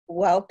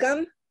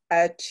Welcome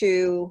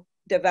to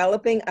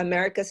Developing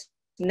America's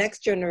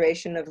Next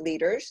Generation of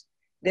Leaders.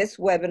 This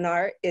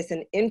webinar is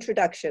an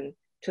introduction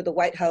to the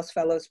White House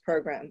Fellows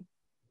Program.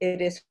 It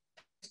is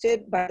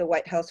hosted by the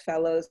White House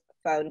Fellows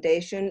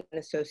Foundation and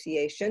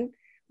Association,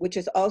 which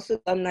is also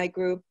the alumni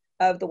group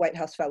of the White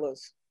House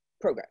Fellows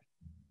Program.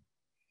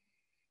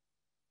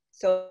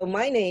 So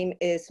my name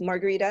is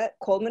Margarita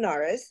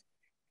Colmenares,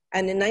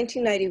 and in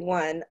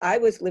 1991, I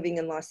was living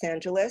in Los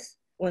Angeles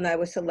when I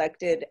was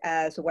selected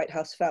as a White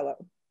House Fellow.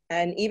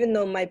 And even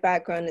though my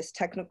background is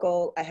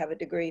technical, I have a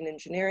degree in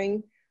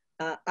engineering,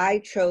 I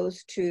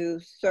chose to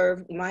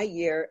serve my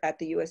year at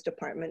the U.S.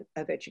 Department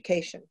of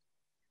Education.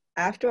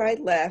 After I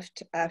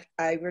left,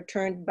 I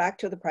returned back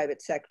to the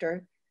private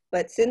sector,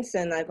 but since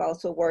then I've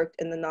also worked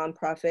in the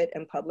nonprofit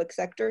and public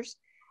sectors.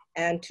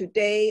 And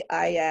today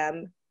I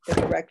am the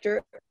Director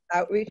of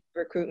Outreach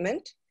and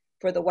Recruitment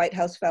for the White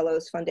House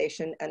Fellows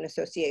Foundation and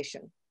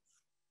Association.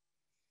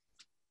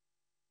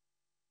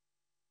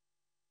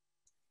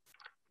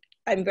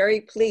 I'm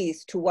very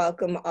pleased to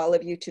welcome all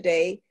of you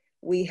today.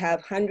 We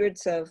have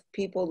hundreds of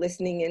people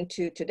listening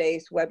into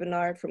today's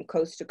webinar from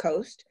coast to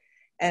coast,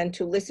 and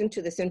to listen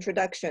to this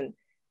introduction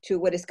to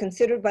what is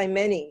considered by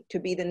many to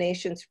be the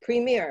nation's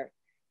premier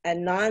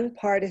and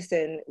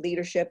nonpartisan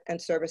leadership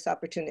and service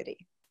opportunity.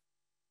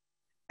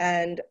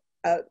 And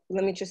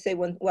let me just say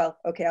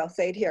I'll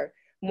say it here.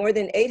 More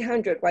than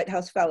 800 White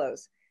House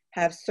Fellows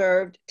have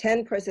served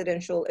 10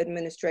 presidential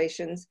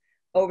administrations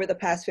over the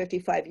past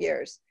 55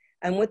 years.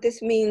 And what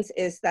this means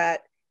is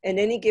that in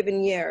any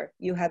given year,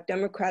 you have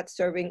Democrats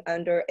serving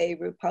under a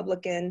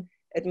Republican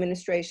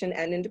administration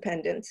and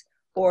independents,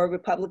 or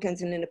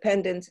Republicans and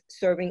independents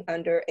serving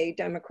under a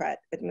Democrat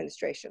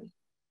administration.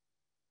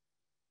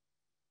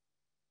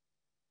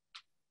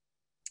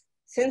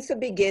 Since the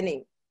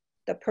beginning,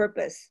 the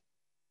purpose,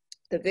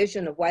 the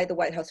vision of why the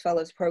White House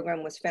Fellows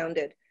Program was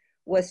founded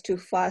was to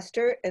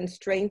foster and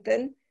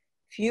strengthen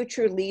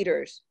future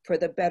leaders for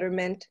the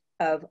betterment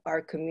of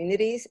our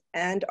communities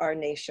and our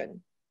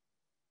nation.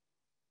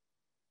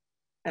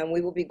 And we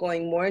will be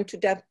going more into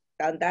depth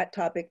on that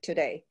topic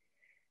today.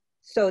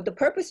 So the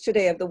purpose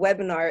today of the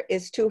webinar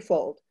is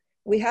twofold.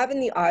 We have in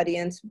the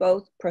audience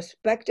both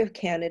prospective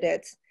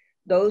candidates,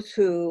 those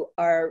who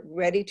are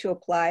ready to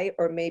apply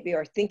or maybe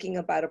are thinking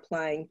about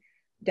applying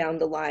down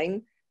the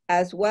line,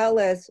 as well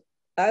as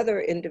other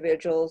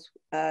individuals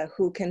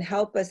who can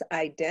help us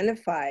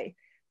identify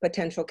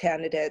potential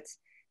candidates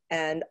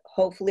and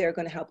hopefully are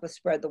going to help us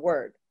spread the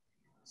word.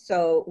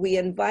 So we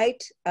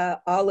invite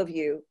all of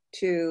you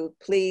to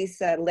please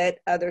let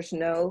others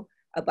know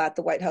about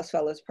the White House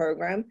Fellows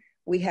Program.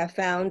 We have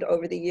found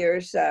over the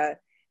years, at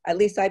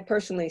least I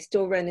personally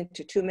still run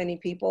into too many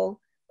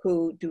people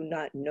who do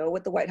not know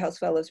what the White House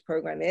Fellows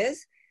Program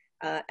is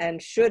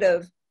and should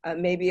have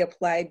maybe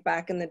applied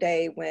back in the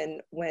day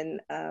when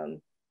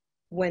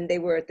they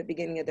were at the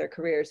beginning of their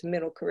careers,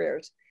 middle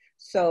careers.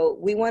 So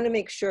we want to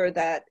make sure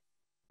that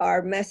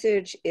our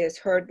message is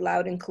heard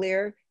loud and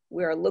clear.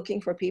 We are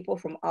looking for people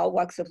from all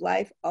walks of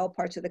life, all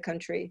parts of the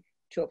country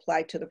to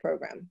apply to the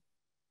program.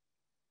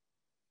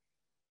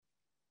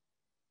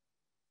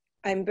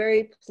 I'm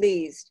very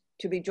pleased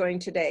to be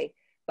joined today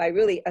by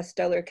really a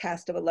stellar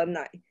cast of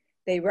alumni.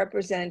 They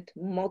represent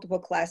multiple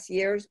class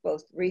years,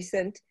 both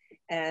recent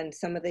and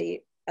some of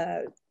the,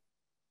 I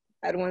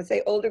don't want to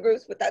say older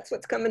groups, but that's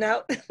what's coming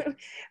out.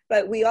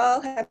 But we all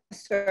have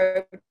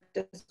served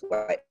as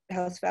White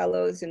House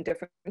Fellows in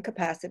different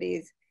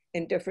capacities,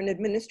 in different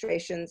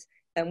administrations,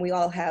 and we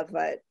all have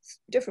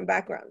different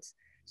backgrounds.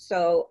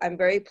 So I'm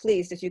very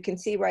pleased, as you can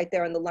see right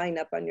there on the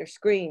lineup on your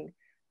screen,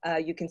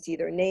 you can see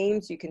their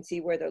names, you can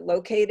see where they're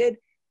located,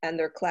 and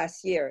their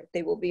class year.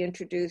 They will be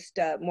introduced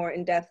more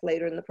in depth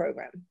later in the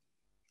program.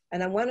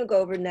 And I want to go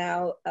over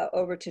now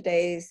over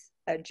today's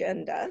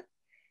agenda,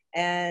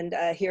 and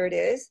here it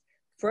is.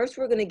 First,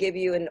 we're going to give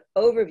you an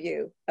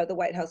overview of the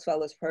White House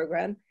Fellows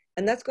Program,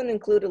 and that's going to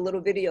include a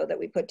little video that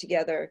we put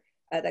together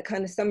that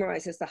kind of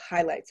summarizes the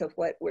highlights of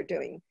what we're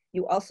doing.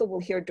 You also will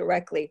hear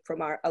directly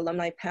from our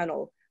alumni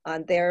panel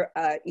on their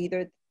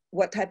either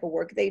what type of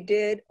work they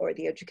did or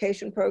the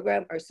education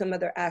program or some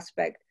other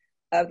aspect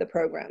of the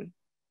program.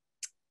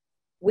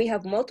 We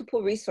have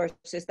multiple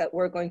resources that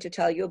we're going to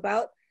tell you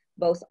about,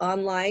 both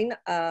online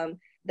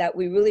that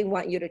we really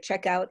want you to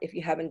check out if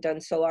you haven't done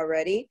so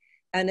already.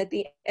 And at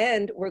the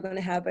end, we're going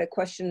to have a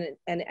question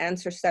and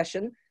answer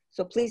session.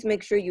 So please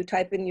make sure you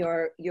type in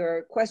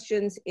your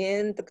questions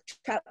in the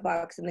chat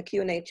box, in the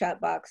Q&A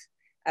chat box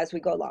as we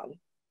go along.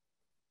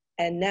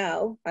 And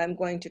now I'm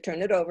going to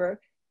turn it over,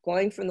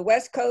 going from the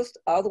West Coast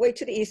all the way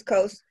to the East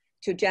Coast,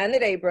 to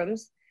Janet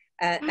Abrams.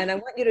 And I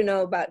want you to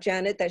know about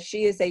Janet that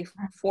she is a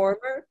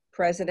former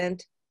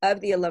president of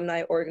the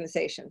alumni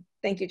organization.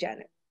 Thank you,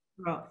 Janet.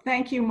 Well,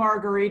 thank you,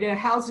 Margarita.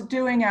 How's it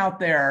doing out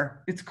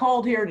there? It's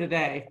cold here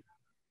today.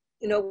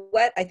 You know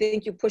what? I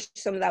think you pushed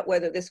some of that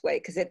weather this way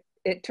because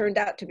it turned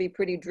out to be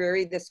pretty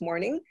dreary this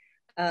morning.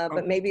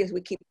 But maybe as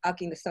we keep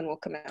talking, the sun will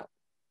come out.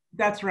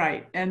 That's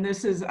right. And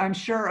this is, I'm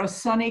sure, a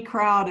sunny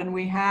crowd, and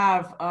we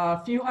have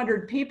a few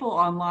hundred people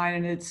online,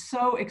 and it's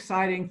so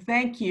exciting.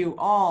 Thank you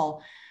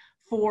all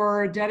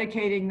for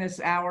dedicating this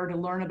hour to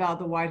learn about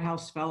the White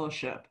House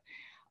Fellowship.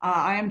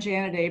 I am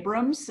Janet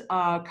Abrams,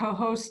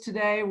 co-host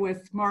today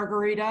with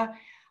Margarita.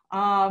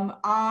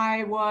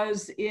 I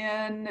was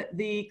in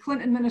the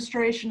Clinton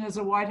administration as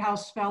a White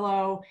House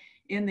Fellow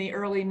in the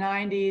early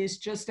 90s,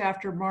 just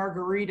after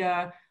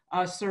Margarita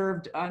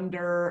served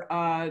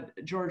under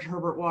George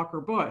Herbert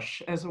Walker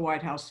Bush as a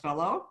White House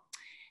Fellow.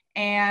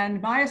 And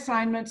my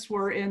assignments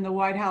were in the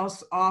White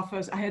House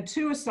office. I had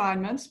two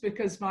assignments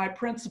because my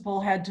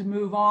principal had to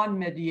move on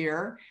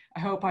mid-year. I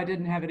hope I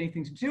didn't have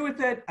anything to do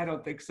with it. I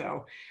don't think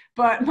so.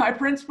 But my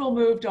principal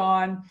moved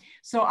on.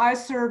 So I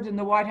served in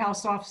the White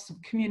House Office of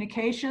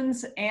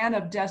Communications and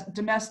of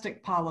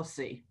Domestic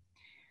Policy.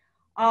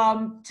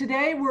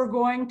 Today we're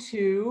going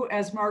to,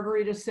 as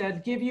Margarita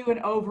said, give you an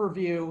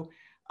overview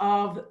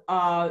of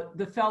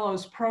the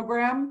Fellows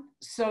Program,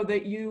 so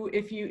that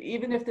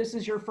even if this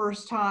is your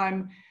first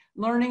time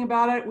learning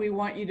about it, we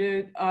want you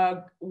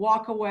to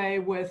walk away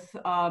with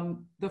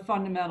the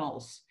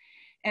fundamentals.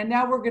 And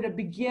now we're going to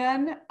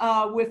begin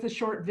with a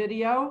short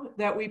video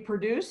that we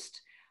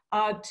produced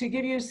to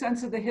give you a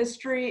sense of the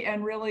history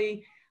and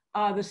really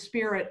the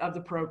spirit of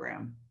the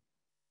program.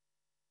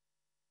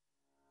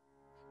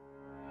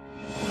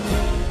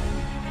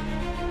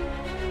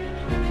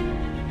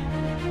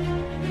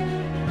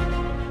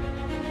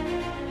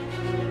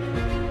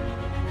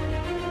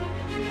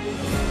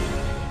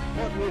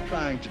 What we're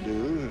trying to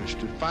do is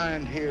to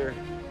find here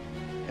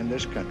in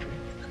this country,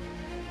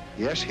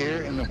 yes,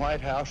 here in the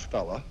White House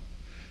Fellow,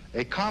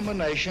 a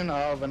combination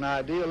of an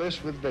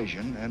idealist with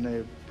vision and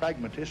a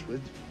pragmatist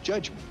with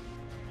judgment.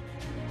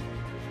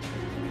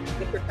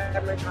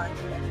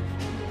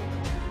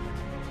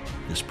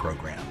 This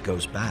program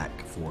goes back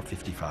for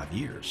 55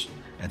 years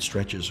and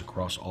stretches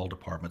across all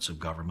departments of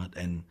government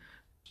and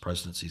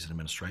presidencies and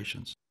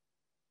administrations.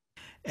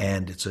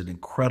 And it's an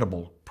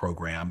incredible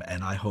program,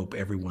 and I hope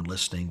everyone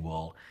listening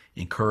will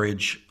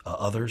encourage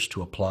others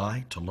to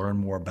apply, to learn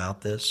more about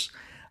this.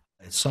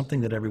 It's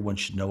something that everyone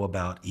should know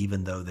about,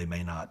 even though they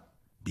may not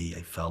be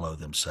a fellow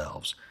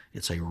themselves.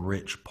 It's a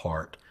rich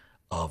part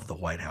of the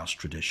White House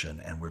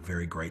tradition, and we're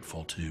very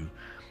grateful to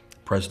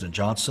President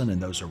Johnson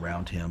and those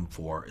around him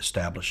for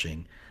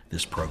establishing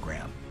this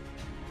program.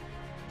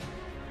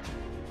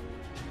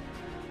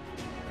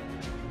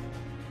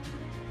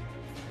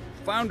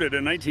 Founded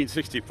in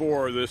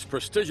 1964, this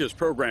prestigious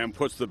program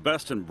puts the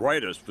best and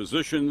brightest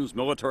physicians,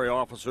 military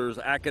officers,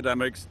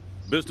 academics,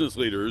 business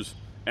leaders,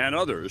 and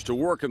others to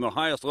work in the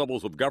highest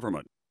levels of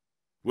government.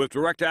 With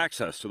direct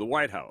access to the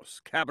White House,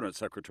 cabinet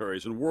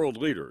secretaries, and world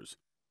leaders.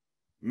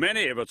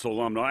 Many of its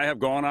alumni have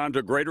gone on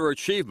to greater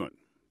achievement.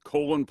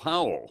 Colin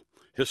Powell,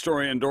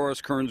 historian Doris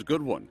Kearns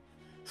Goodwin,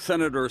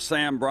 Senator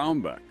Sam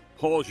Brownback,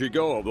 Paul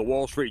Gigot of the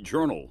Wall Street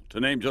Journal, to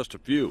name just a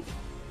few.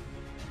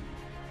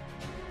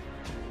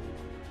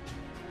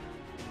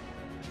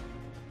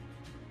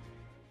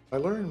 I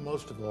learned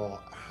most of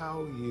all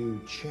how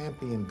you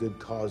champion good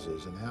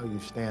causes and how you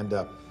stand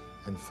up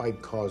and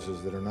fight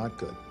causes that are not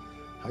good,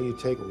 how you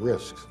take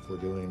risks for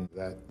doing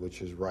that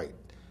which is right.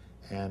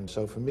 And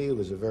so for me, it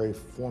was a very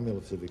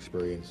formative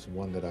experience,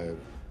 one that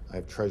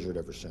I've treasured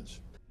ever since.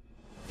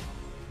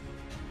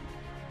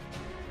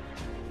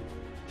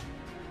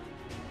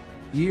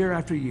 Year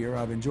after year,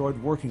 I've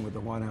enjoyed working with the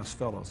White House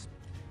Fellows.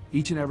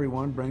 Each and every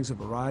one brings a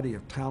variety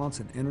of talents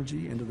and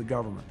energy into the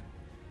government,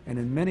 and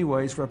in many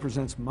ways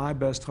represents my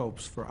best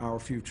hopes for our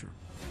future.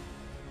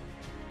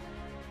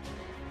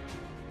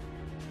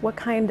 What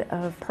kind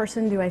of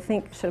person do I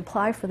think should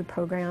apply for the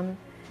program?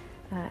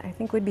 I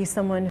think would be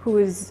someone who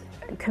is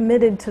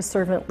committed to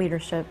servant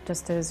leadership,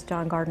 just as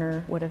John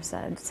Gardner would have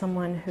said,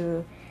 someone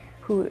who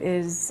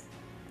is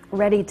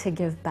ready to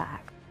give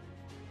back.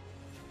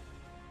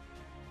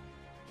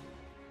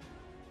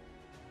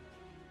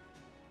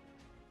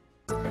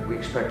 We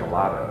expect a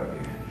lot out of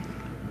you.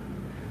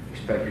 We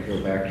expect you to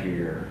go back to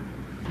your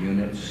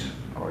units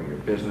or your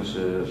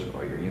businesses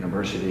or your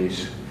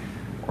universities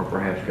or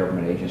perhaps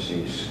government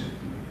agencies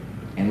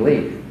and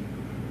lead,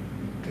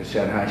 to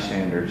set high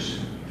standards,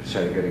 to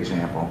set a good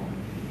example,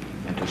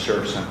 and to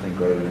serve something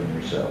greater than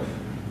yourself.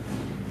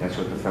 That's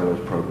what the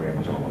Fellows Program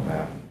is all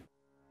about.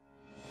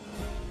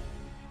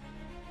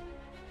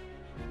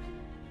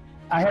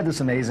 I had this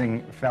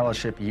amazing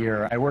fellowship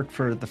year. I worked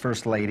for the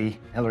First Lady,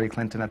 Hillary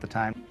Clinton at the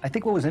time. I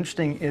think what was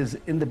interesting is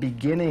in the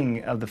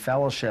beginning of the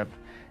fellowship,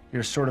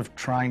 you're sort of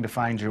trying to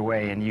find your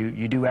way and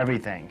you do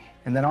everything.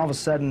 And then all of a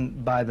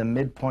sudden, by the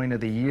midpoint of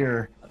the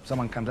year,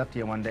 someone comes up to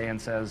you one day and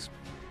says,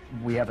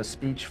 "We have a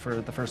speech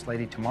for the First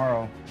Lady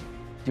tomorrow.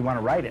 Do you want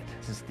to write it?"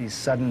 It's just these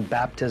sudden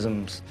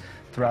baptisms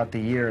throughout the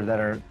year that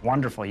are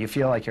wonderful. You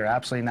feel like you're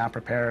absolutely not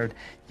prepared.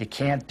 You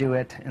can't do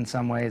it in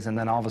some ways, and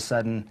then all of a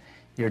sudden,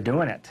 you're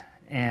doing it.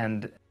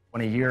 And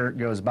when a year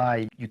goes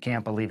by, you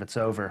can't believe it's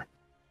over.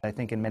 I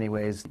think in many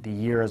ways, the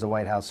year as a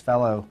White House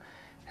Fellow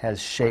has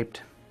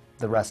shaped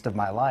the rest of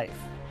my life.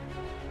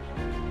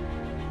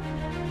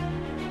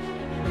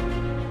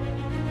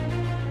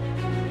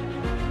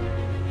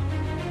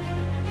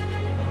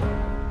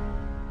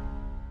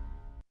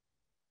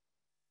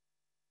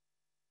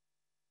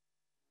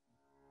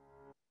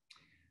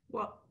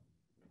 Well,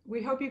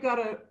 we hope you got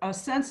a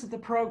sense of the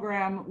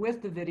program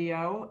with the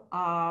video.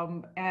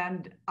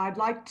 And I'd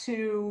like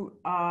to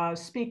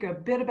speak a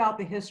bit about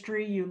the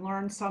history. You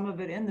learned some of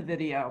it in the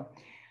video.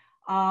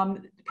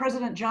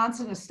 President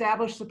Johnson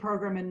established the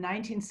program in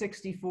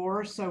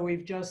 1964, so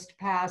we've just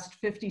passed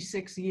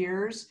 56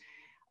 years,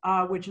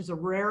 which is a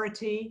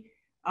rarity,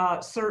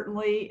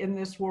 certainly in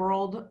this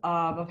world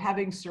of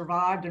having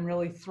survived and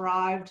really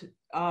thrived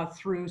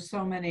through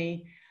so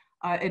many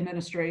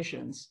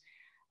administrations.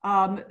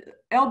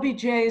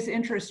 LBJ's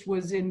interest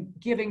was in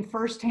giving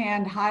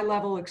firsthand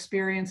high-level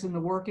experience in the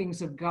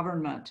workings of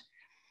government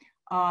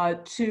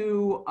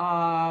to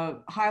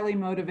highly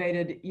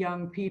motivated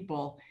young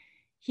people.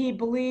 He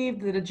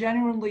believed that a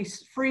genuinely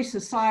free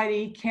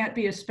society can't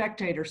be a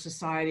spectator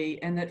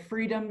society, and that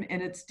freedom in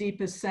its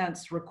deepest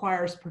sense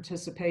requires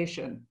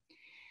participation.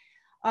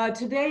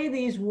 Today,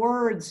 these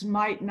words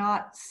might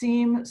not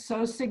seem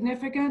so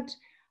significant,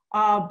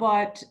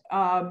 but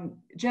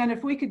Jen,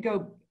 if we could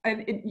go,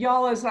 and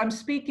y'all, as I'm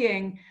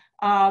speaking,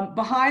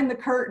 behind the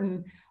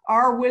curtain,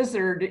 our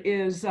wizard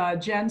is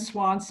Jen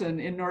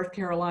Swanson in North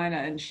Carolina,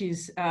 and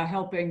she's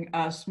helping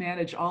us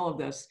manage all of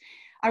this.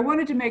 I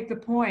wanted to make the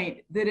point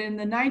that in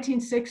the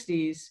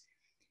 1960s,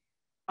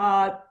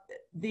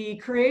 the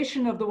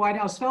creation of the White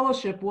House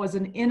Fellowship was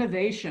an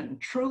innovation,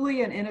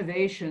 truly an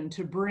innovation,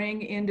 to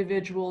bring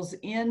individuals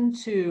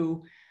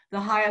into the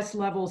highest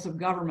levels of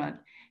government.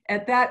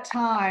 At that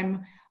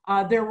time,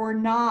 there were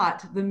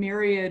not the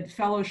myriad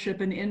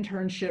fellowship and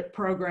internship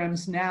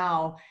programs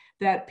now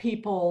that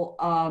people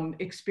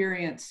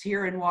experience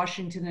here in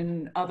Washington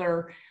and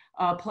other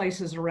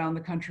places around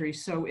the country.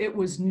 So it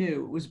was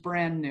new, it was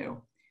brand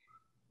new.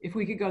 If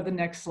we could go to the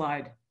next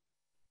slide.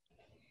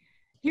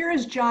 Here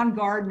is John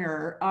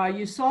Gardner.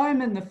 You saw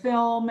him in the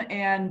film,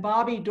 and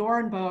Bobby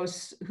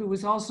Dorenbos, who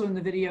was also in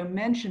the video,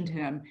 mentioned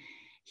him.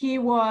 He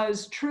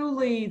was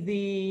truly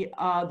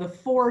the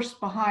force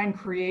behind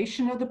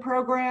creation of the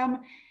program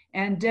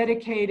and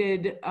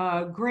dedicated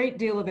a great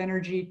deal of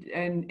energy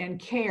and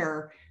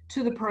care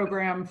to the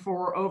program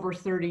for over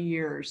 30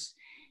 years.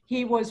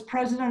 He was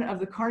president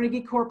of the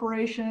Carnegie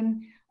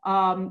Corporation.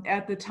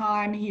 At the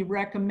time, he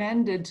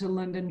recommended to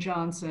Lyndon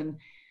Johnson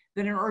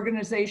that an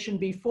organization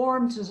be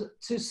formed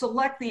to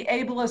select the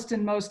ablest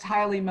and most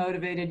highly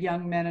motivated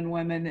young men and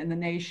women in the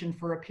nation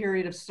for a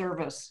period of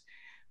service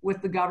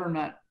with the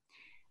government.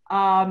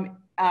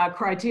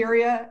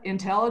 Criteria: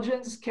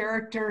 intelligence,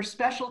 character,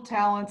 special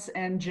talents,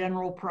 and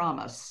general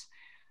promise.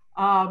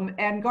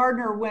 And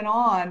Gardner went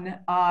on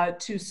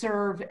to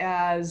serve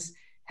as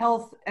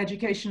Health,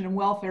 Education, and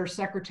Welfare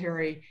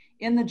Secretary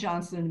in the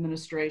Johnson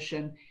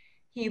administration.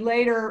 He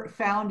later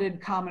founded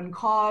Common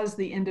Cause,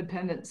 the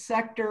independent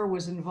sector,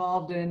 was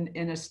involved in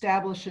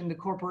establishing the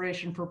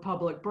Corporation for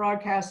Public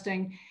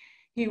Broadcasting.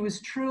 He was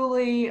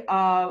truly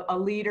a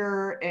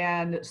leader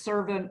and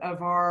servant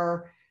of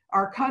our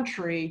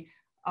country,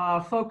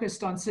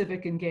 focused on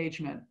civic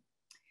engagement.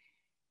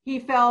 He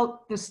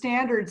felt the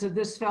standards of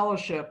this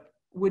fellowship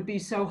would be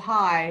so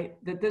high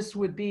that this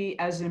would be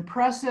as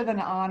impressive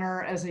an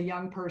honor as a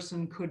young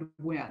person could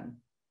win.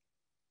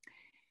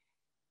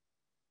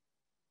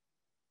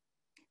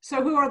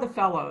 So who are the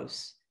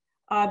fellows?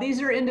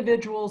 These are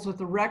individuals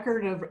with a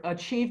record of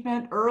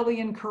achievement early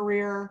in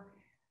career,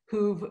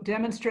 who've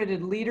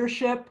demonstrated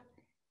leadership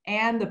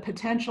and the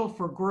potential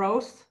for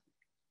growth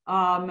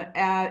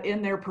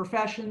in their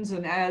professions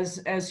and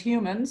as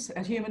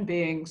human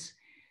beings,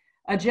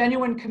 a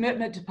genuine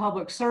commitment to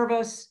public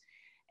service,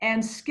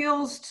 and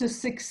skills to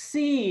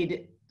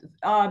succeed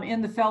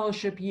in the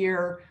fellowship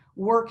year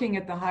working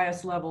at the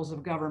highest levels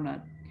of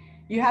government.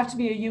 You have to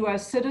be a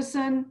US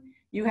citizen.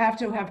 You have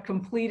to have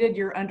completed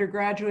your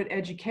undergraduate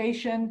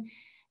education,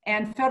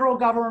 and federal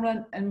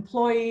government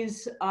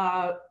employees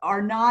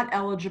are not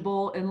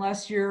eligible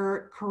unless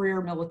you're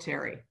career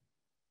military.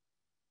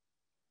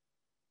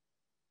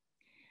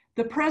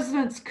 The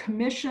President's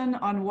Commission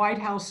on White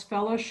House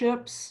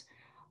Fellowships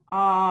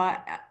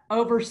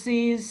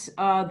oversees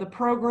the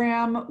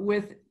program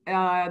with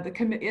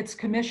its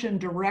commission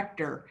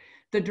director.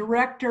 The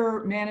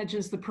director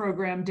manages the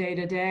program day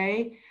to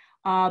day.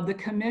 The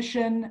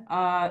commission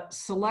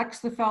selects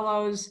the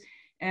fellows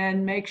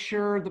and makes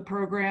sure the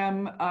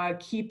program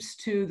keeps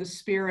to the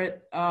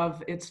spirit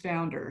of its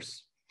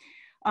founders.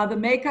 The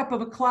makeup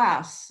of a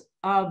class,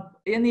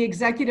 in the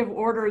executive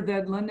order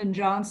that Lyndon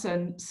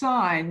Johnson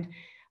signed,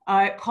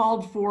 it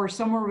called for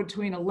somewhere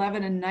between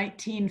 11 and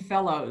 19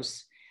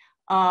 fellows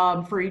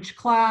for each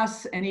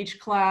class, and each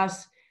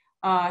class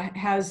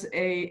has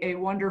a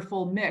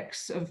wonderful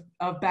mix of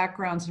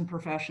backgrounds and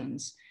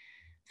professions.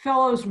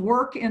 Fellows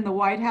work in the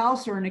White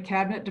House or in a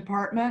cabinet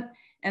department,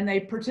 and they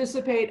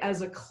participate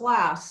as a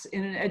class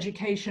in an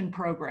education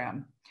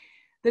program.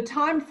 The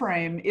time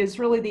frame is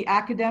really the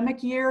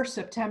academic year,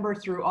 September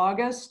through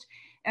August.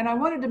 And I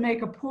wanted to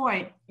make a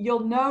point.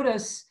 You'll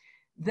notice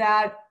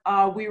that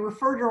we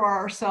refer to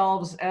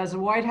ourselves as a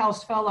White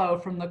House Fellow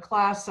from the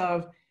class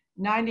of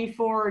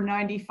 94,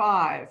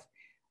 95.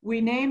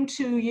 We named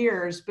 2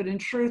 years, but in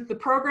truth, the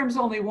program's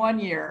only 1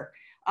 year.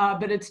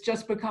 but it's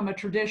just become a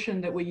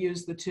tradition that we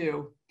use the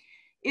two.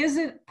 Is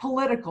it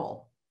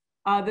political?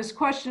 This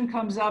question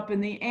comes up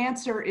and the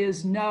answer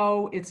is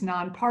no, it's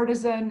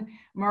nonpartisan.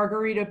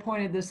 Margarita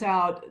pointed this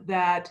out,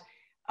 that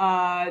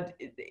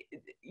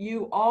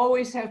you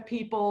always have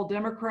people,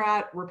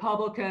 Democrat,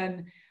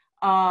 Republican,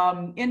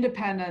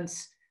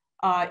 independents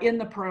in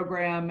the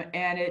program,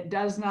 and it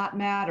does not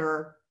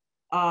matter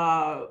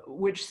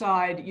which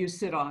side you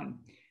sit on.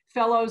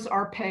 Fellows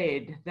are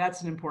paid.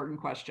 That's an important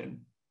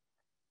question.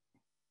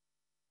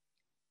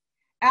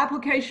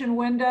 Application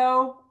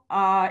window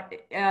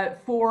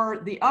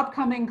for the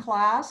upcoming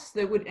class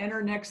that would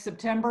enter next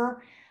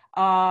September.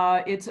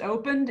 It's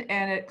opened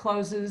and it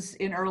closes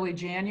in early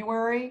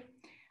January.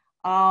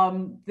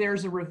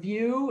 There's a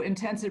review,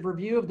 intensive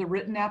review of the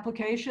written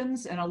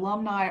applications, and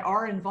alumni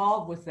are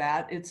involved with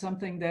that. It's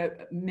something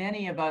that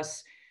many of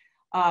us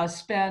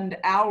spend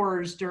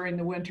hours during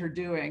the winter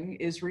doing,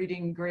 is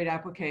reading great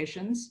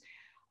applications.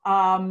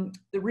 The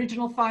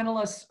regional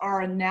finalists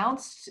are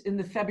announced in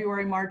the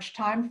February-March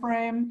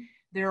timeframe.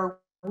 There are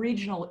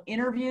regional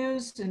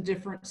interviews in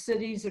different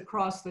cities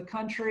across the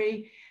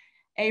country,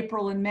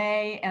 April and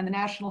May, and the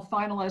national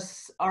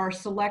finalists are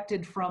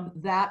selected from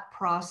that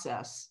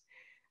process.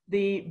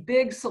 The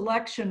big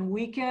selection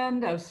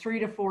weekend of 3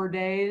 to 4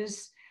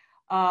 days,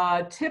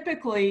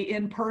 typically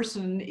in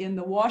person in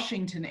the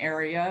Washington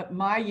area.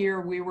 My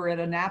year, we were at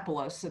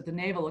Annapolis at the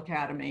Naval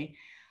Academy.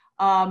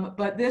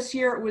 But this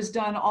year it was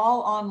done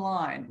all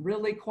online,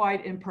 really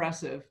quite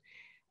impressive.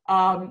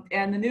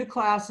 And the new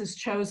class is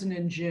chosen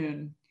in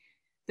June.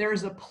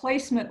 There's a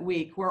placement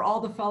week where all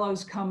the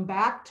fellows come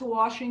back to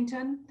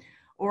Washington,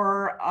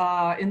 or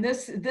in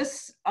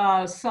this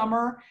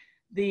summer,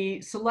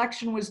 the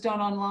selection was done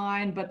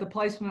online, but the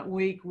placement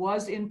week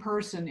was in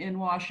person in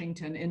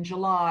Washington in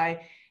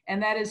July.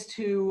 And that is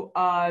to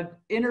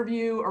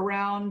interview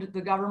around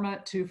the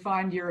government to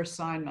find your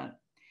assignment.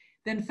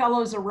 Then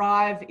fellows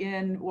arrive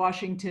in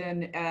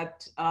Washington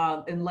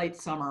in late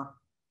summer.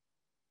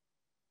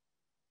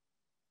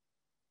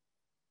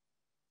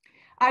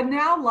 I'd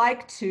now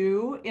like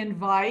to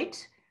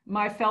invite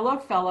my fellow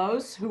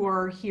fellows who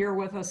are here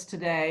with us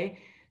today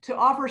to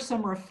offer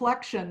some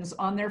reflections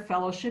on their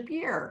fellowship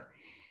year.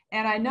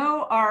 And I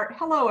know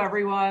hello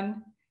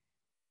everyone.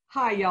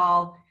 Hi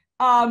y'all.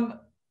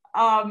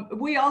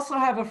 We also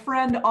have a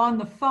friend on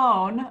the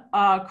phone,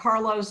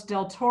 Carlos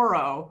Del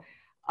Toro,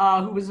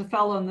 who was a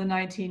fellow in the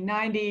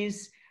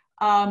 1990s.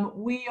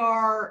 Our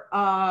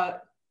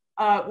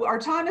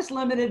time is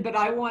limited, but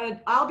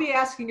I'll be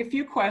asking a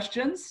few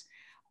questions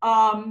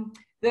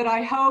that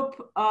I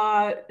hope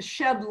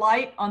shed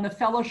light on the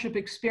fellowship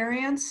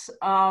experience,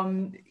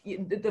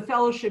 the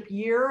fellowship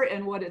year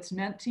and what it's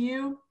meant to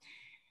you.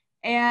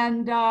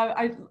 And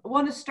I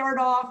want to start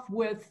off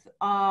with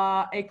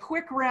a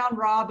quick round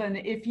robin.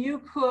 If you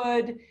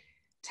could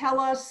tell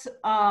us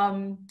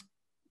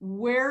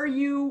where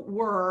you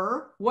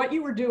were, what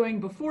you were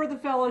doing before the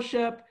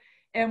fellowship,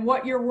 and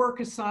what your work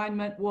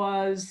assignment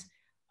was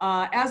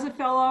as a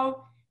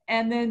fellow,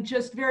 and then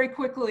just very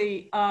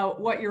quickly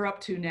what you're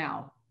up to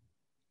now.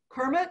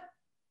 Kermit?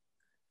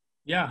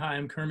 Yeah, hi,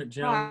 I'm Kermit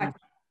Jones.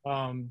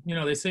 You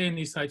know, they say in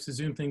these types of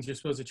Zoom things, you're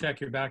supposed to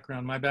check your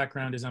background. My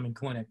background is I'm in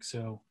clinic,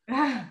 so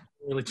I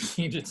really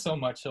changed it so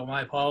much, so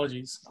my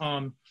apologies.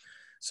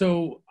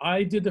 So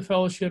I did the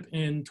fellowship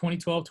in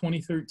 2012,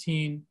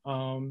 2013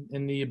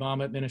 in the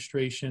Obama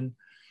administration.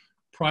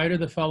 Prior to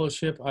the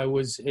fellowship, I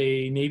was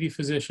a Navy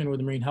physician with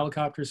the Marine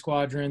Helicopter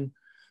Squadron,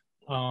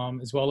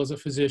 as well as a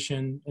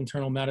physician,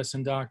 internal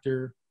medicine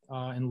doctor,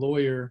 and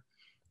lawyer.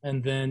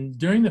 And then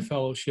during the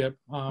fellowship,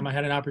 I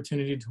had an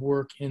opportunity to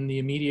work in the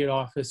immediate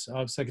office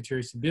of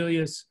Secretary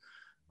Sebelius.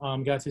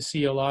 Got to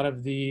see a lot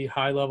of the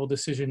high-level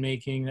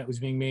decision-making that was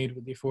being made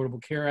with the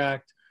Affordable Care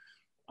Act.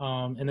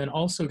 And then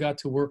also got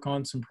to work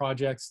on some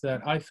projects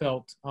that I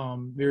felt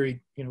very,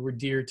 were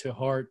dear to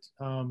heart.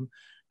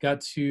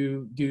 Got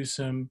to do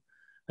some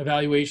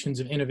evaluations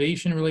of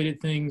innovation-related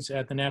things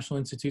at the National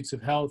Institutes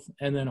of Health,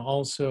 and then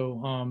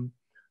also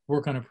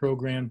work on a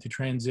program to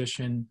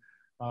transition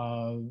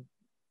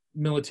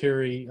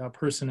military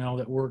personnel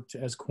that worked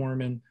as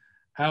corpsmen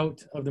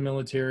out of the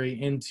military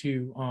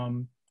into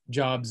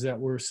jobs that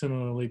were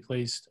similarly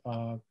placed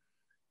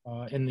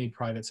in the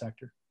private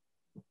sector.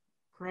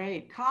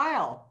 Great.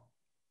 Kyle.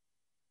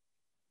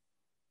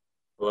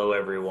 Hello,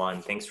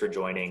 everyone. Thanks for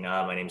joining.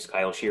 My name is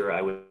Kyle Shearer.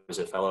 I was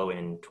a fellow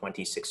in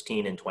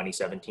 2016 and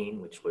 2017,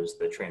 which was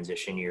the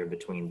transition year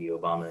between the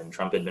Obama and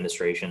Trump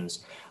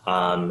administrations.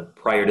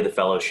 Prior to the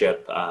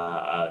fellowship,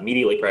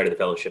 immediately prior to the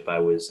fellowship, I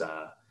was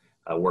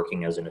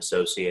working as an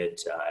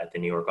associate at the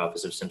New York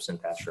office of Simpson,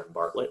 Thacher, and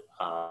Bartlett.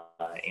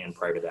 And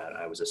prior to that,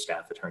 I was a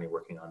staff attorney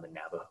working on the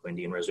Navajo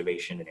Indian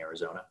Reservation in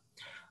Arizona.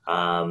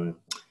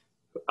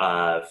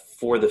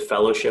 For the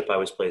fellowship, I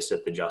was placed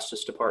at the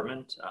Justice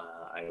Department.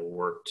 I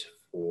worked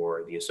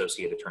for the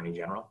Associate Attorney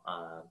General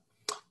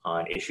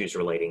on issues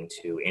relating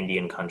to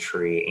Indian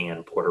country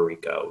and Puerto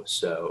Rico.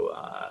 So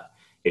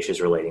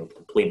issues relating to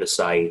the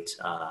plebiscite,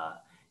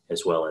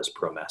 as well as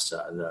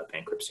PROMESA, the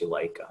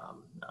bankruptcy-like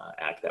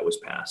act that was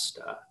passed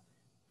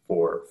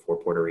for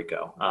Puerto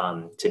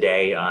Rico.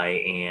 Today, I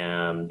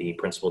am the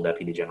Principal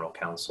Deputy General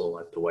Counsel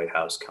at the White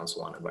House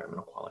Council on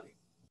Environmental Quality.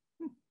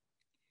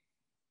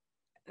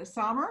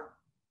 Summer?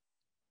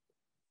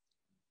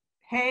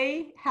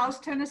 Hey,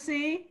 how's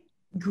Tennessee?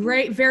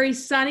 Great, very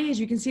sunny. As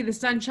you can see the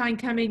sunshine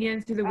coming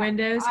in through the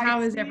windows. How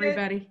is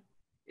everybody?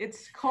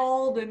 It's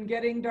cold and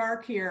getting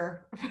dark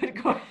here, but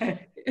go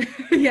ahead.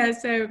 Yeah,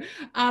 so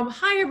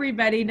hi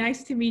everybody,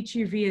 nice to meet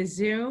you via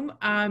Zoom.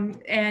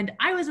 And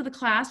I was in the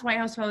class, White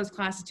House Fellows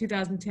class of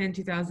 2010,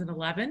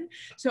 2011,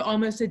 so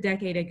almost a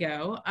decade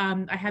ago.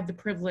 I had the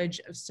privilege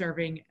of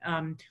serving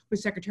with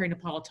Secretary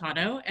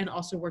Napolitano and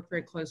also worked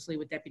very closely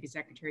with Deputy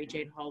Secretary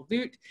Jane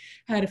Hall-Lute.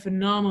 Had a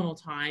phenomenal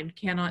time,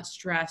 cannot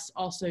stress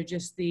also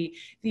just the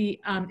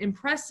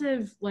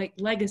impressive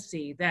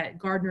legacy that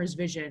Gardner's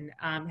vision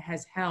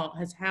has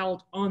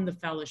held on the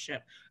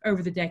fellowship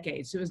over the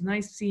decades. So it was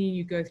nice seeing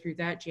you go through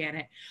that,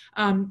 Janet.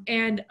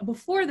 And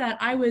before that,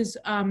 I was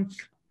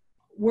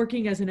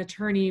working as an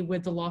attorney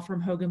with the law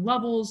firm Hogan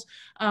Lovells,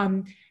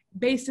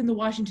 based in the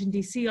Washington,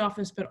 D.C.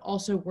 office, but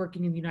also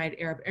working in the United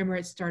Arab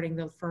Emirates, starting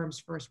the firm's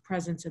first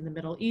presence in the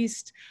Middle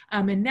East.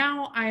 And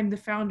now I'm the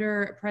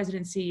founder,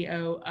 president,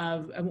 CEO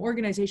of an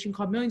organization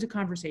called Millions of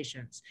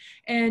Conversations.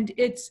 And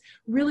it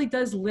really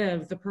does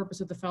live the purpose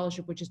of the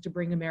fellowship, which is to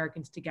bring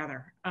Americans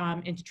together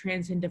and to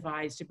transcend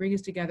divides, to bring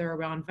us together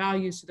around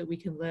values so that we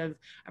can live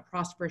a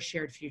prosperous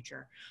shared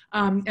future.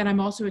 And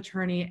I'm also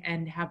attorney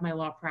and have my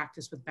law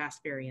practice with Bass,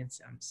 Berry &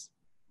 Sims.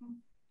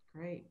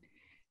 Great.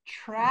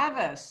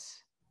 Travis.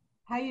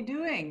 How you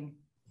doing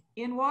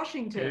in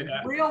Washington,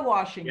 real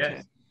Washington?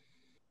 Yes.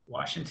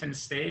 Washington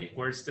State,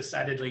 where it's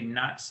decidedly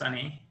not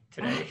sunny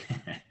today.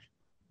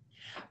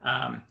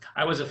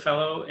 I was a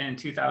fellow in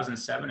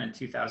 2007 and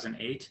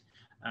 2008.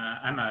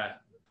 I'm a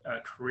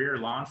career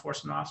law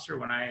enforcement officer.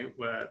 When I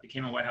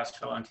became a White House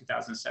fellow in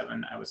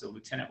 2007, I was a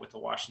lieutenant with the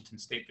Washington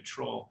State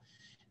Patrol.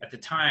 At the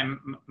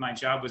time, my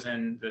job was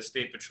in the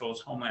State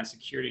Patrol's Homeland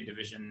Security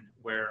Division,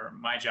 where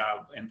my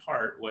job, in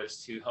part,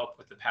 was to help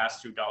with the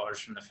pass-through dollars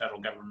from the federal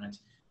government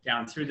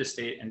down through the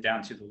state and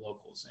down to the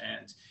locals.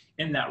 And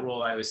in that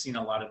role, I was seeing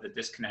a lot of the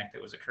disconnect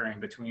that was occurring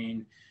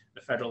between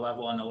the federal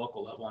level and the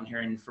local level, and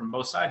hearing from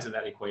both sides of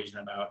that equation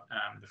about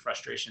the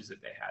frustrations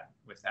that they had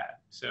with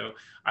that. So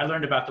I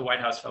learned about the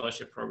White House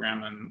Fellowship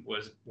Program and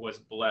was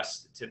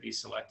blessed to be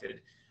selected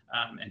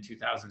in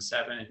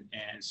 2007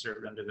 and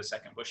served under the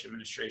second Bush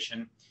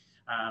administration.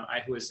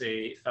 I was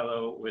a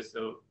fellow with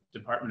the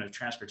Department of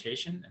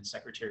Transportation and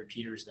Secretary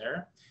Peters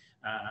there.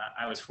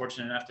 I was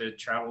fortunate enough to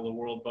travel the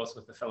world both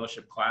with the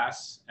fellowship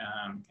class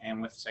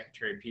and with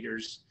Secretary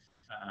Peters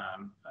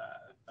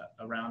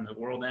around the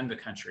world and the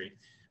country.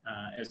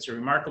 It's a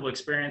remarkable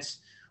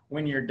experience.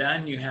 When you're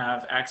done, you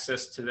have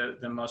access to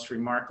the most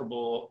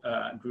remarkable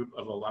group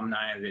of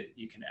alumni that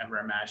you can ever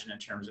imagine in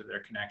terms of their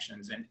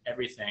connections and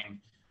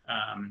everything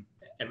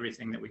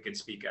that we could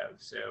speak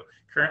of. So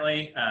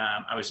currently,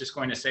 I was just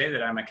going to say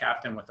that I'm a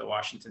captain with the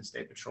Washington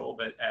State Patrol,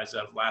 but as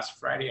of last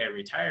Friday, I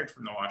retired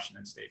from the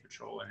Washington State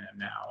Patrol and am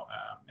now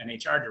an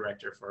HR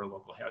director for a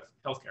local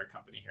healthcare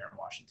company here in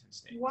Washington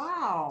State.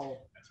 Wow. So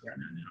that's where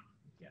I'm at now.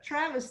 Yes.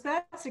 Travis,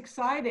 that's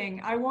exciting.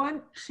 I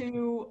want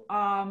to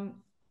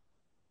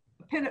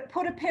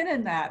put a pin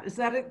in that. Is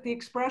that the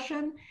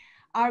expression?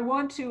 I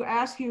want to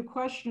ask you a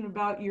question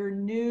about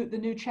the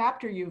new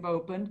chapter you've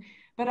opened.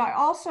 But I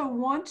also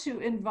want to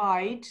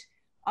invite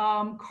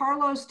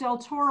Carlos Del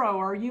Toro.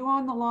 Are you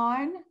on the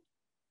line?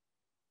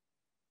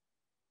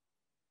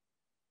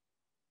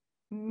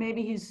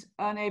 Maybe he's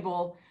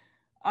unable.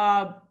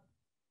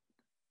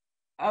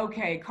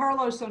 Okay,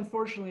 Carlos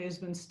unfortunately has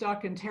been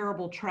stuck in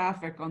terrible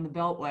traffic on the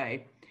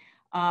Beltway,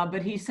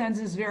 but he sends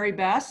his very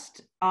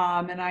best.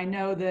 And I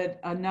know that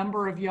a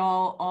number of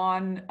y'all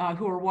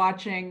who are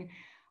watching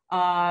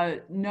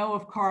know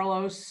of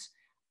Carlos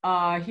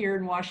here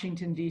in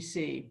Washington,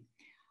 D.C.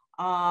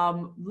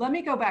 Let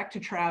me go back to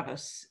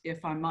Travis,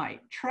 if I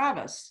might.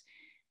 Travis,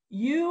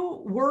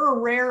 you were a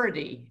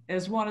rarity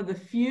as one of the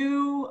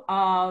few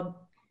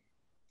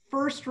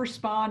first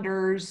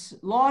responders,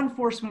 law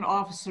enforcement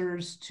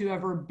officers to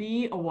ever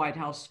be a White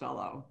House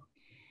Fellow.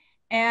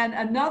 And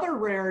another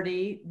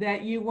rarity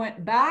that you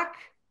went back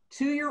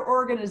to your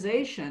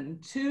organization,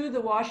 to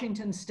the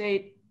Washington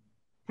State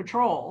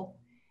Patrol,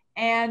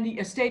 and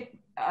is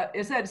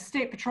that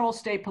State Patrol,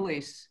 State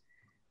Police?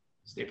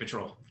 State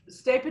Patrol.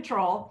 State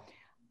Patrol.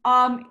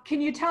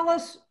 Can you tell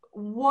us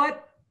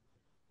what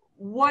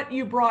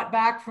you brought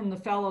back from the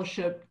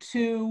fellowship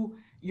to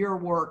your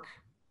work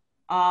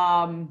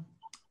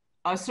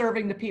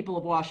serving the people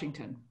of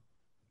Washington?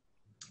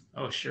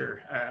 Oh,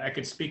 sure. I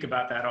could speak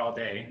about that all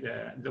day.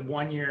 The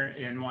 1 year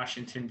in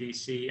Washington,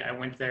 D.C., I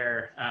went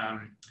there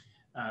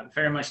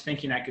very much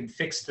thinking I could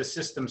fix the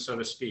system, so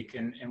to speak.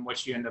 And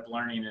what you end up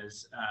learning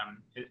is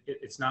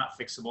it's not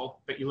fixable,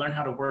 but you learn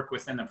how to work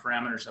within the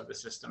parameters of the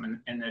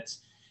system. And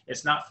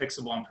it's not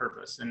fixable on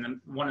purpose. And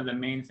one of the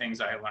main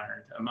things I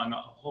learned, among a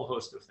whole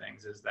host of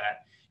things, is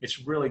that it's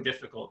really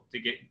difficult to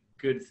get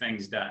good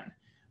things done.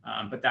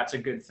 But that's a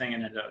good thing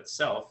in and of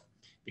itself.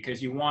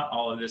 because you want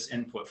all of this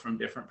input from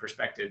different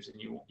perspectives,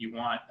 and you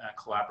want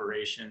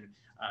collaboration,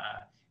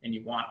 and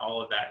you want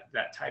all of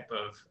that type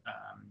of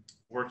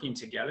working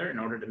together in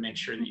order to make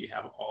sure that you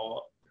have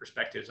all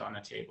perspectives on the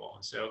table.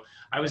 And so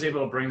I was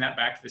able to bring that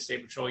back to the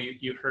State Patrol.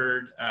 You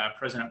heard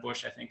President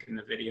Bush, I think, in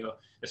the video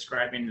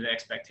describing the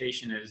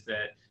expectation is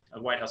that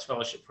a White House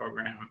Fellowship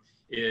Program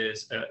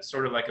is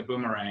sort of like a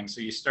boomerang.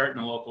 So you start in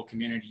the local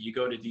community, you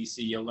go to DC,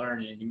 you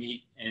learn and you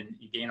meet and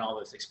you gain all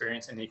this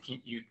experience, and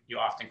you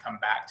often come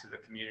back to the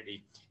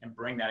community and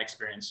bring that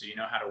experience, so you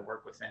know how to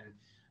work within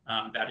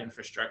that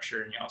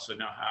infrastructure, and you also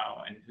know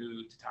how and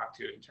who to talk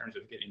to in terms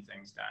of getting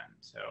things done.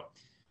 So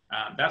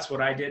that's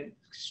what I did.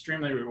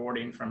 Extremely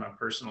rewarding from a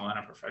personal and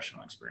a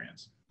professional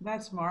experience.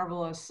 That's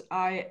marvelous.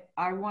 I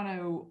want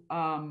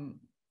to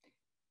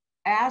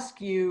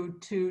ask you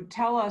to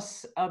tell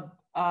us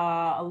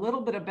a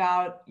little bit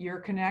about your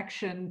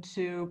connection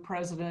to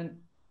President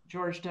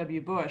George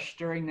W. Bush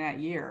during that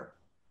year.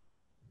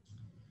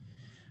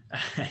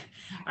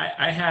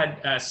 I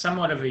had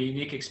somewhat of a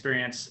unique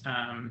experience.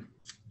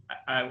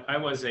 I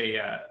was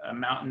a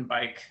mountain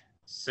bike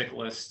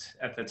cyclist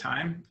at the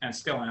time, and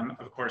still am,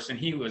 of course, and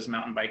he was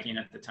mountain biking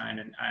at the time,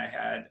 and I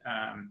had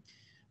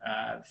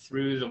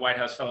through the White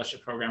House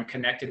Fellowship Program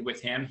connected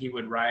with him. He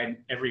would ride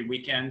every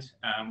weekend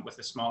with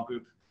a small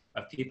group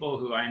of people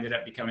who I ended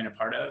up becoming a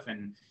part of,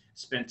 and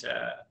spent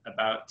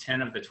about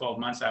 10 of the 12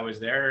 months I was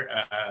there.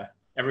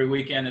 Every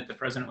weekend that the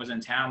president was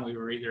in town, we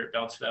were either at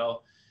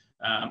Beltsville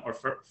or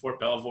Fort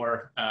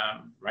Belvoir,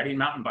 riding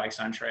mountain bikes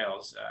on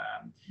trails.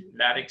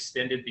 That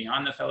extended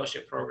beyond the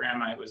fellowship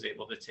program. I was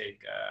able to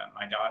take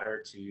my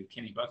daughter to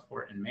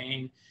Kennebunkport in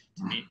Maine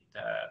to meet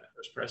the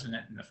first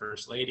president and the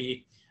first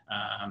lady,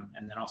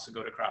 and then also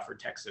go to Crawford,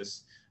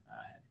 Texas.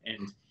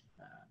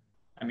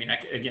 I mean,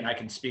 again, I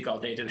can speak all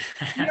day to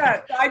that.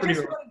 Yeah, I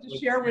just wanted to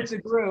share with the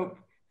group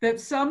that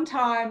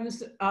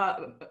sometimes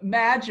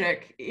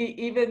magic,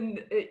 even,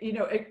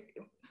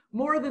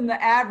 more than the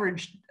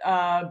average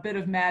bit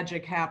of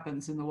magic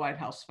happens in the White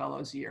House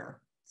Fellows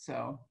year.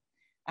 So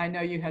I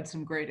know you had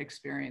some great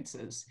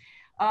experiences.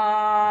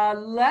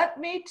 Let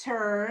me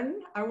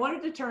turn, I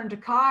wanted to turn to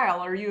Kyle.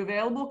 Are you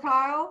available,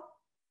 Kyle?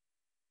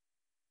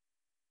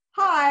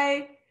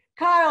 Hi,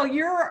 Kyle,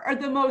 you're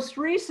the most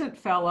recent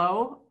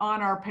fellow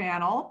on our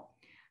panel.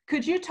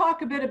 Could you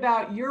talk a bit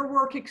about your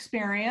work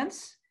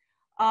experience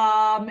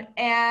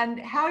and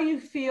how you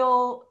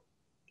feel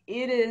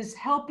it is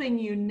helping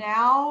you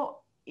now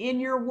in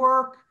your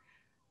work,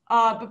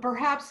 but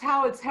perhaps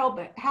how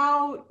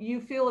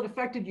you feel it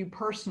affected you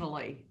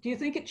personally? Do you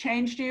think it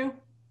changed you?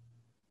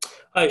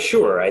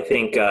 Sure. I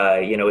think,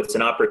 it's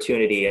an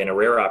opportunity, and a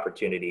rare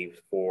opportunity,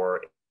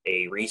 for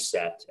a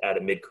reset at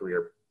a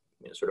mid-career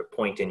sort of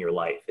point in your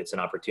life. It's an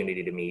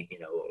opportunity to meet,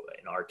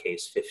 in our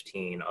case,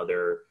 15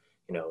 other,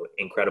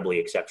 incredibly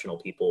exceptional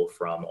people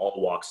from all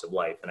walks of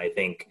life. And I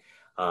think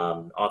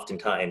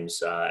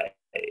oftentimes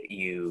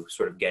you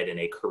sort of get in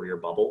a career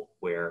bubble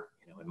where,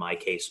 in my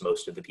case,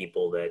 most of the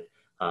people that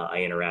I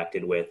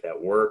interacted with at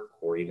work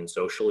or even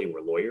socially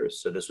were lawyers.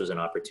 So this was an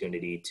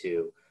opportunity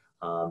to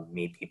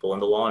meet people in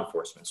the law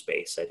enforcement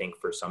space. I think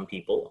for some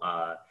people,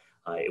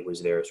 it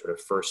was their sort of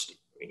first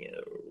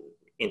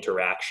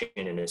interaction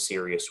in a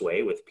serious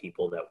way with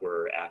people that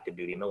were active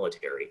duty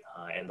military,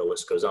 and the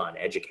list goes on,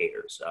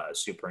 educators,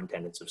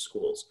 superintendents of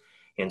schools.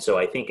 And so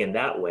I think in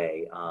that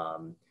way,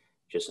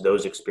 just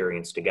those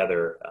experiences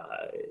together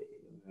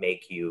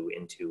make you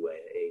into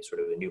a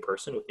sort of a new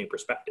person with new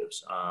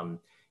perspectives.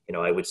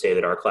 I would say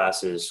that our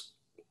class is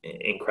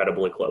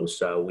incredibly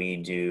close. We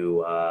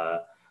do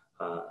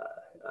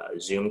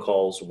Zoom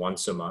calls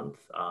once a month.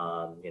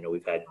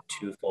 We've had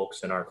 2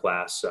 folks in our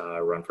class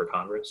run for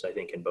Congress. I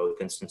think in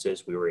both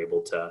instances, we were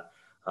able to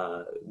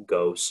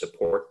go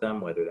support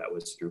them, whether that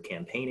was through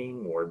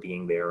campaigning or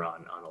being there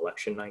on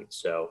election night.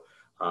 So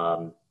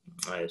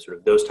sort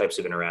of those types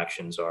of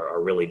interactions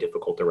are really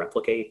difficult to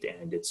replicate,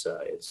 and it's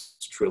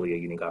truly a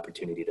unique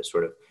opportunity to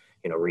sort of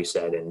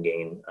reset and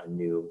gain a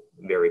new,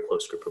 very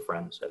close group of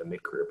friends at a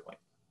mid-career point.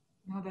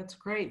 Oh, that's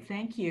great.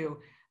 Thank you.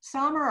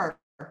 Samar,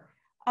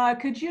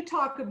 could you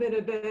talk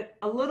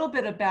a little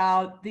bit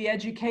about the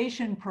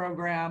education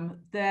program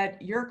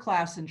that your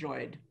class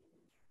enjoyed?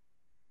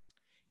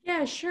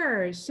 Yeah,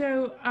 sure.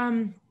 So,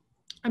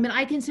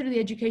 I consider the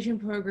education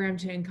program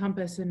to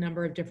encompass a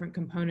number of different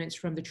components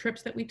from the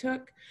trips that we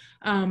took.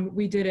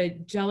 We did a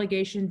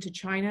delegation to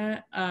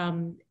China,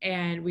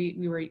 and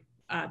we were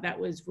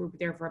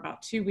there for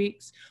about 2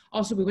 weeks.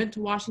 Also, we went to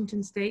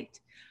Washington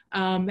State,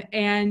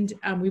 and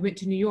we went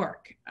to New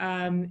York.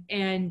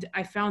 And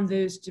I found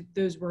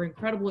those were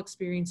incredible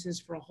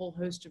experiences for a whole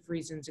host of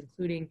reasons,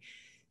 including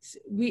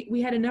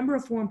we had a number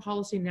of foreign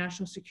policy,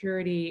 national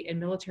security, and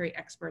military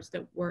experts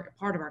that were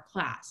part of our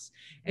class.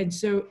 And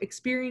so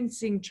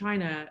experiencing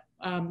China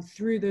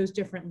through those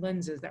different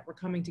lenses that were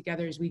coming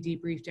together as we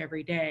debriefed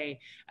every day,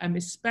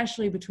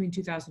 especially between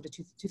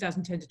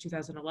 2010 to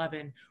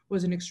 2011,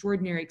 was an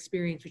extraordinary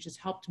experience, which has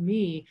helped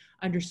me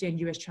understand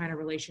U.S.-China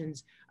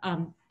relations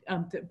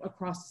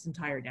across this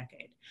entire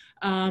decade.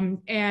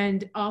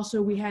 And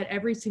also we had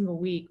every single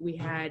week, we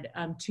had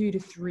 2 to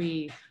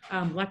 3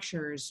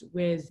 lectures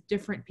with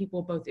different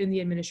people, both in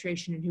the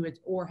administration and who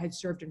had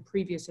served in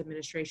previous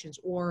administrations,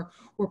 or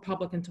were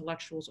public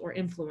intellectuals or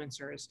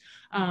influencers.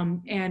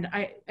 And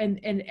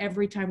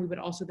every time we would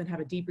also then have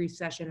a debrief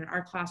session, and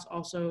our class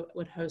also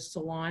would host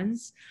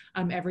salons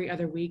every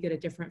other week at a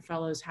different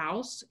fellow's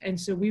house. And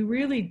so we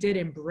really did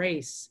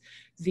embrace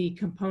the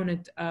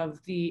component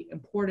of the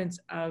importance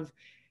of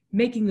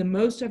making the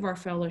most of our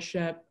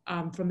fellowship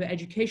from the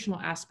educational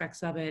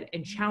aspects of it,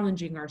 and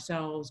challenging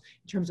ourselves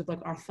in terms of like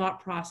our thought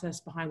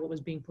process behind what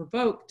was being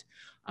provoked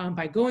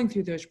by going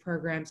through those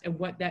programs, and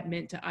what that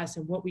meant to us,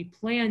 and what we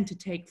plan to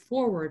take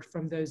forward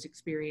from those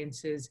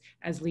experiences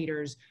as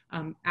leaders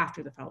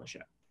after the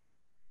fellowship.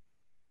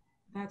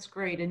 That's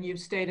great. And you've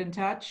stayed in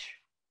touch?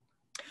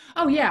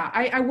 Oh yeah,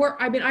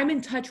 I'm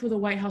in touch with a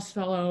White House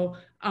fellow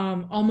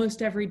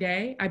almost every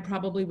day. I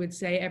probably would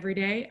say every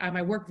day.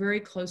 I work very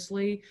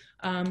closely.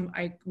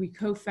 We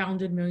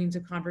co-founded Millions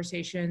of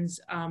Conversations,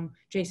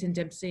 Jason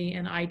Dempsey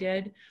and I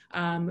did,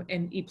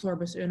 and E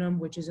Pluribus Unum,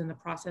 which is in the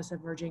process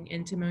of merging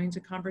into Millions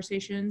of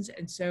Conversations.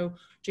 And so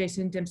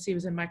Jason Dempsey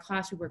was in my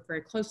class. We work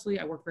very closely.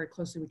 I work very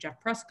closely with Jeff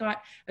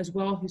Prescott as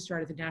well, who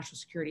started the National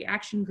Security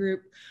Action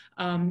Group,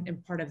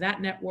 and part of that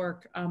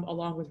network,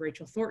 along with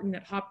Rachel Thornton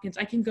at Hopkins.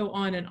 I can go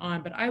on and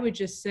on, but I would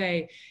just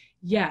say,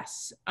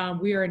 yes,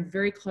 we are in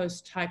very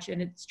close touch,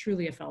 and it's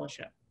truly a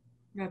fellowship.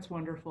 That's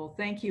wonderful.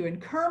 Thank you.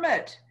 And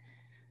Kermit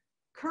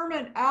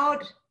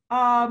out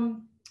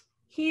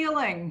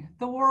healing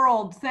the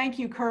world. Thank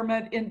you,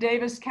 Kermit, in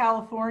Davis,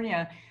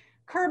 California.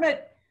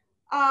 Kermit,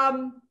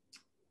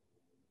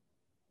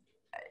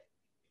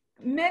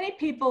 many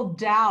people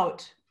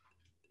doubt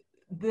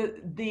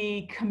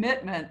the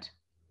commitment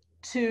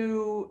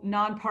to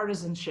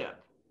nonpartisanship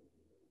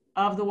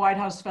of the White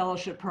House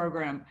Fellowship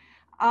Program.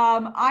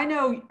 I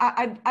know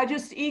I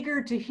just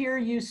eager to hear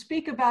you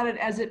speak about it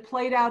as it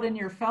played out in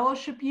your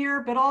fellowship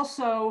year, but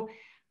also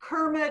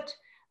Kermit,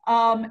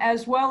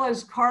 as well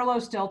as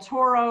Carlos Del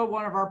Toro,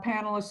 one of our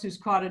panelists who's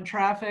caught in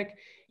traffic.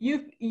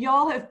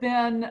 Y'all have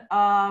been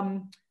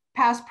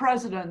past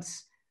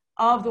presidents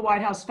of the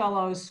White House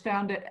Fellows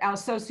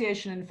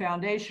Association and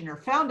Foundation, or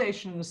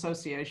Foundation and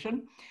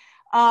Association.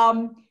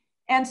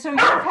 And so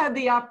you've had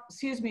the,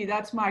 excuse me,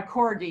 that's my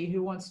corgi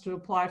who wants to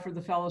apply for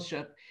the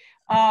fellowship.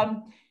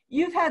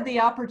 You've had the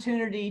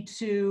opportunity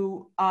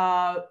to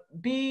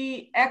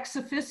be ex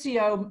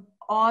officio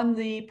on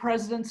the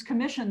President's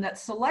Commission that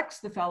selects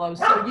the fellows,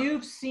 so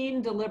you've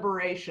seen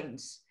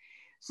deliberations.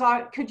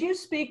 So could you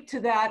speak to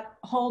that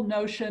whole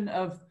notion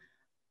of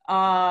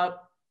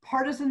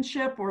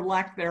partisanship or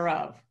lack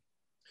thereof?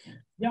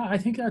 Yeah, I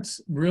think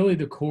that's really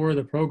the core of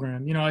the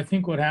program. You know, I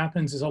think what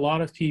happens is a lot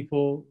of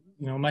people,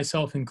 you know,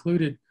 myself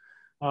included,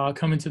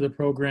 come into the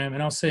program.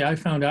 And I'll say I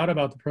found out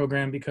about the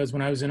program because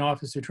when I was in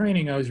officer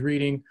training, I was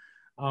reading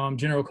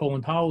General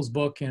Colin Powell's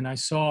book, and I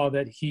saw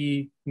that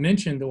he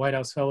mentioned the White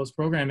House Fellows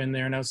Program in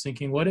there. And I was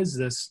thinking, what is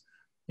this,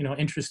 you know,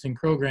 interesting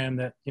program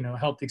that, you know,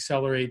 helped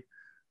accelerate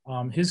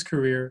his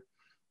career?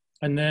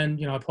 And then,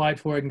 you know, I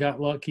applied for it and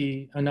got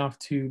lucky enough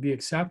to be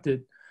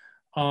accepted.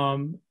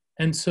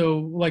 And so,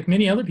 like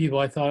many other people,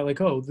 I thought,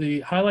 like, oh, the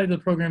highlight of the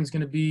program is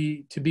going to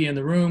be in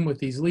the room with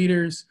these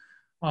leaders.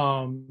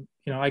 You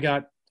know,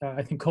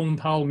 I think Colin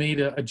Powell made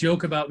a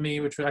joke about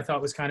me, which I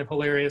thought was kind of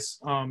hilarious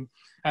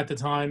at the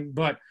time.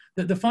 But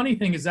the funny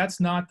thing is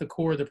that's not the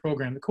core of the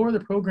program. The core of the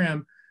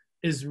program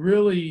is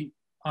really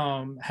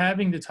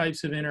having the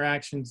types of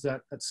interactions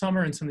that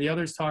Summer and some of the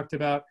others talked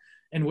about,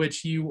 in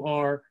which you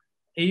are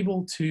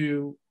able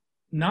to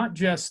not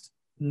just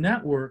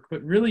network,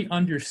 but really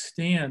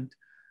understand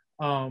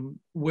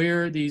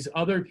where these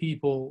other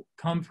people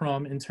come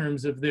from in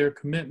terms of their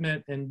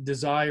commitment and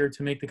desire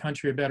to make the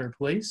country a better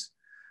place,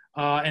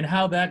 and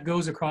how that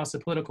goes across the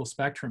political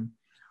spectrum.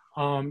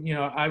 You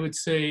know, I would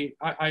say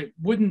I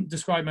wouldn't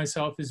describe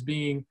myself as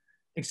being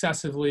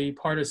excessively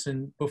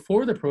partisan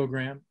before the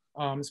program,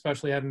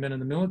 especially having been in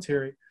the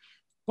military,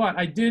 but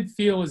I did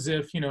feel as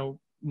if, you know,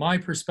 my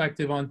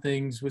perspective on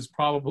things was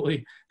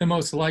probably the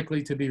most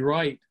likely to be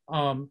right.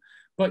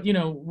 But, you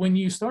know, when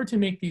you start to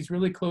make these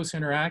really close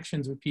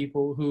interactions with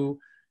people who,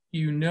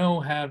 you know,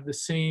 have the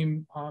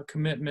same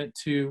commitment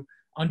to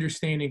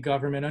understanding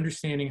government,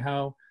 understanding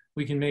how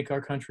we can make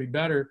our country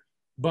better,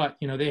 but,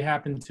 you know, they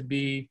happen to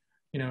be,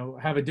 you know,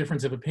 have a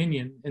difference of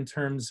opinion in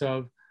terms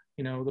of,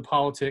 you know, the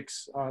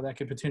politics that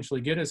could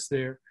potentially get us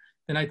there,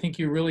 then I think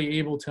you're really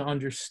able to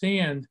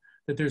understand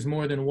that there's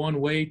more than one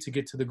way to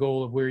get to the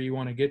goal of where you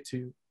want to get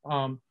to.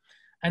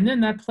 And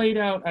then that played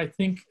out, I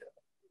think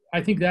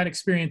that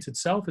experience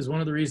itself is one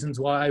of the reasons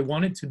why I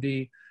wanted to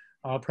be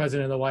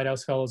president of the White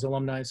House Fellows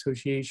Alumni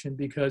Association,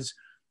 because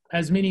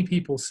as many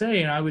people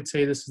say, and I would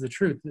say this is the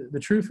truth, the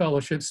true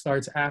fellowship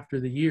starts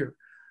after the year,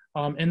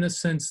 in the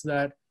sense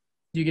that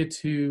you get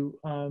to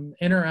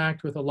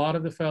interact with a lot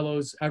of the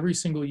fellows every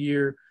single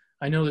year.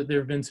 I know that there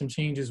have been some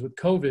changes with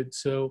COVID,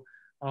 so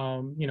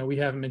you know, we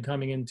haven't been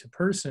coming into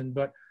person,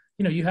 but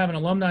you know, you have an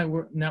alumni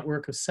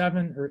network of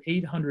 700 or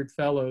 800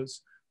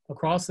 fellows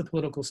across the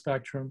political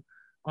spectrum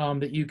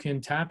that you can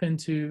tap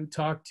into,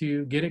 talk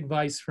to, get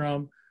advice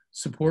from,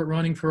 support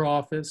running for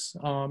office,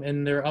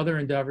 and their other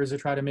endeavors to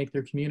try to make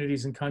their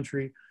communities and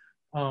country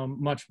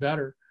much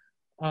better.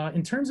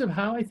 In terms of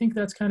how I think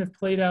that's kind of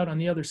played out on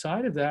the other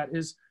side of that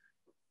is,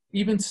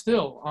 even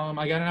still,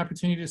 I got an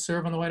opportunity to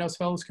serve on the White House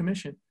Fellows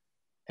Commission.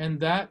 And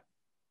that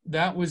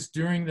was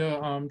during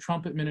the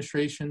Trump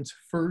administration's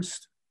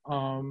first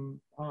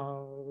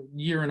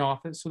year in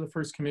office, so the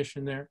first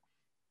commission there.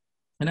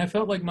 And I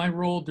felt like my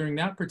role during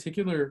that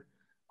particular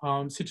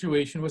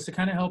situation was to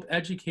kind of help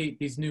educate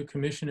these new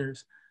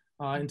commissioners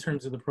in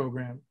terms of the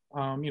program.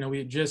 You know, we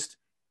had just,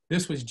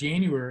 this was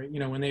January, you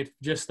know, when they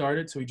just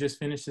started. So we just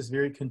finished this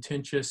very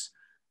contentious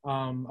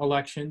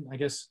election, I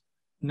guess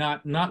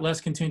not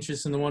less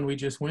contentious than the one we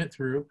just went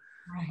through.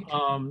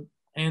 Right.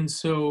 And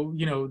so,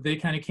 you know, they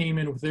kind of came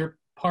in with their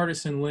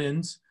partisan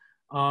lens.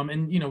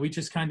 And, you know, we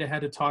just kind of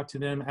had to talk to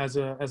them as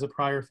a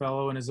prior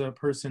fellow and as a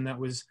person that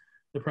was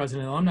the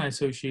president of the Alumni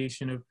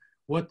Association of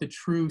what the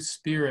true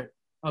spirit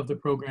of the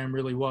program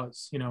really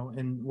was, you know,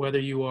 and whether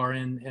you are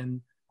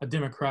in a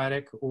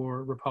Democratic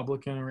or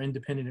Republican or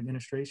independent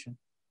administration.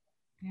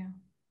 Yeah,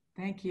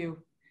 thank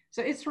you.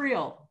 So it's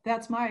real.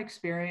 That's my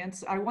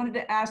experience. I wanted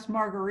to ask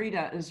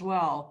Margarita as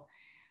well.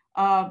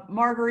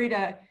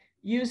 Margarita,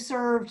 you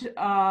served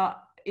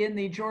in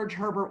the George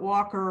Herbert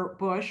Walker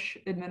Bush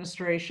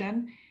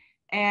administration.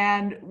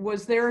 And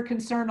was there a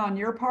concern on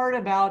your part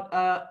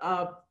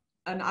about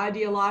an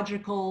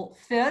ideological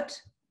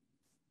fit?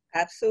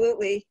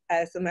 Absolutely.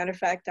 As a matter of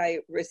fact, I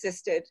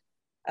resisted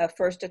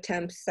first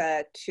attempts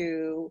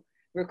to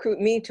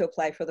recruit me to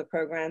apply for the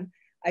program.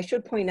 I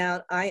should point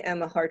out, I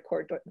am a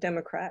hardcore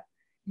Democrat.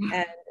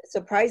 And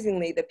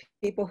surprisingly, the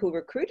people who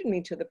recruited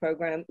me to the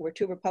program were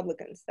 2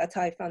 Republicans. That's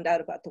how I found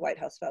out about the White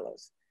House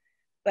Fellows.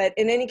 But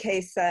in any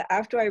case,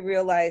 after I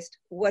realized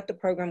what the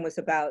program was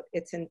about,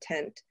 its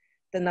intent,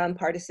 the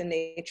nonpartisan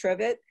nature of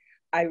it,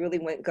 I really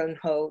went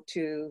gung-ho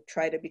to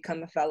try to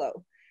become a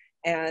fellow.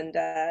 And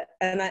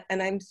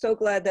I'm so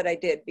glad that I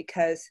did,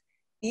 because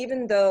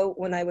even though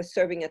when I was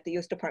serving at the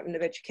U.S. Department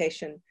of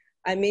Education,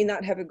 I may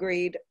not have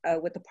agreed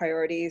with the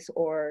priorities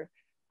or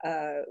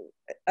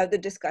of the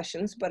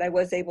discussions, but I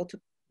was able to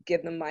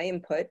give them my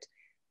input.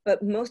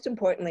 But most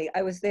importantly,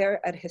 I was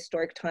there at a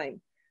historic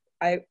time.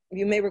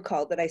 You may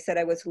recall that I said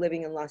I was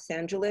living in Los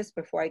Angeles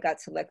before I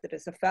got selected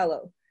as a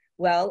fellow.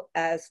 Well,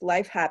 as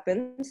life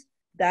happens,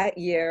 that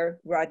year,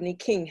 Rodney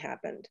King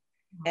happened.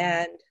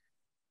 And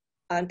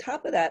on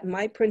top of that,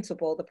 my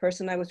principal, the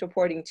person I was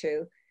reporting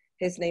to,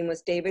 his name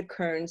was David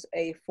Kearns,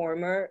 a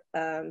former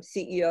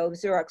CEO of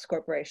Xerox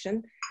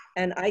Corporation.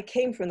 And I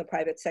came from the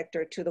private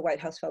sector to the White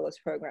House Fellows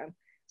Program.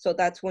 So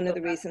that's one of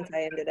the reasons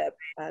I ended up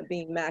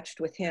being matched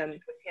with him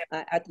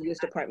at the U.S.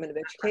 Department of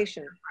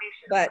Education.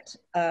 But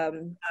I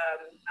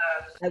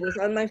was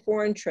on my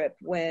foreign trip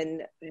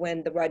when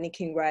the Rodney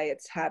King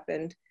riots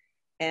happened.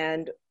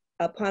 And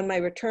upon my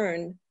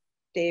return,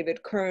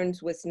 David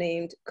Kearns was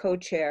named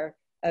co-chair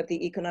of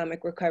the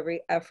Economic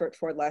Recovery Effort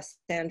for Los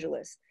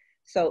Angeles.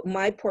 So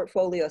my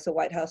portfolio as a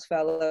White House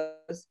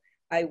Fellows,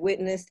 I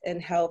witnessed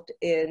and helped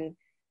in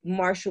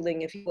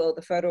marshaling, if you will,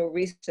 the federal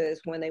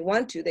resources. When they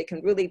want to, they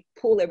can really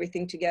pull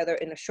everything together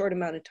in a short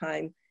amount of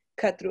time,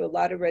 cut through a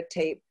lot of red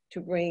tape to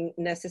bring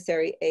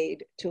necessary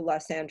aid to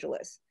Los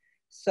Angeles.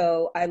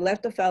 So I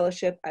left the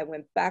fellowship, I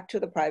went back to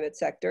the private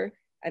sector,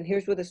 and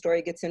here's where the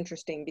story gets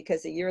interesting,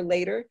 because a year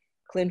later,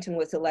 Clinton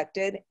was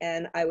elected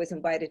and I was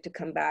invited to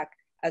come back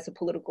as a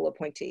political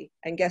appointee.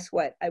 And guess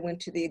what? I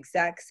went to the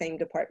exact same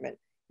department,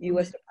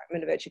 U.S.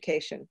 Department of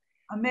Education.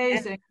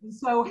 Amazing. And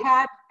so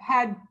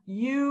had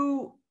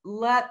you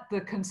let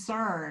the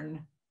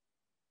concern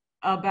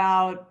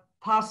about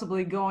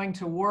possibly going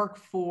to work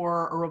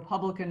for a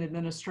Republican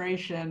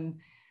administration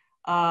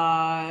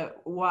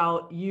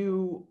while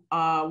you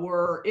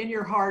were in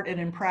your heart and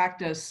in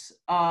practice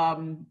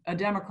a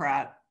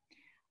Democrat,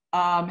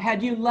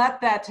 had you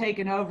let that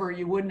taken over,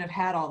 you wouldn't have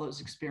had all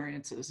those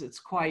experiences. It's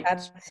quite...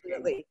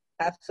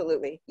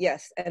 Absolutely,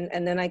 yes.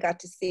 And then I got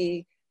to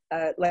see,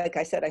 like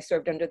I said, I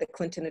served under the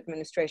Clinton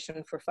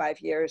administration for 5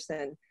 years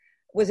and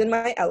was in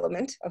my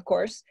element, of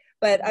course,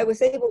 but I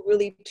was able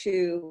really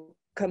to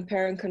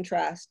compare and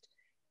contrast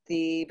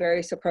the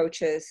various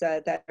approaches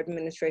that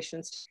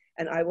administrations,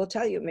 and I will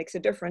tell you, it makes a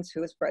difference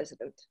who is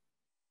president.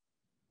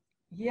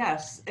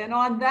 Yes, and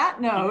on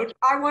that note,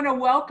 I want to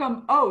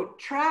welcome,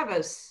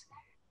 Travis.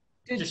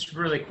 Just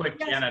really quick,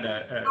 yes. Janet,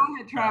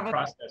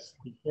 process.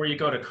 Before you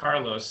go to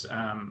Carlos,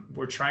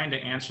 we're trying to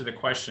answer the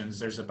questions.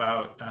 There's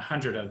about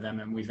 100 of them,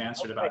 and we've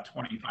answered about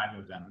 25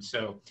 of them.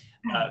 So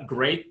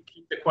great,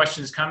 keep the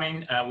questions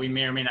coming. We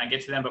may or may not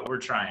get to them, but we're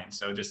trying.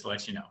 So just to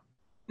let you know.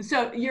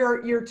 So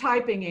you're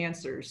typing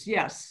answers.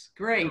 Yes,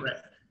 great.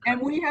 Correct.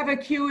 And we have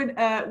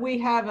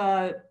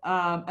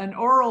an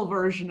oral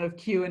version of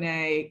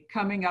Q&A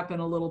coming up in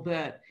a little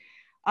bit.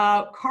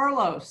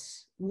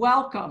 Carlos,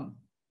 welcome.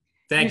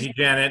 Thank you,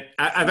 Janet.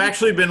 I've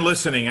actually been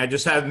listening. I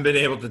just haven't been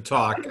able to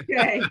talk.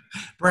 Okay.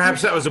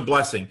 Perhaps that was a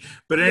blessing.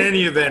 But in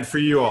any event, for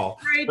you all.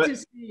 Great to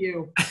see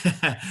you.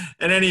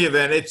 In any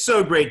event, it's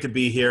so great to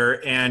be here.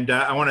 And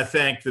I want to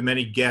thank the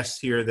many guests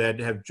here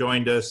that have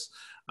joined us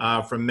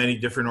from many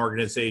different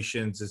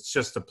organizations. It's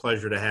just a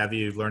pleasure to have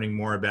you learning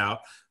more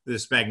about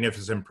this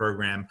magnificent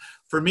program.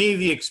 For me,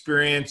 the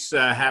experience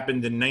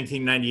happened in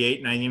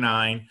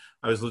 1998-99.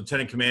 I was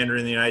lieutenant commander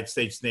in the United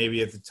States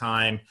Navy at the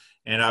time,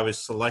 and I was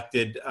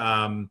selected,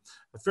 a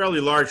fairly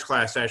large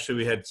class, actually,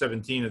 we had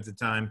 17 at the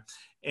time,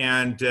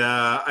 and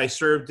I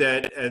served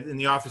in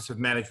the Office of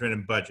Management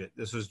and Budget.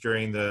 This was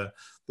during the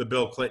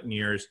Bill Clinton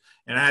years,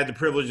 and I had the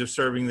privilege of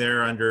serving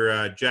there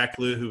under Jack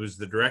Lew, who was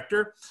the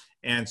director,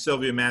 and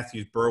Sylvia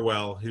Matthews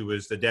Burwell, who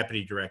was the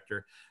deputy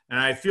director. And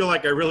I feel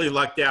like I really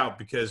lucked out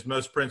because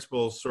most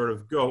principals sort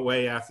of go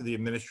away after the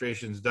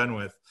administration's done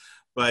with.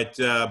 But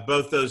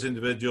both those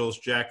individuals,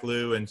 Jack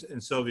Lew and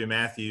Sylvia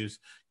Matthews,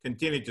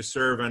 continued to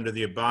serve under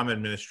the Obama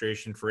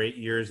administration for 8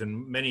 years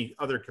in many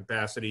other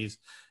capacities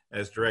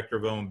as director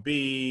of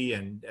OMB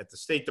and at the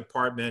State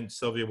Department.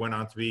 Sylvia went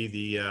on to be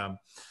the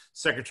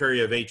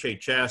secretary of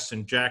HHS,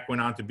 and Jack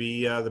went on to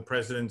be the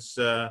president's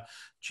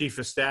chief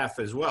of staff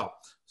as well.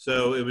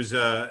 So it was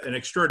an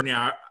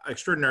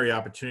extraordinary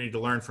opportunity to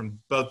learn from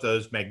both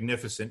those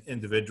magnificent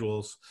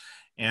individuals.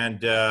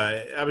 And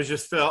I was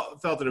just felt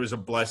that it was a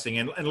blessing.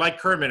 And like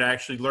Kermit, I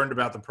actually learned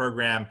about the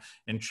program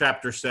in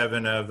Chapter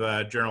 7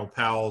 of General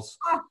Powell's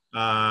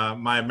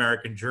My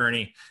American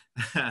Journey.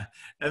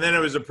 And then it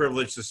was a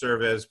privilege to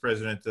serve as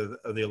president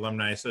of the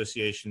Alumni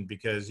Association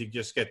because you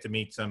just get to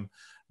meet some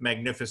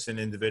magnificent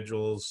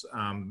individuals.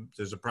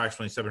 There's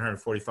approximately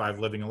 745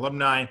 living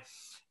alumni.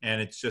 And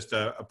it's just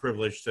a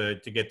privilege to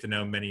get to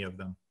know many of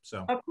them.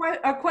 So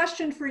a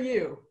question for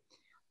you.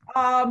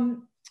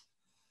 The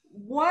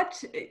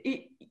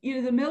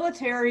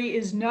military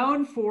is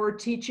known for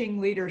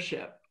teaching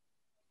leadership.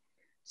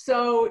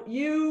 So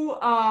you,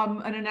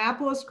 an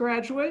Annapolis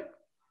graduate,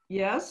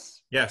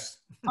 yes? Yes.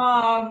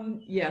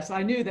 Yes,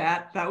 I knew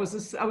that. That was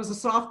a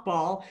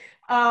softball.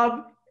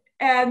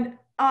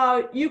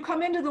 You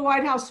come into the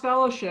White House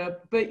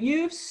Fellowship, but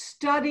you've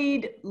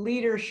studied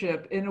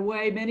leadership in a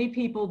way many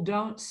people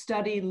don't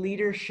study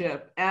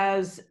leadership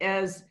as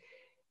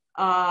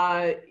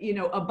a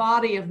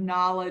body of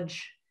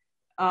knowledge.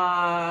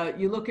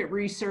 You look at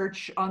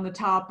research on the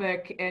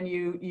topic and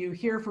you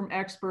hear from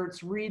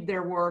experts, read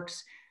their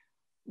works.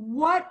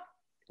 What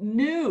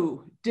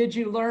new did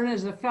you learn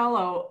as a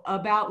fellow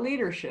about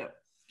leadership?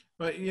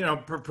 Well,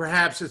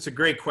 perhaps it's a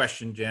great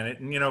question, Janet.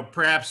 And,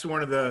 perhaps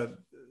one of the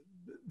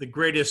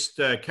greatest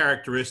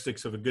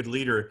characteristics of a good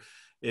leader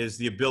is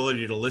the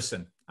ability to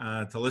listen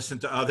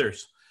to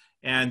others.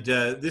 And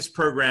this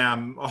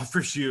program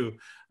offers you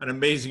an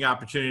amazing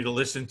opportunity to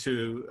listen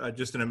to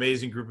just an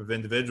amazing group of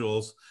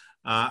individuals.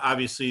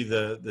 Obviously,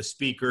 the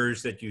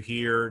speakers that you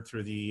hear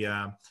through the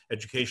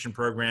education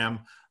program,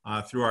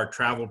 through our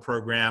travel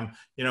program.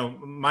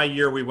 My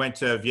year we went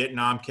to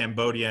Vietnam,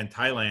 Cambodia, and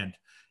Thailand.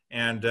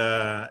 And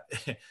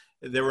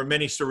there were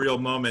many surreal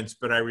moments,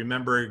 but I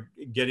remember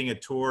getting a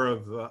tour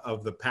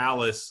of the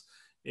palace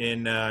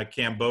in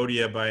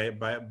Cambodia by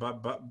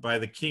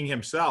the king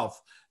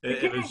himself.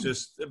 It was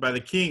just by the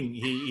king.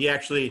 He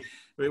actually,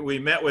 we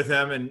met with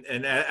him,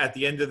 and at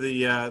the end of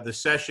the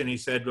session, he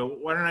said, "Well,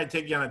 why don't I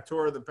take you on a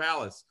tour of the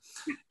palace?"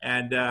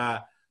 And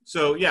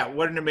so, yeah,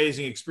 what an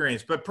amazing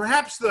experience. But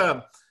perhaps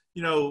the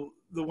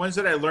ones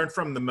that I learned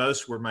from the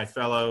most were my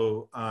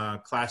fellow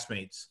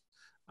classmates.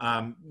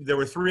 There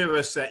were 3 of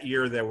us that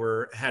year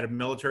that had a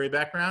military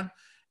background,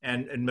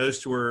 and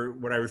most were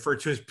what I refer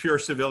to as pure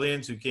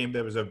civilians who came.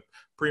 There was a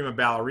prima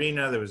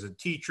ballerina, there was a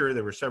teacher,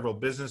 there were several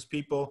business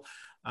people,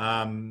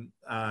 and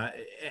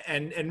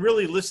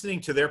really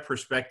listening to their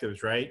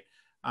perspectives, right?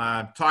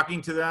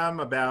 Talking to them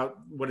about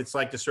what it's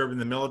like to serve in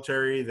the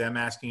military, them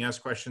asking us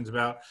questions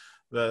about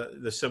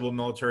the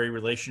civil-military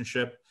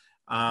relationship.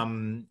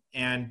 And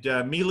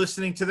me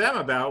listening to them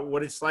about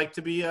what it's like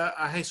to be a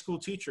high school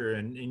teacher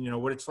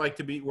and what it's like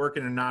to work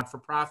in a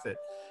not-for-profit.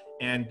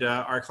 And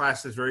our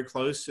class is very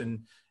close,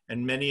 and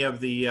many of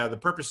the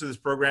purpose of this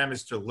program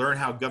is to learn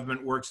how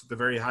government works at the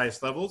very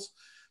highest levels,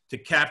 to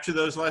capture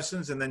those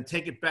lessons and then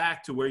take it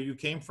back to where you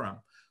came from.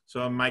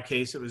 So in my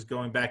case, it was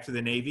going back to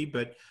the Navy,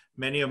 but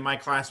many of my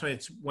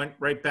classmates went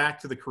right back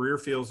to the career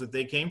fields that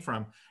they came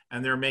from.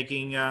 And they're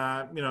making,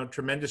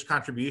 tremendous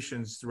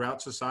contributions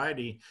throughout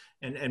society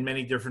and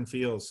many different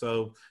fields.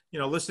 So,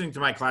 listening to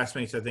my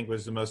classmates, I think,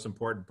 was the most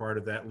important part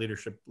of that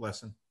leadership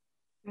lesson.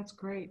 That's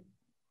great.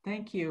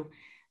 Thank you.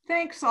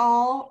 Thanks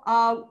all.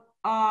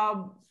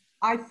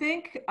 I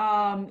think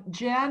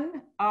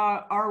Jen,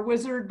 our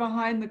wizard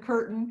behind the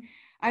curtain,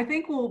 I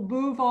think we'll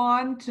move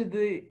on to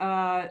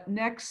the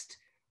next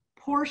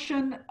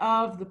portion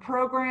of the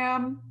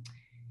program.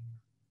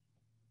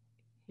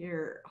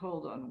 Here,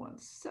 hold on one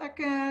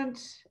second.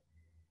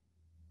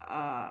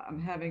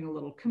 I'm having a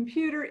little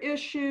computer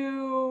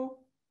issue.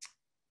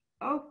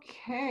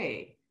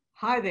 Okay,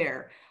 hi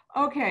there.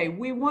 Okay,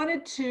 we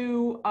wanted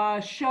to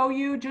show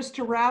you, just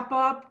to wrap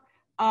up,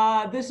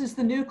 This is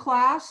the new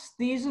class.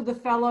 These are the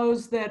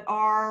fellows that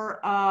are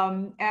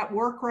at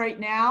work right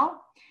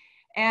now.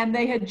 And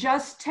they had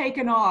just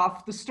taken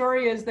off, the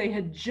story is they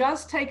had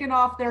just taken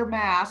off their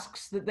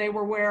masks that they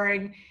were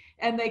wearing,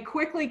 and they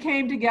quickly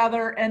came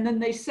together and then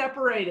they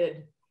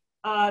separated.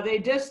 They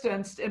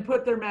distanced and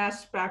put their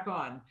masks back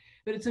on.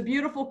 But it's a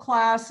beautiful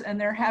class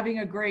and they're having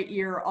a great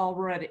year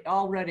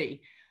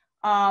already.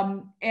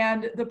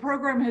 And the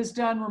program has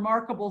done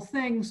remarkable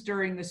things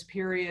during this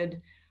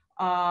period.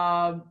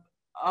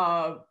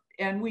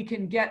 And we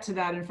can get to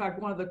that. In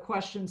fact, one of the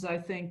questions I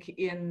think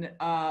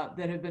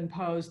that have been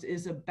posed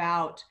is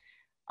about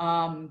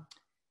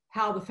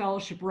how the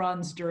fellowship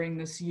runs during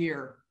this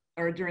year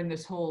or during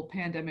this whole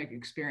pandemic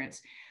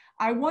experience.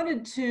 I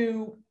wanted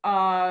to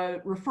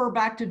refer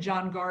back to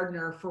John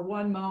Gardner for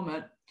one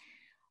moment.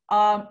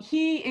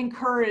 He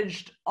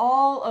encouraged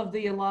all of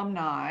the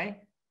alumni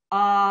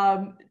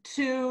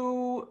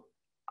to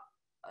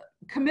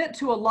commit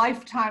to a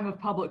lifetime of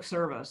public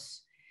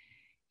service.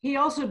 He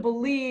also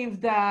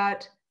believed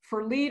that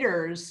for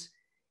leaders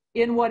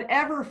in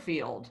whatever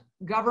field,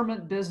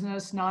 government,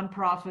 business,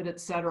 nonprofit,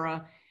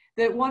 etc.,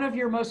 that one of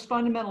your most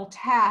fundamental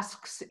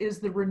tasks is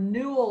the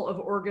renewal of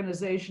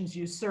organizations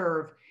you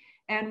serve.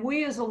 And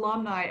we as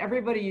alumni,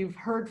 everybody you've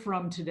heard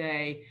from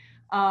today,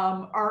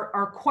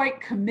 are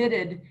quite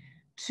committed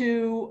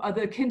to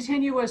the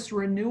continuous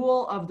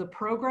renewal of the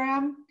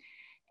program.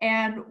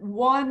 And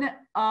one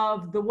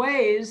of the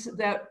ways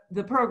that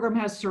the program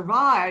has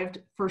survived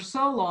for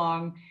so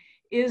long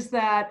is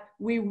that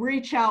we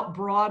reach out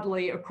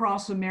broadly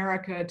across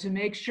America to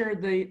make sure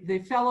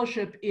the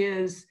fellowship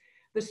is,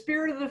 the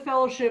spirit of the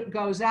fellowship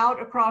goes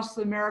out across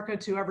America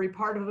to every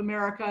part of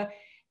America,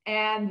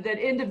 and that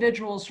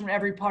individuals from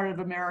every part of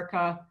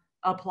America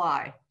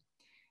apply.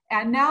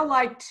 And now I'd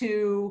like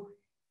to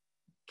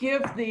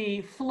give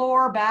the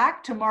floor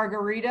back to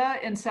Margarita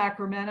in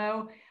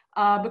Sacramento,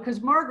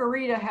 because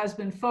Margarita has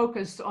been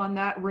focused on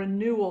that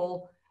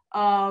renewal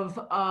of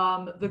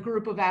the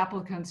group of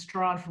applicants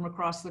drawn from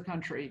across the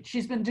country.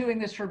 She's been doing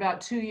this for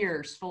about 2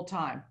 years full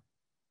time.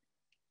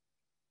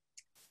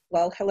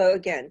 Well, hello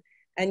again.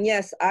 And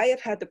yes, I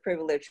have had the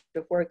privilege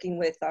of working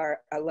with our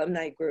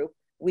alumni group.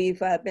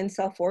 We've been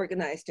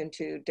self-organized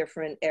into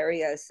different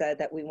areas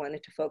that we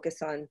wanted to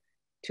focus on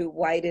to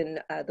widen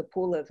the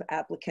pool of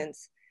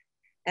applicants.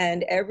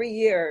 And every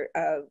year,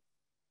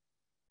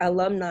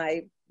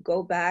 alumni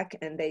go back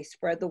and they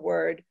spread the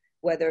word,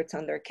 whether it's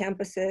on their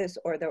campuses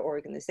or their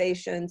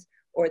organizations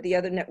or the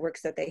other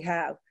networks that they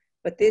have.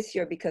 But this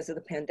year, because of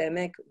the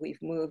pandemic,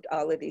 we've moved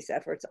all of these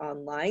efforts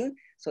online.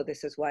 So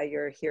this is why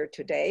you're here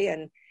today.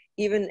 And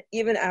even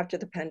after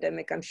the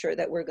pandemic, I'm sure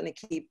that we're going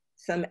to keep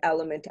some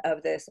element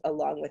of this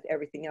along with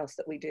everything else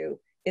that we do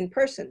in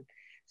person.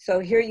 So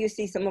here you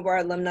see some of our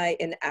alumni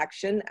in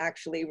action,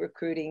 actually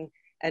recruiting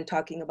and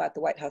talking about the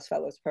White House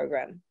Fellows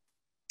Program.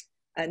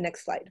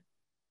 Next slide.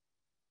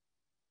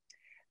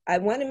 I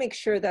want to make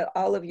sure that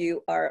all of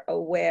you are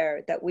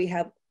aware that we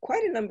have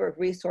quite a number of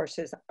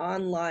resources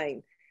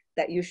online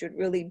that you should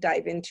really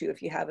dive into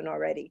if you haven't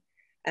already.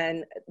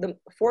 And the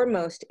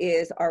foremost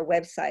is our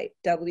website,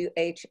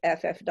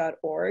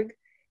 whff.org.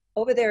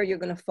 Over there, you're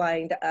going to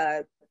find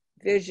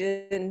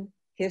vision,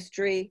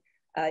 history,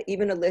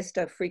 even a list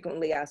of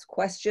frequently asked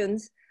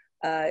questions.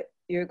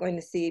 You're going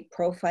to see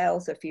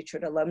profiles of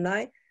featured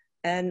alumni.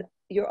 And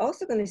you're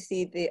also going to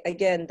see,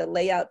 the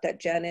layout that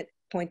Janet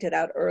pointed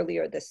out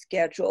earlier, the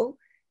schedule,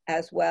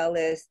 as well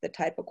as the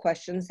type of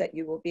questions that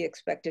you will be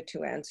expected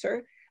to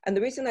answer. And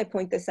the reason I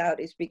point this out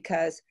is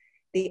because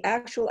the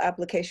actual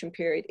application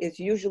period is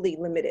usually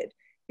limited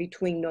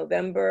between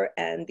November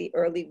and the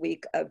early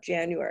week of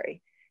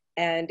January.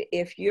 And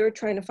if you're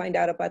trying to find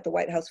out about the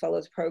White House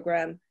Fellows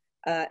Program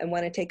and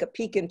want to take a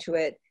peek into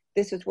it,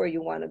 this is where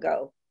you want to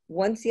go.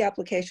 Once the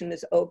application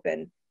is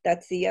open,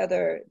 that's the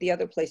other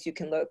place you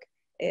can look.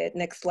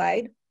 Next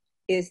slide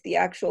is the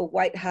actual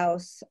White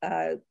House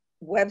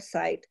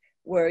website,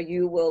 where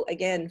you will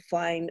again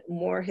find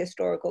more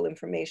historical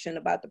information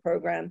about the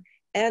program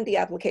and the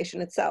application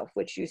itself,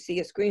 which you see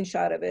a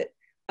screenshot of it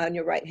on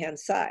your right-hand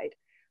side.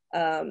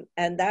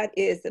 And that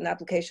is an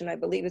application, I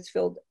believe it's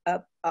filled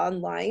up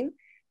online.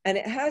 And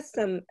it has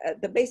some,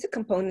 the basic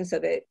components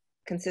of it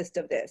consist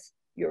of this: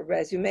 your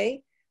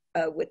resume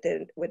with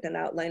an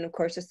outline, of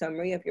course, a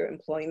summary of your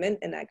employment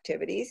and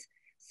activities,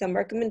 some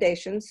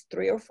recommendations,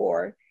 3 or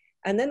 4,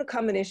 and then a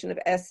combination of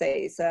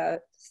essays,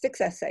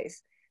 6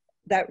 essays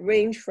that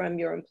range from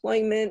your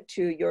employment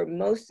to your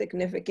most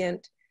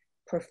significant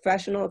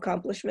professional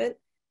accomplishment,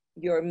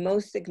 your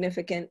most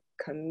significant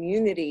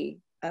community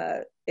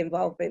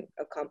involvement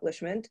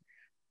accomplishment,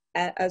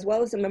 as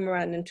well as a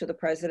memorandum to the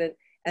president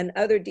and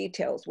other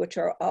details, which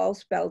are all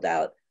spelled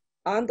out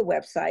on the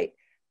website,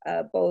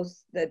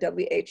 both the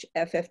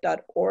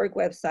whff.org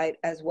website,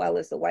 as well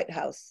as the White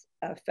House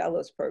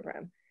Fellows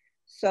Program.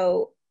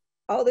 So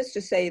all this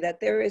to say that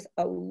there is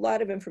a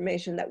lot of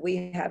information that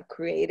we have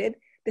created.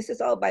 This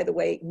is all, by the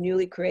way,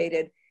 newly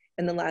created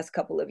in the last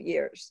couple of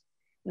years.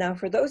 Now,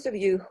 for those of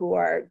you who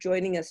are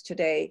joining us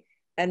today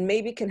and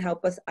maybe can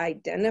help us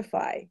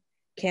identify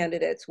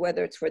candidates,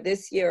 whether it's for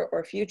this year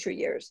or future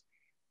years,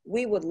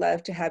 we would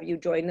love to have you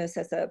join us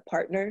as a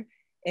partner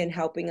in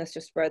helping us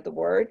to spread the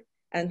word.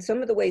 And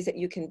some of the ways that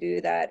you can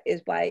do that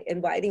is by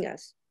inviting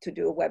us to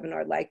do a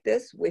webinar like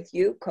this with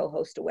you,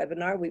 co-host a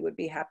webinar. We would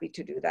be happy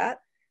to do that.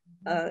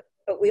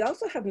 But we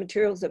also have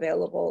materials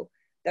available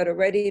that are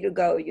ready to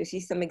go. You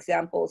see some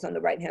examples on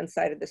the right-hand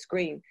side of the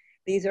screen.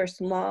 These are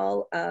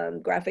small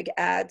graphic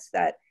ads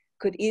that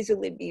could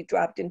easily be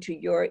dropped into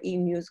your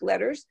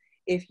e-newsletters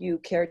if you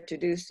care to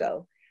do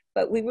so.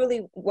 But we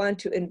really want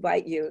to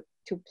invite you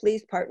to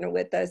please partner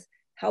with us,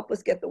 help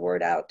us get the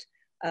word out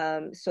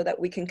so that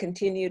we can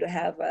continue to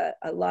have a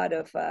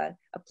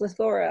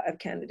plethora of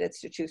candidates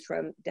to choose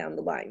from down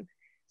the line.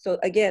 So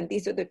again,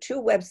 these are the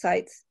two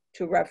websites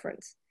to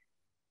reference.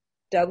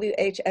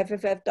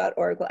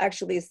 WHFFF.org. Well,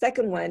 actually, the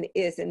second one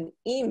is an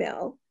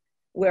email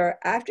where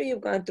after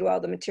you've gone through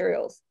all the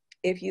materials,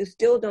 if you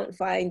still don't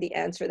find the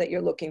answer that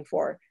you're looking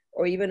for,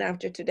 or even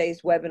after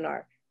today's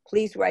webinar,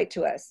 please write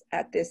to us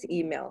at this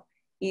email,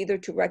 either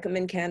to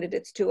recommend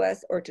candidates to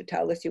us or to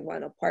tell us you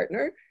want to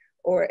partner,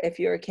 or if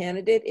you're a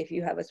candidate, if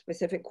you have a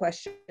specific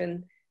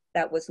question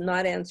that was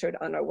not answered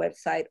on our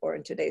website or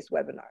in today's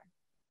webinar.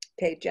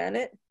 Okay,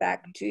 Janet,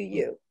 back to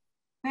you.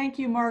 Thank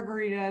you,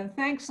 Margarita.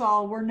 Thanks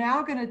all. We're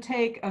now going to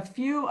take a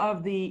few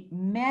of the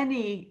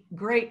many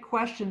great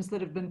questions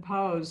that have been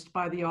posed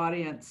by the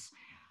audience.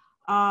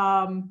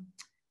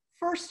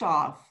 First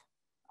off,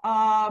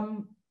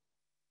 how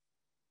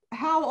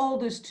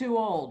old is too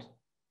old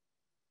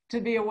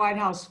to be a White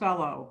House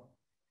Fellow?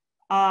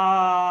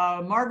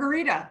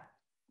 Margarita.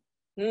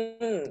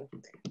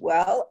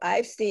 Well,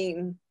 I've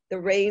seen the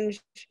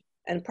range,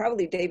 and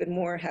probably David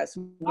Moore has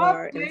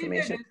more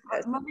information.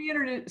 Let me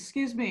introduce,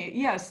 excuse me.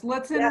 Yes,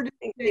 let's introduce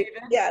David.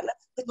 Yeah,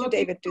 let's let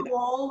David do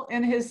that.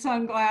 In his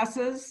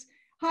sunglasses.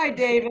 Hi,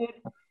 David.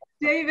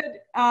 David,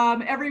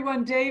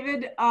 everyone,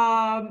 David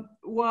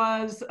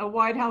was a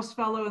White House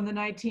Fellow in the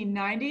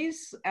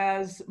 1990s,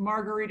 as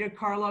Margarita,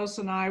 Carlos,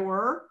 and I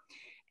were.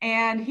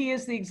 And he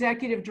is the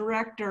executive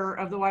director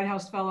of the White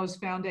House Fellows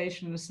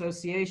Foundation and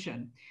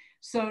Association.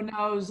 So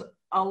knows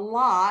a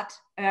lot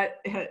about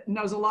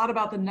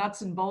the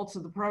nuts and bolts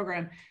of the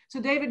program.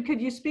 So David,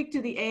 could you speak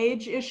to the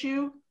age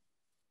issue?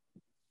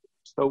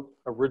 So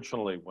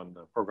originally when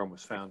the program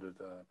was founded,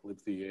 I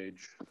believe the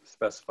age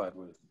specified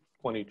was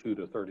 22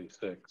 to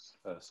 36,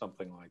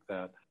 something like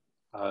that.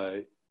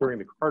 During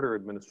the Carter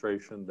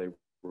administration, they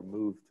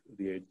removed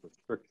the age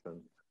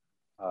restriction.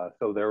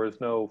 So there is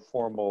no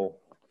formal,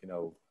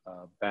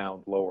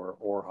 bound lower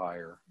or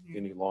higher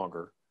any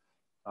longer.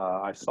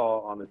 I saw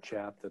on the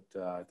chat that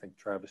I think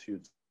Travis,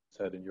 you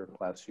said in your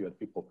class you had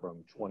people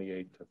from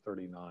 28 to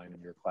 39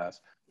 in your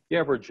class. The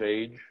average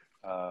age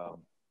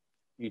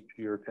each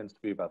year tends to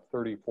be about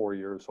 34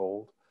 years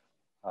old.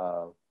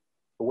 The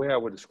way I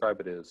would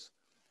describe it is,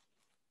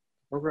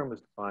 the program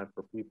is designed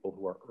for people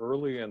who are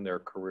early in their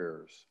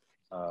careers.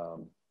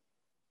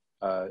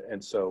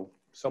 And so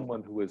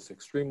someone who is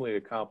extremely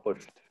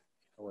accomplished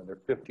in their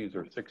 50s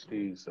or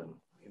 60s and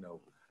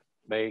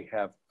may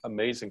have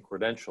amazing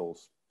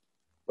credentials,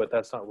 but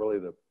that's not really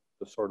the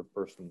sort of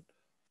person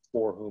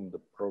for whom the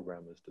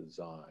program is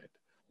designed.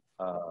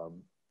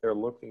 They're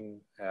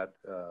looking at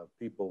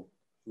people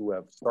who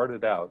have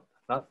started out,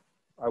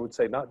 I would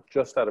say not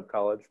just out of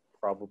college,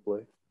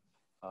 probably,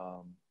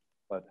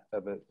 but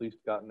have at least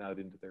gotten out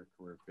into their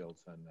career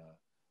fields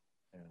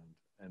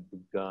and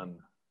begun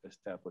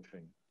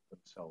establishing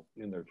themselves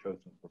in their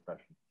chosen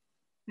profession.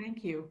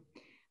 Thank you.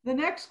 The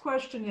next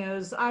question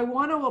is, I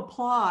want to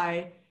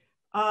apply,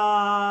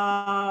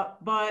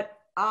 but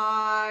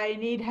I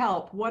need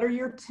help. What are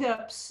your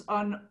tips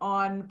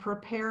on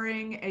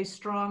preparing a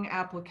strong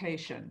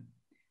application?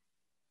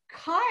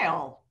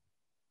 Kyle,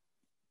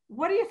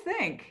 what do you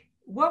think?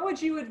 What would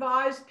you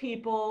advise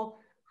people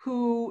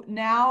who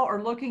now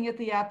are looking at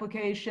the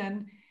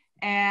application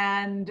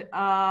and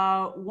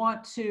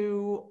want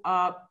to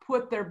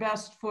put their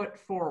best foot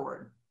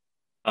forward?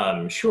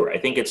 Sure. I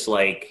think it's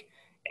like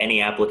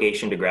any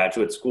application to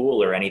graduate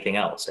school or anything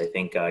else. I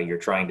think you're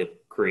trying to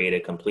create a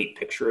complete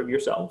picture of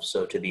yourself.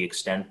 So to the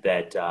extent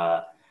that,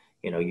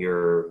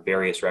 your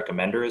various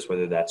recommenders,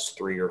 whether that's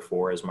 3 or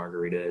 4, as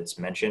Margarita has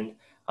mentioned,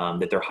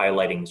 that they're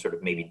highlighting sort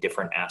of maybe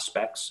different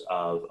aspects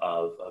of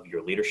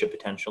your leadership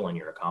potential and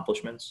your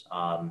accomplishments.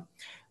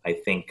 I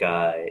think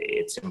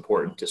it's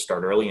important to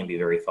start early and be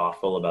very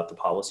thoughtful about the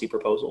policy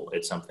proposal.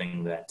 It's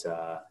something that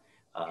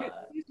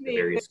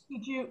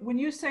when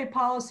you say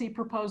policy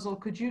proposal,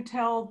 could you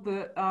tell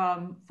the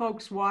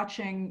folks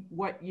watching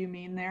what you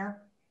mean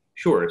there?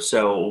 Sure.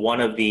 So one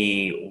of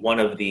the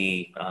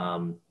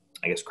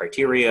I guess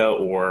criteria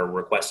or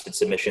requested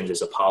submissions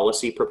is a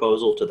policy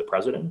proposal to the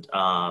president.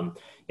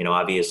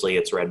 Obviously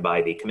it's read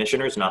by the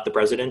commissioners, not the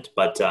president,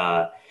 but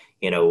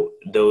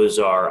those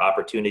are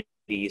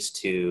opportunities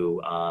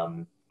to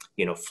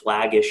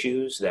flag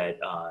issues that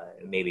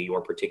maybe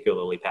you're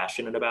particularly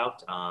passionate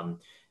about.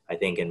 I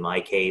think in my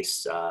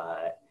case,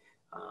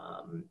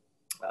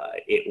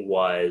 it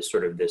was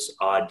sort of this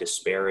odd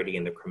disparity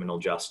in the criminal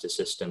justice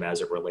system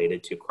as it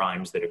related to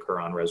crimes that occur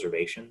on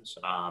reservations.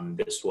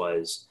 This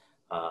was,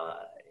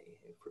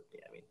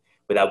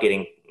 without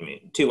getting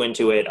too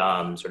into it,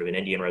 sort of an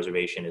Indian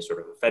reservation is sort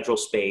of a federal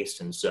space.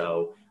 And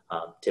so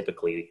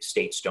typically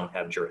states don't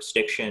have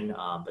jurisdiction,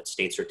 but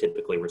states are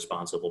typically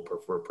responsible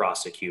for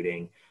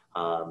prosecuting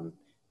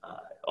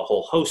a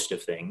whole host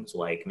of things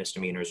like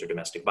misdemeanors or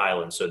domestic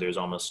violence. So there's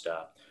almost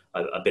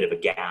a bit of a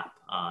gap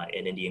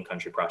in Indian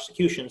country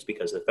prosecutions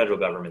because the federal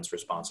government's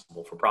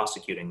responsible for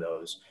prosecuting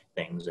those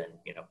things. And,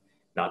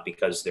 not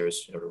because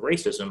there's sort of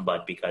racism,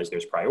 but because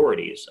there's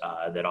priorities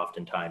that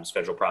oftentimes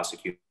federal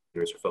prosecutors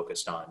are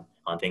focused on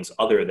things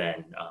other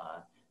than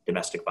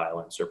domestic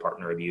violence or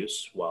partner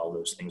abuse, while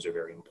those things are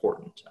very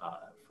important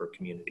for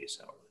communities,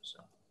 however.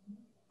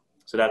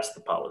 So that's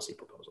the policy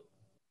proposal.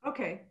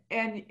 Okay,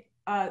 and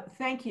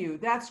thank you.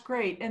 That's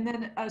great. And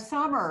then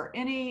Summer,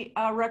 any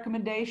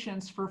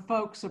recommendations for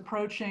folks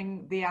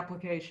approaching the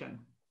application?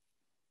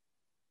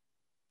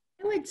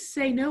 I would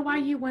say know why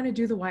you want to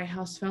do the White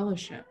House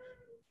Fellowship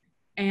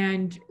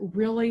and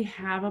really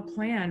have a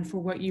plan for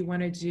what you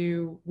want to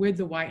do with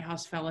the White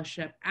House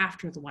Fellowship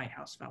after the White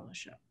House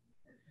Fellowship,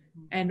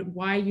 and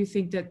why you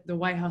think that the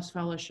White House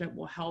Fellowship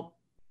will help,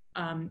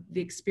 the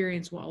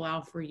experience will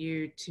allow for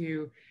you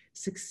to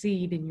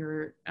succeed in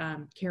your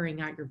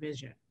carrying out your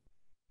vision.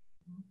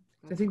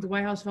 I think the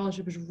White House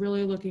Fellowship is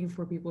really looking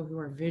for people who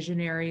are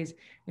visionaries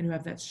and who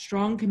have that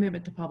strong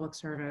commitment to public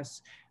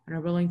service and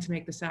are willing to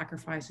make the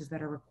sacrifices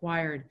that are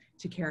required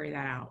to carry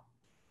that out.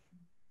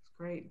 That's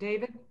great.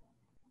 David?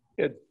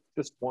 Yeah,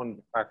 just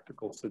one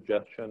practical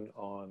suggestion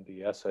on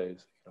the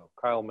essays.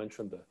 Kyle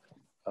mentioned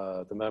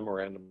the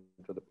memorandum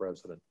to the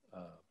president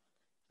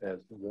as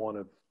one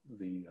of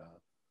the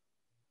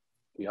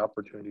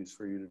opportunities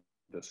for you to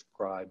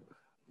describe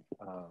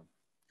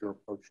your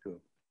approach to a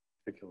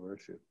particular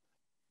issue.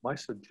 My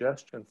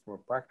suggestion from a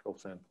practical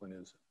standpoint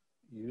is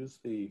use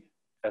the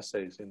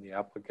essays in the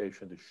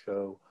application to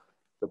show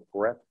the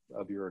breadth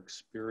of your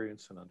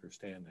experience and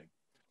understanding,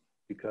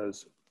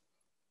 because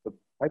the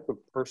type of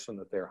person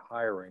that they're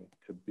hiring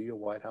to be a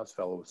White House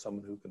Fellow is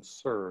someone who can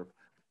serve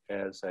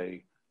as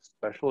a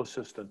special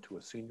assistant to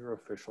a senior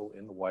official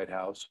in the White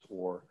House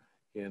or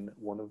in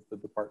one of the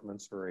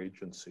departments or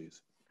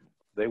agencies.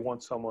 They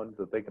want someone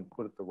that they can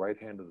put at the right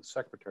hand of the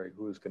secretary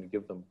who is going to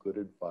give them good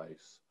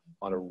advice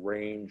on a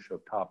range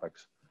of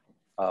topics.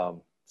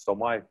 So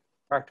my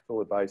practical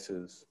advice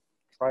is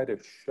try to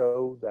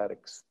show that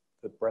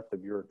the breadth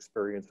of your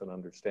experience and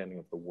understanding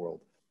of the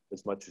world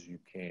as much as you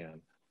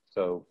can.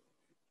 So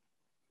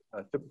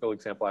a typical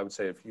example, I would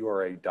say if you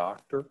are a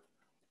doctor,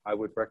 I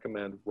would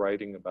recommend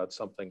writing about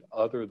something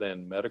other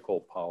than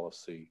medical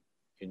policy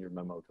in your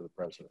memo to the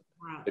president.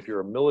 Wow. If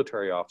you're a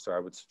military officer, I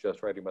would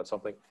suggest writing about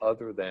something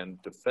other than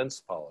defense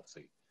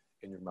policy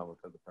in your memo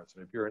to the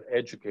president. If you're an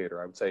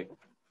educator, I would say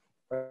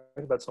write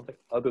about something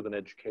other than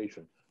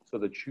education so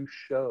that you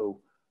show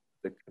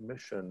the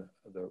commission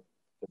the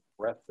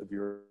breadth of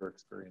your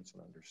experience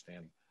and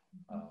understanding,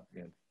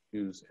 and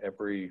use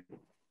every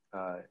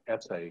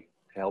essay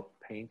to help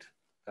paint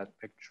that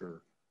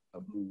picture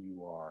of who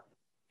you are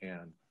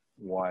and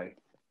why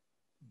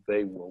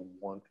they will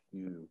want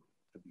you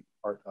to be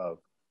part of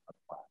a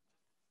class.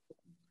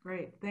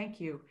 Great, thank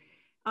you.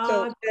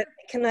 So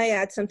can I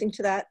add something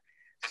to that?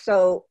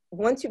 So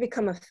once you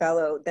become a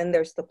fellow, then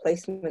there's the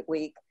placement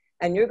week,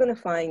 and you're going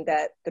to find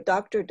that the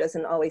doctor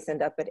doesn't always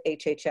end up at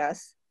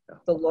HHS.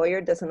 The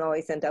lawyer doesn't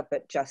always end up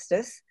at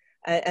justice.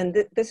 And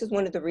this is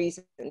one of the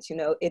reasons,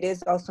 it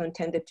is also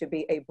intended to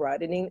be a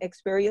broadening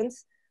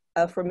experience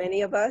for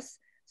many of us.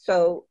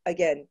 So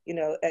again,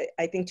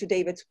 I think to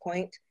David's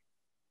point,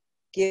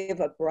 give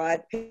a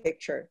broad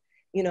picture.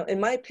 In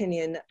my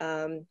opinion,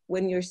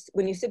 when you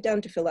sit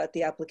down to fill out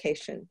the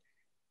application,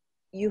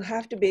 you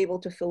have to be able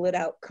to fill it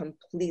out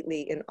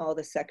completely in all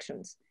the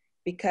sections,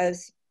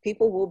 because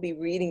people will be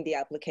reading the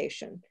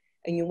application,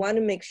 and you want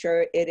to make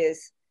sure it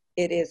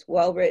is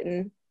well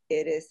written,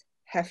 it is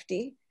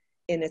hefty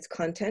in its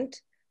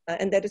content,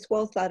 and that it's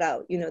well thought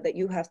out. That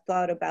you have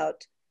thought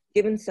about,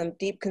 given some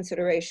deep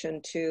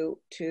consideration to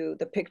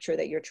the picture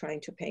that you're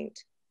trying to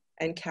paint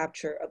and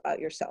capture about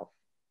yourself.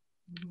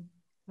 Mm-hmm.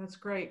 That's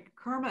great.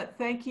 Kermit,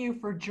 thank you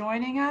for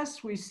joining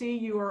us. We see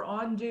you are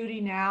on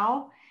duty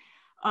now.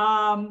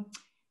 Our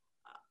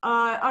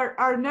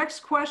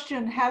next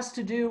question has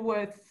to do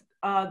with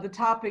the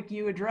topic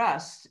you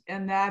addressed,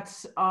 and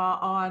that's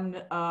on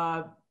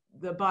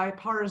the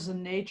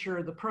bipartisan nature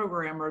of the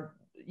program, or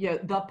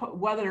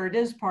whether it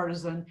is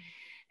partisan.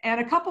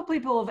 And a couple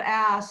people have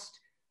asked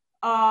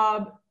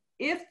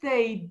if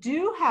they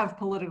do have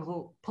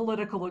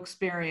political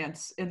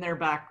experience in their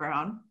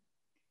background,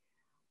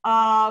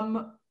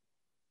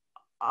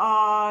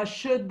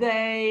 should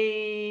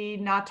they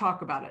not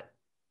talk about it?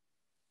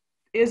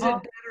 Is it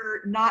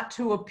better not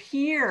to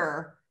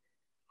appear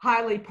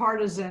highly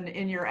partisan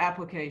in your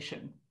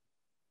application?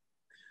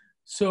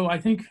 So I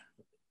think,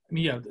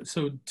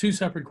 so two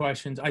separate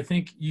questions. I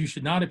think you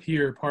should not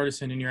appear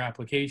partisan in your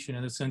application,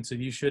 in the sense that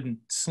you shouldn't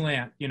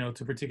slant,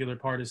 to particular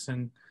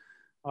partisan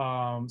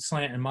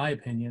slant, in my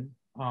opinion.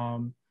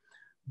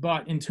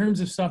 But in terms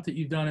of stuff that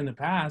you've done in the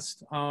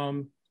past,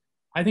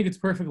 I think it's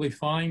perfectly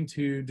fine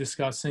to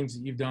discuss things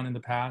that you've done in the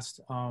past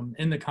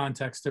in the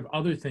context of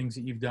other things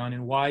that you've done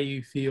and why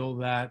you feel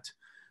that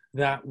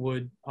that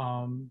would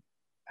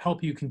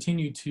help you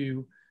continue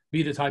to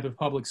be the type of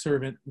public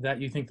servant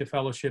that you think the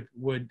fellowship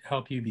would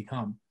help you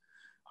become.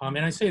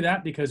 And I say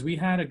that because we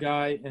had a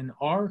guy in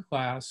our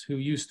class who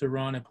used to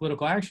run a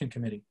political action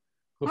committee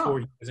before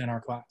he was in our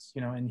class,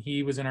 and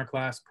he was in our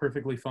class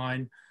perfectly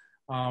fine,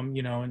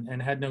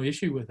 and had no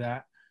issue with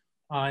that.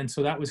 And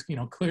so that was,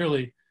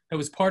 clearly, it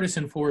was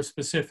partisan for a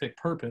specific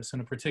purpose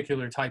and a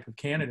particular type of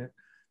candidate.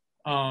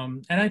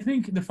 And I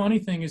think the funny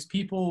thing is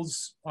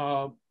people's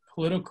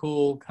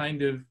political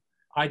kind of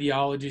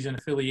ideologies and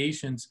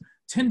affiliations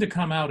tend to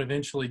come out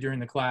eventually during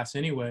the class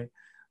anyway.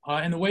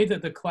 And the way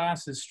that the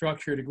class is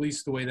structured, at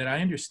least the way that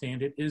I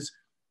understand it, is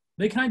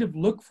they kind of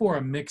look for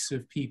a mix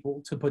of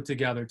people to put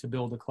together to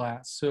build a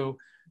class. So,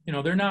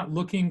 they're not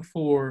looking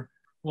for,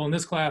 well, in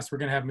this class, we're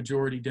going to have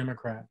majority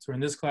Democrats, or in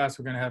this class,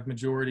 we're going to have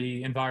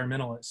majority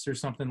environmentalists or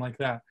something like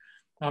that.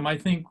 I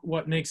think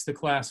what makes the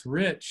class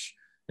rich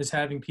is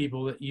having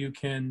people that you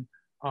can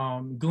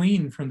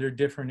glean from their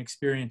different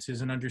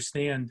experiences and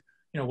understand,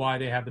 why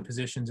they have the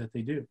positions that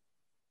they do.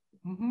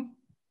 Mm-hmm.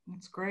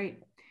 That's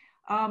great.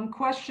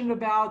 Question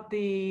about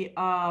the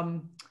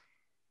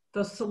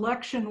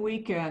selection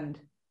weekend.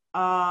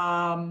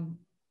 I'll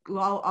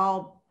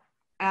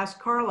ask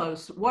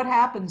Carlos, what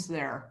happens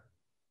there?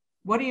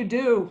 What do you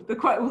do?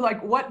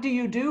 What do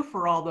you do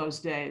for all those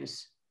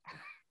days?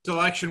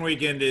 Selection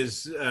weekend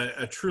is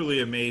a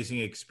truly amazing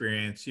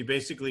experience. You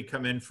basically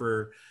come in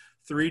for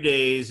 3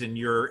 days and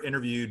you're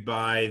interviewed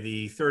by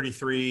the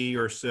 33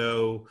 or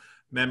so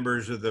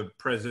members of the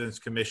President's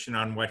Commission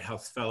on White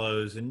House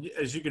Fellows. And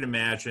as you can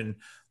imagine,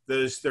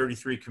 those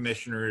 33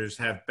 commissioners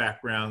have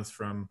backgrounds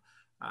from,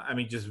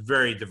 just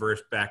very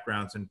diverse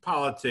backgrounds in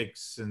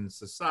politics and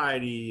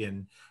society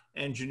and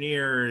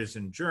engineers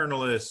and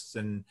journalists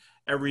and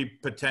every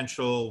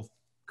potential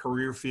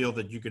career field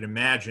that you could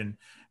imagine.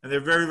 And they're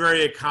very,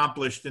 very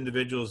accomplished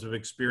individuals who've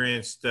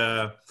experienced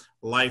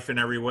life in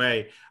every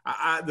way.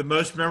 The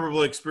most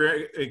memorable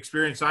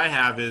experience I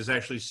have is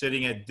actually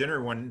sitting at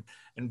dinner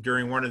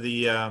during one of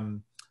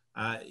the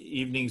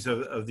evenings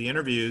of the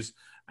interviews,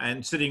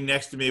 and sitting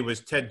next to me was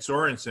Ted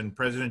Sorensen,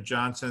 President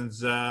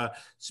Johnson's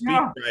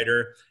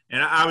speechwriter,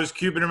 and I was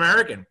Cuban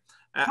American.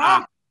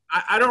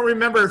 I don't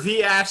remember if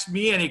he asked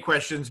me any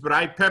questions, but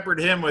I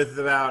peppered him with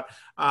about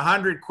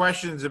 100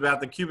 questions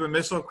about the Cuban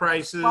Missile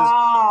Crisis.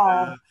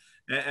 Wow.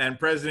 And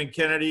President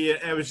Kennedy.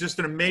 And it was just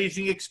an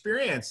amazing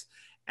experience.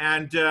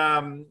 And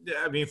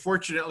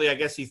fortunately, I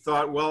guess he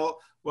thought well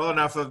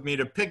enough of me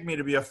to pick me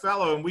to be a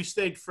fellow, and we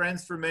stayed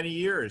friends for many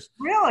years.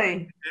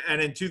 Really?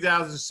 And in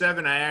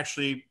 2007, I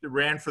actually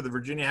ran for the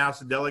Virginia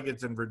House of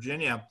Delegates in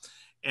Virginia,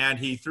 and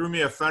he threw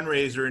me a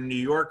fundraiser in New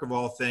York, of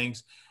all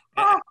things.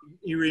 And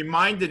he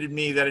reminded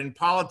me that in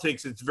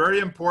politics, it's very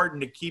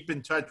important to keep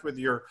in touch with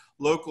your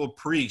local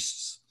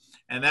priests.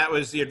 And that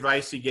was the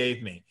advice he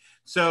gave me.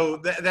 So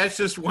that's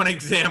just one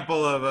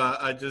example of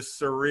a just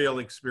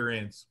surreal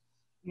experience.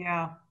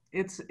 Yeah,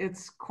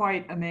 it's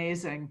quite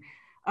amazing.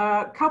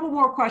 A couple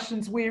more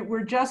questions.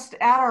 We're just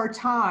at our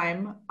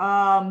time.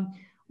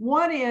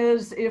 One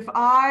is, if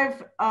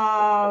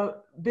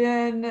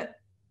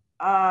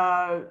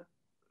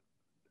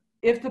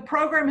if the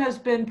program has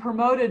been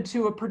promoted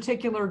to a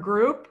particular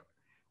group,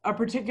 a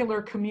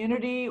particular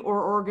community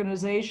or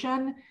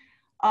organization,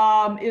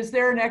 is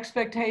there an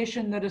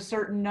expectation that a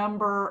certain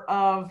number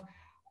of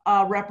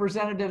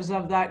representatives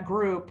of that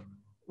group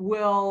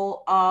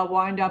will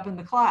wind up in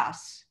the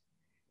class?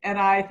 And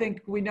I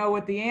think we know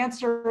what the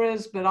answer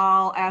is, but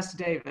I'll ask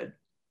David.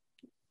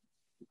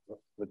 I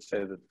would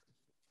say that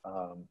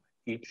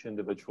each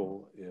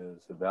individual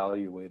is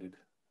evaluated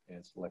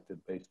and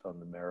selected based on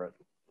the merit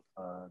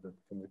that the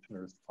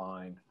commissioners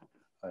find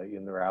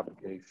in their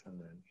application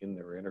and in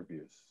their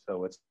interviews.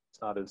 So it's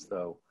not as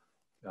though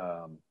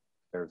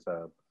there's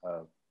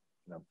they're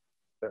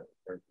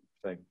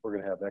saying we're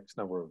going to have X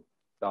number of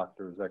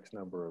doctors, X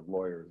number of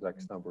lawyers,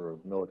 X number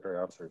of military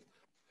officers.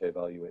 They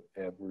evaluate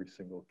every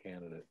single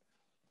candidate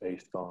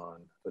based on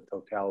the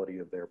totality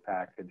of their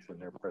package and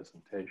their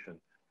presentation,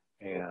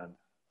 and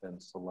then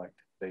select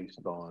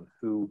based on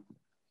who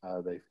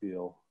they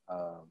feel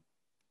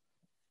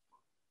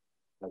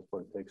that's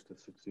what it takes to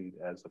succeed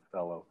as a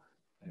fellow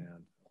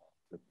and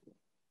to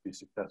be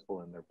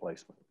successful in their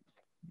placement.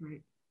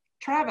 Right.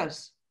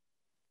 Travis.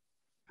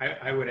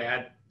 I would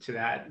add to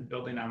that,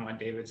 building on what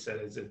David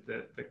said, is that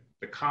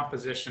the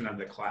composition of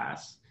the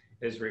class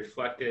is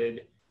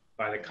reflected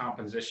by the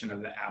composition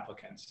of the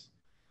applicants.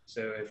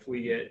 So if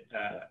we get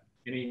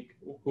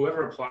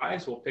whoever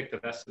applies, we'll pick the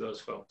best of those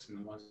folks and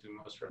the ones who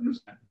most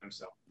represent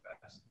themselves the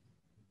best.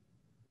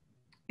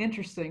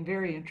 Interesting,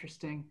 very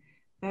interesting.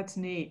 That's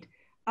neat.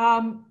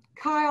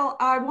 Kyle,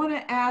 I want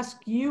to ask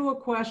you a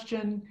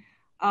question.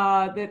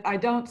 that I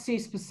don't see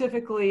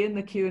specifically in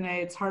the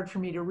Q&A. It's hard for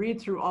me to read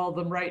through all of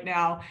them right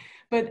now,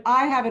 but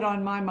I have it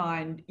on my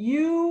mind.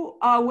 You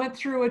went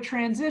through a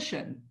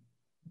transition,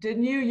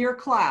 didn't you? Your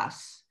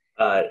class.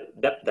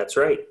 That's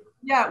right.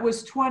 Yeah, it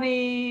was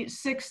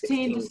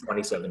 2016 to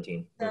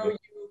 2017. So you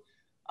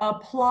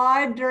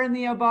applied during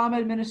the Obama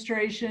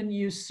administration,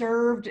 you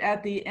served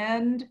at the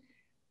end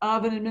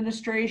of an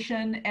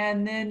administration,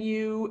 and then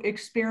you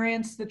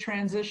experienced the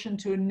transition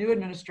to a new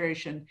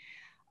administration.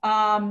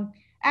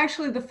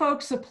 Actually, the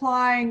folks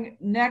applying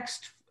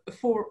next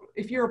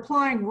if you're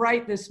applying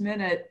right this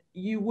minute,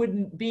 you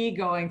wouldn't be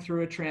going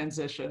through a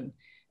transition,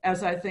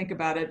 as I think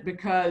about it,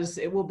 because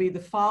it will be the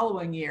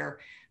following year.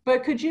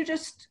 But could you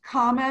just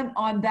comment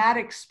on that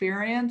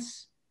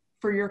experience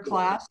for your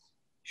class?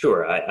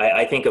 Sure.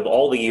 I think of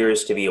all the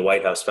years to be a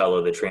White House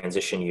Fellow, the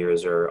transition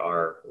years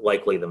are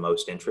likely the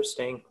most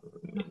interesting.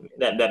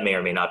 That may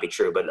or may not be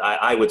true, but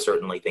I would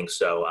certainly think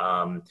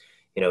so.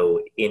 You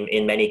know,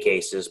 in many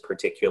cases,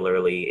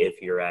 particularly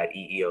if you're at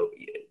EEO,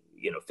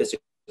 you know,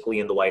 physically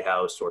in the White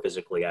House or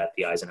physically at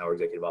the Eisenhower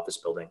Executive Office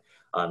Building,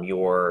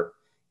 you're,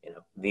 you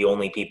know, the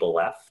only people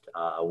left,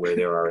 where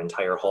there are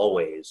entire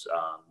hallways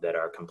that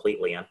are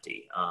completely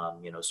empty.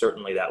 You know,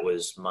 certainly that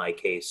was my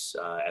case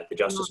at the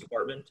Justice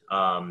Department,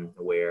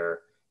 where,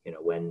 you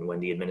know, when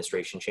the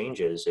administration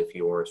changes, if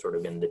you're sort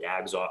of in the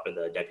DAG's office,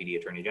 the Deputy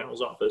Attorney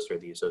General's office or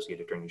the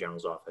Associate Attorney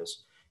General's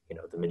office, you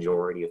know, the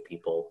majority of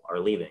people are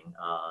leaving.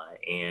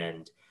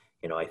 And,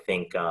 you know, I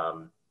think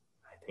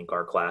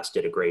our class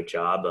did a great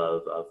job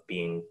of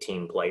being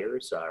team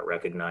players,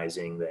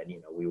 recognizing that, you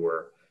know, we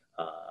were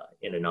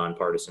in a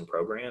nonpartisan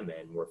program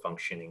and we're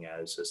functioning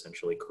as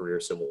essentially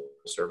career civil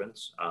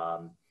servants,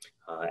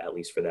 at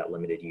least for that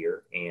limited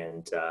year.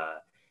 And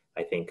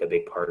I think a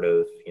big part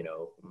of, you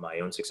know, my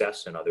own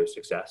success and others'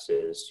 success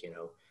is, you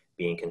know,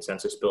 being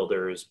consensus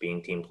builders,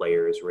 being team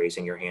players,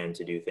 raising your hand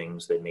to do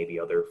things that maybe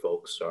other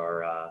folks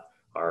are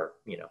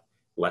you know,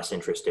 less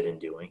interested in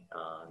doing.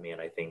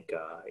 And I think,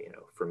 you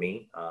know, for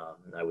me,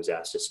 I was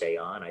asked to stay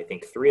on. I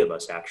think 3 of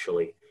us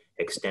actually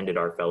extended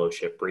our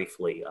fellowship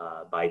briefly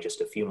by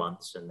just a few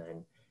months, and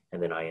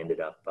then I ended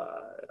up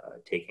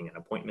taking an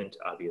appointment,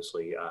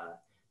 obviously,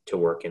 to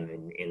work in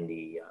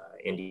the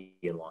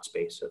Indian law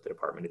space at the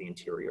Department of the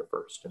Interior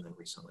first, and then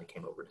recently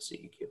came over to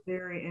CEQ.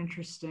 Very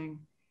interesting.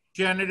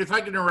 Janet, if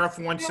I can interrupt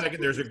for 1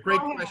 second, there's a great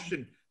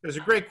question. There's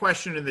a great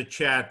question in the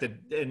chat that,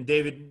 and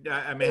David,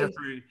 I may have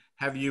to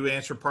have you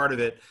answer part of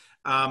it.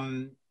 How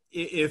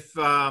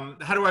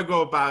do I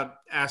go about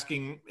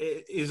asking,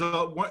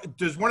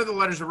 does one of the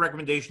letters of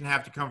recommendation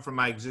have to come from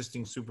my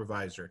existing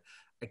supervisor?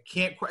 I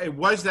can't quite, it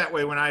was that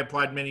way when I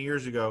applied many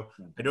years ago.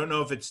 I don't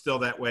know if it's still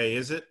that way,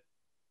 is it?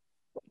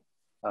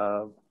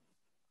 I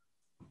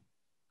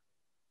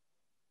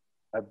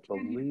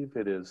believe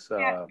it is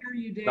not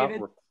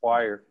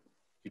required.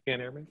 You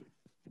can't hear me?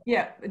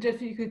 Yeah, just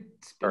if you could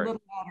speak a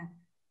little louder.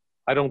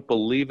 I don't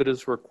believe it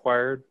is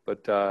required,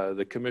 but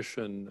the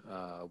commission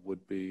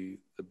would be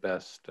the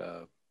best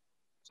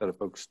set of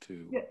folks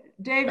to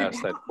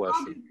ask that question.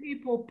 How do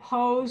people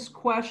pose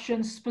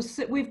questions?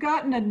 We've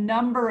gotten a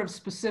number of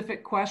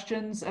specific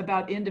questions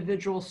about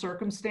individual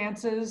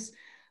circumstances,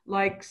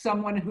 like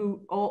someone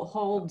who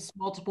holds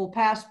multiple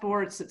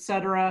passports, et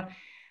cetera.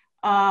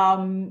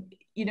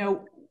 You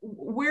know,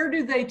 where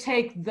do they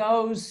take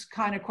those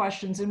kind of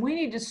questions? And we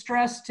need to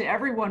stress to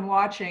everyone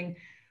watching,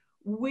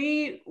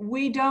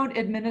 we don't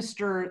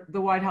administer the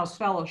White House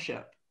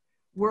Fellowship.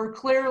 We're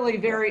clearly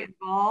very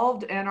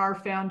involved, and our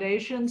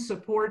foundation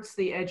supports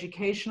the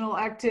educational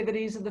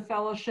activities of the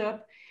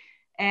fellowship.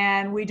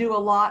 And we do a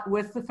lot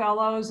with the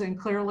fellows, and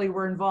clearly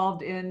we're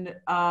involved in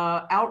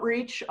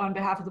outreach on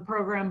behalf of the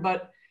program,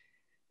 but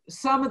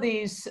some of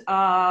these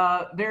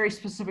very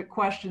specific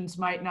questions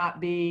might not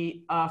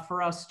be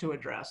for us to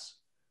address.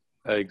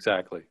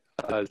 Exactly.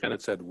 As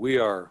Janet said, we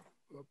are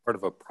part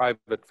of a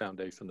private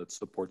foundation that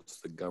supports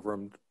the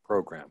government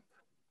program,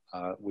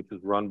 which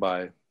is run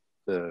by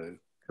the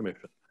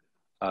commission.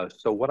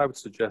 So what I would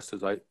suggest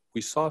is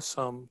we saw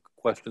some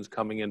questions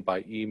coming in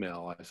by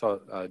email. I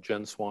saw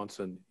Jen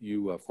Swanson,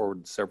 you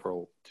forwarded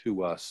several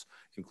to us,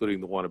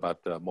 including the one about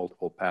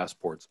multiple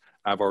passports.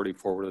 I've already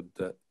forwarded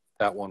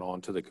that one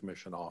on to the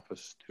commission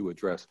office to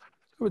address.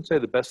 I would say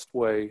the best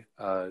way,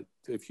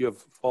 if you have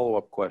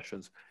follow-up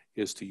questions,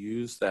 is to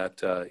use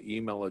that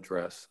email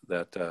address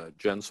that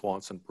Jen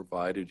Swanson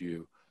provided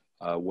you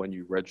when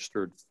you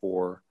registered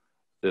for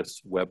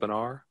this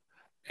webinar,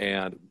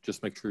 and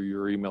just make sure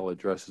your email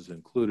address is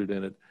included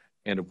in it.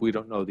 And if we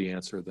don't know the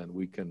answer, then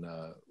we can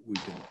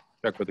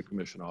check with the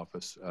commission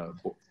office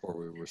before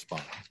we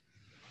respond.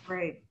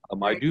 Great.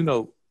 I do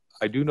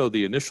know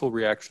the initial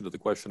reaction to the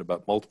question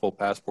about multiple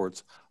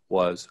passports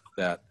was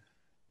that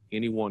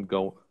anyone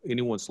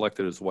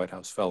selected as a White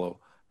House Fellow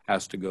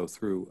has to go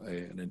through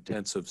an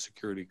intensive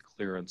security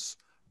clearance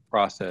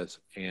process,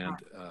 and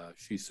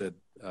she said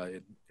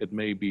it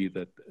may be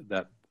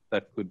that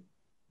could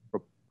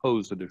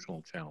pose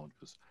additional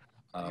challenges,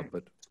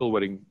 but still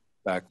waiting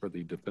back for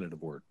the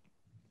definitive word.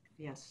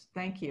 Yes,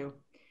 thank you.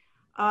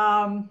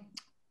 A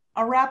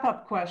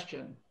wrap-up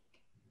question.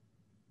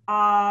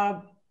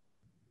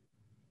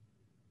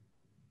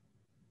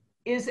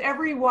 is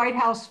every White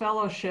House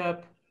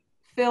fellowship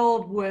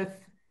filled with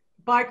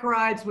bike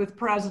rides with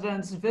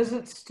presidents,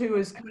 visits to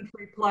his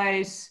country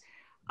place,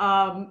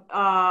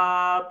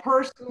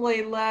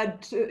 personally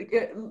led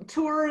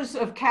tours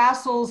of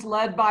castles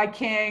led by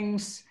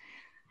kings?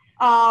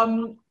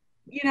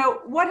 You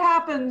know, what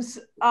happens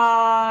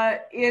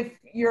if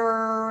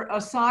your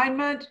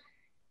assignment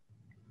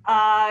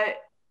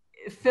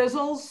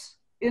fizzles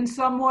in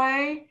some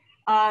way,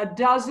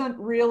 doesn't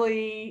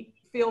really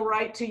feel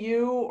right to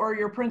you, or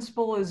your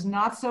principal is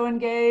not so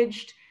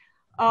engaged?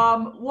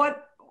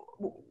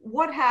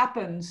 What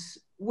happens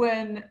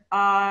when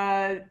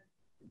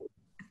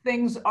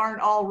things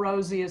aren't all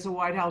rosy as a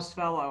White House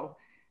fellow?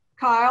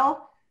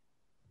 Kyle?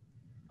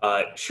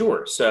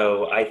 Sure.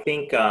 So I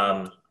think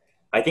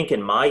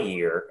in my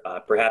year,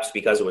 perhaps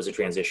because it was a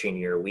transition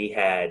year, we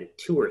had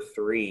 2 or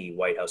 3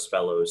 White House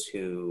fellows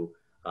who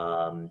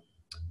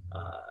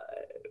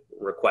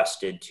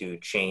requested to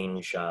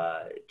change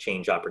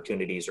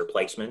opportunities or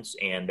placements,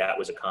 and that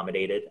was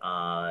accommodated.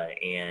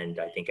 And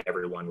I think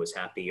everyone was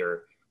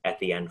happier at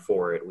the end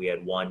for it. We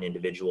had one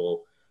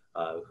individual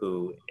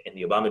who in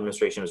the Obama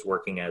administration was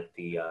working at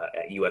the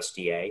at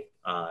USDA,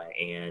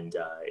 and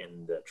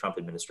in the Trump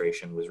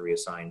administration was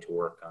reassigned to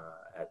work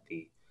at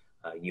the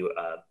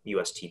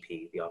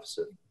USTP, the Office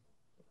of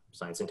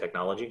Science and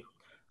Technology.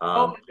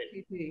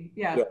 OSTP,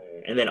 yeah.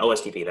 And then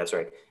OSTP, that's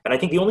right. And I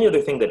think the only other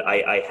thing that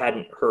I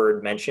hadn't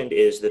heard mentioned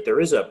is that there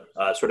is a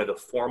sort of a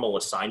formal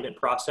assignment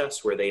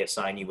process where they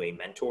assign you a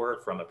mentor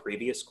from a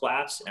previous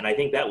class. And I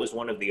think that was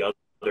one of the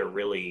other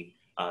really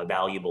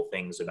valuable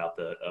things about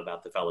the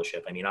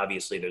fellowship. I mean,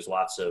 obviously there's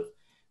lots of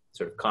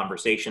sort of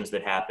conversations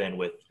that happen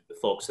with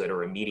folks that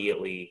are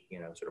immediately, you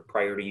know, sort of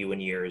prior to you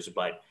in years,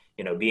 but,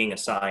 you know, being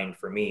assigned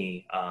for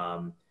me,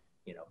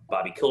 you know,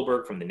 Bobby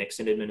Kilberg from the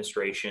Nixon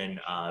administration,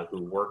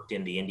 who worked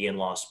in the Indian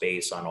law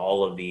space on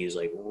all of these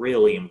like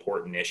really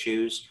important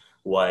issues,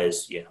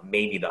 was, you know,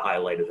 maybe the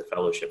highlight of the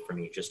fellowship for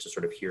me, just to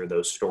sort of hear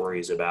those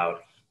stories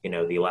about, you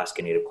know, the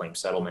Alaska Native Claims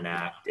Settlement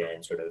Act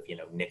and sort of, you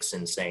know,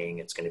 Nixon saying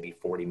it's going to be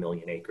 40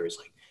 million acres,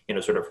 like, you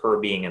know, sort of her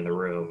being in the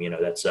room, you know,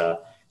 it's a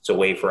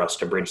way for us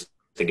to bridge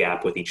the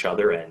gap with each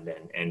other,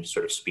 and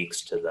sort of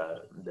speaks to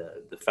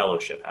the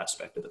fellowship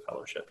aspect of the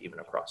fellowship, even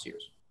across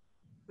years.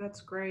 That's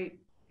great.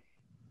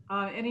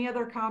 Any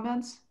other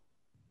comments?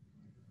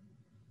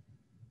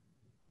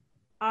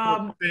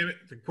 To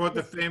quote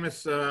the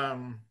famous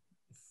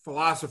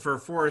philosopher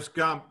Forrest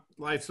Gump,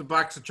 life's a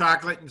box of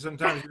chocolate, and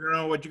sometimes you don't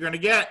know what you're going to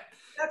get.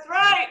 That's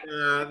right.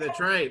 That's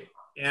right.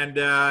 And,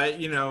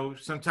 you know,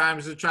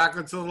 sometimes the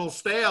chocolate's a little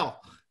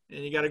stale,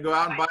 and you got to go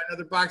out and buy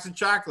another box of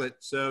chocolate.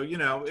 So, you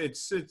know,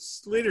 it's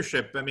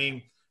leadership. I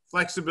mean,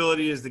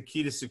 flexibility is the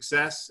key to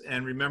success.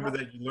 And remember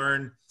that you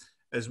learn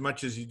as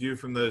much as you do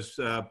from those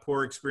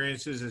poor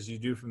experiences as you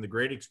do from the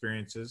great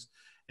experiences.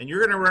 And you're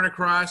going to run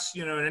across,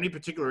 you know, in any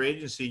particular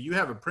agency, you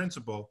have a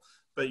principal,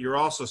 but you're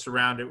also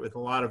surrounded with a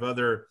lot of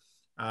other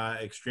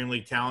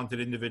extremely talented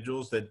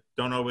individuals that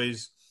don't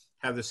always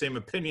have the same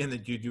opinion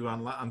that you do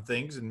on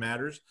things and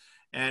matters.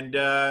 And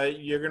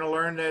you're going to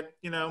learn that,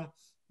 you know,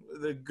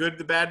 the good,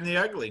 the bad, and the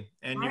ugly.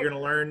 And you're going to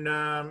learn,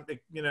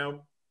 you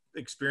know,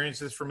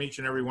 experiences from each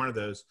and every one of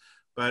those.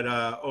 But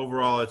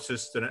overall, it's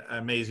just an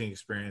amazing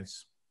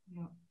experience.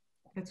 Yeah,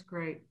 it's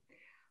great.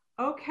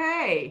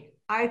 Okay,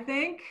 I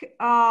think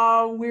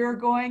we're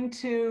going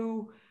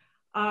to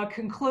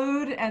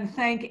conclude and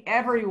thank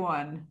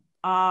everyone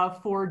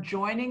for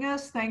joining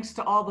us. Thanks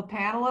to all the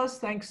panelists.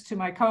 Thanks to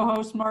my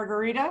co-host,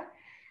 Margarita.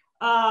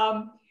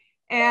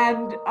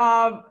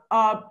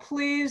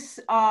 Please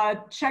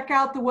check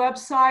out the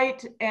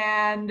website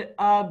and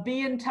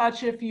be in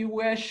touch if you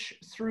wish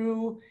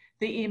through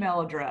the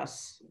email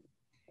address.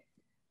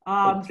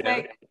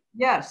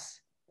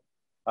 Yes.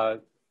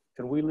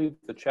 Can we leave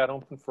the chat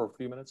open for a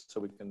few minutes so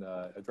we can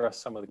address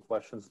some of the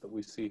questions that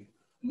we see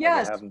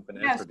that haven't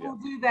been answered yet? We'll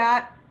do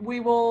that.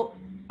 We will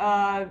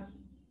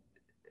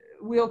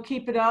we'll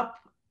keep it up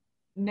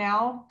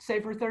now, say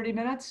for 30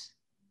 minutes.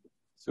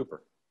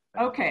 Super.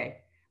 Okay,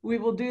 we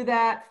will do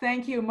that.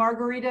 Thank you.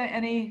 Margarita,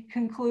 any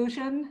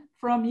conclusion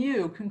from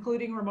you,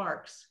 concluding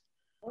remarks?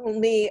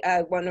 Only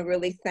I want to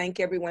really thank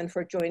everyone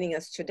for joining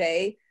us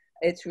today.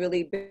 It's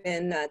really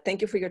been,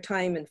 thank you for your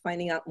time and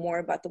finding out more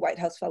about the White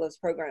House Fellows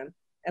Program.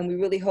 And we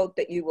really hope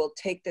that you will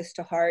take this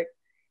to heart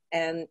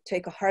and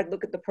take a hard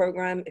look at the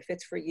program. If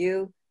it's for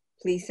you,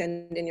 please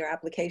send in your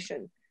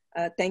application.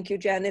 Thank you,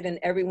 Janet, and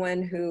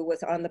everyone who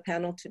was on the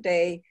panel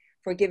today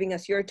for giving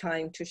us your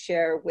time to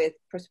share with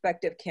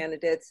prospective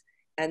candidates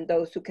and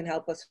those who can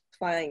help us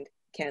find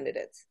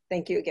candidates.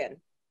 Thank you again.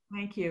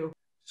 Thank you.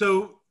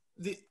 So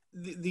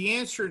the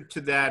answer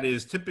to that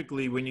is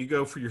typically when you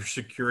go for your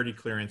security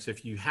clearance,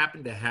 if you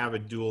happen to have a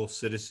dual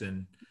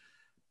citizen,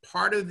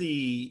 part of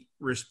the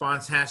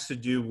response has to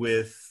do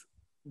with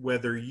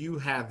whether you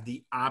have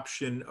the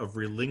option of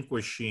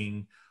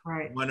relinquishing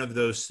one of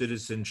those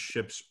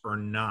citizenships or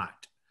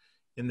not.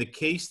 In the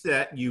case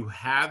that you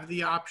have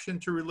the option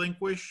to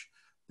relinquish,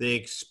 they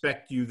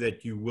expect you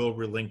that you will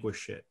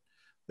relinquish it.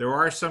 There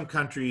are some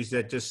countries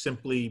that just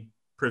simply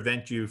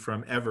prevent you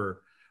from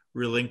ever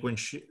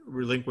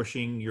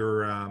relinquishing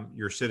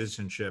your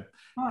citizenship.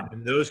 Huh. And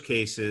in those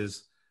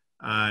cases,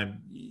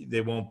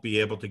 they won't be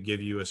able to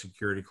give you a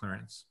security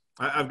clearance.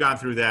 I've gone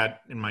through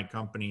that in my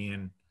company,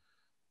 and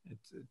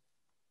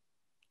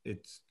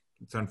it's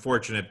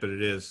unfortunate, but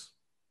it's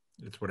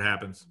what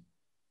happens.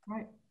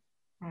 Right,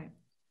 right.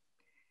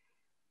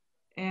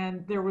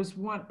 And there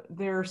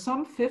are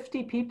some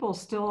 50 people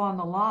still on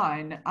the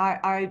line.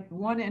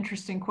 One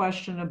interesting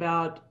question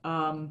about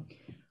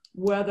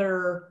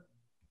whether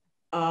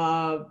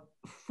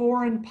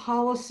foreign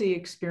policy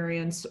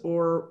experience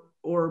or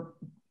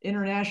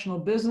international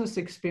business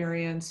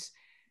experience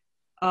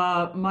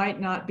might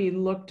not be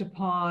looked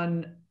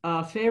upon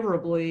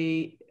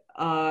favorably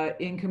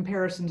in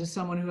comparison to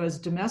someone who has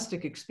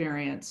domestic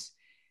experience.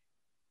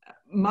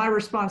 My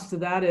response to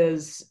that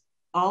is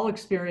all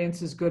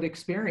experience is good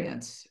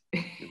experience.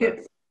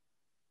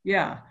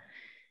 Yeah.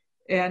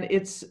 And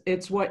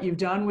it's what you've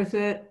done with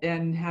it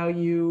and how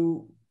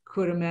you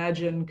could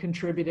imagine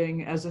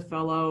contributing as a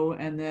fellow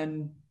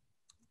and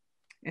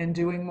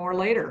doing more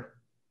later.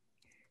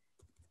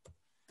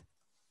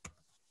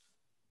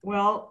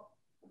 Well,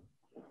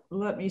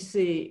 let me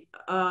see.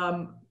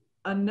 There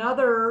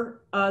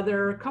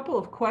are a couple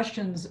of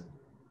questions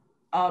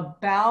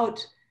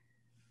about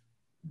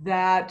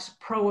that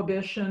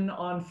prohibition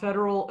on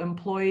federal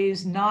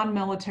employees,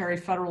 non-military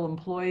federal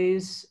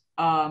employees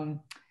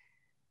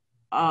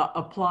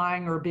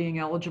applying or being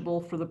eligible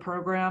for the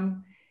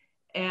program.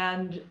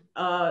 And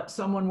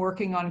someone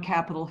working on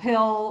Capitol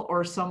Hill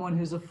or someone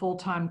who's a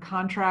full-time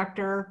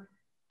contractor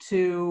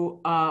to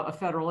a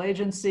federal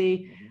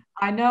agency.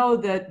 I know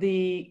that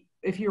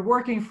if you're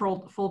working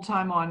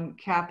full-time on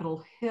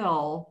Capitol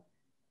Hill,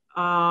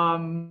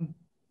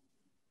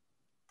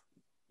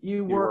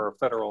 you are a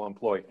federal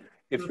employee.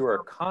 If you're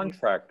a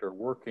contractor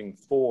working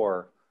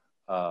for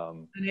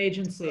an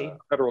agency,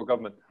 federal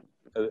government,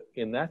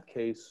 in that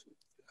case,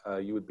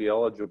 you would be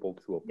eligible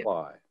to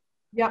apply.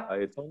 Yeah.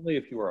 It's only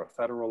if you are a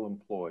federal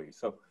employee.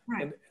 So,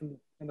 right.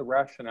 and the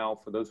rationale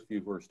for those of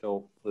you who are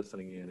still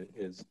listening in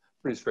is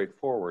pretty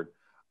straightforward.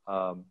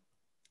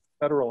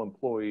 Federal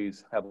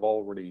employees have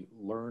already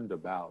learned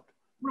about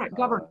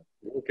government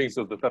workings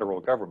of the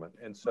federal government,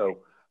 and so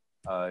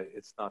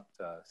it's not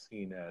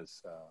seen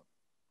as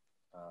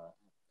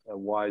a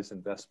wise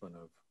investment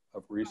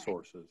of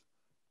resources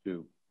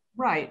to.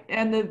 Right,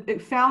 and the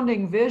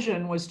founding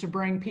vision was to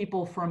bring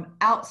people from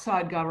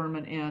outside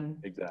government in.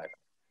 Exactly.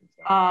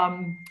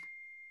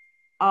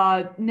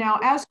 Now,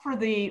 as for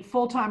the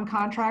full-time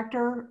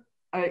contractor,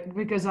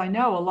 because I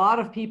know a lot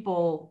of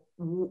people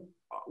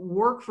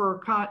work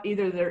for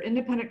either they're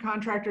independent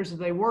contractors or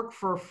they work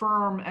for a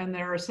firm and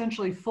they're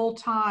essentially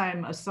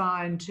full-time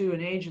assigned to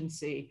an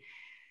agency.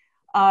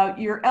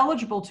 You're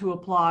eligible to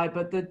apply,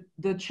 but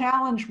the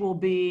challenge will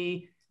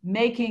be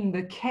making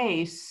the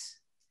case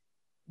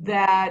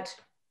that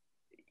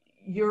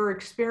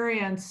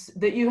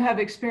you have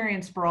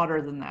experience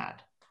broader than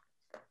that.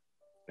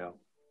 Yeah.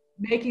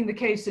 Making the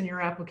case in your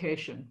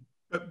application.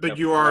 But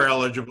you are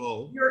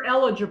eligible. You're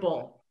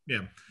eligible.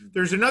 Yeah.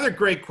 There's another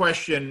great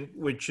question,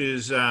 which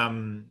is,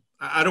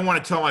 I don't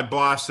want to tell my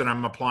boss that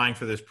I'm applying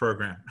for this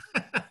program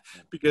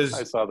because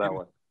I saw that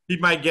one. He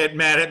might get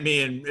mad at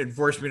me and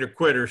force me to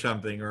quit or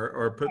something,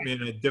 or put me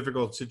in a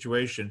difficult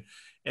situation.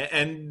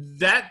 And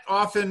that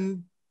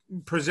often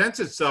presents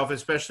itself,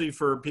 especially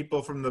for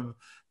people from the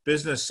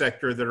business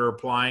sector that are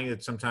applying,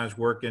 that sometimes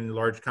work in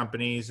large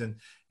companies and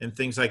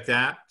things like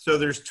that. So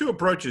there's two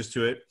approaches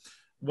to it.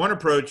 One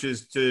approach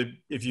is to,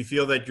 if you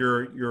feel that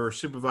your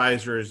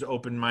supervisor is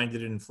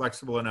open-minded and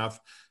flexible enough,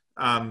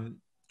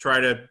 try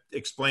to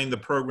explain the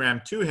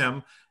program to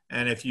him.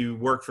 And if you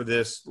work for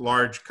this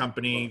large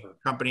company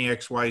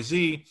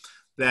XYZ,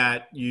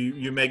 that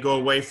you may go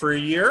away for a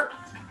year,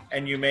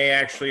 and you may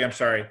actually,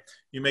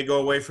 you may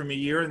go away from a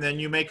year, and then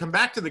you may come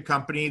back to the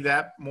company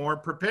that more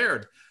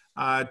prepared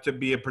to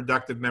be a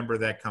productive member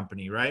of that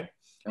company, right?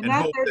 And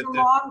there's a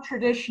long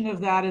tradition of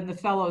that in the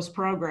fellows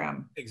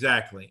program.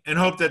 Exactly. And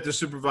hope that the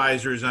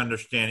supervisor is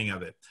understanding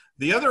of it.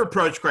 The other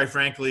approach, quite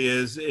frankly,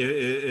 is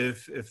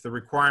if the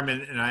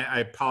requirement, and I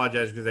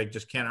apologize because I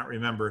just cannot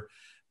remember,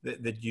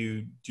 that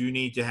you do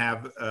need to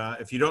have,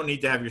 if you don't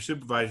need to have your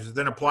supervisors,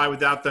 then apply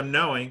without them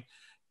knowing,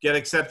 get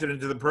accepted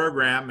into the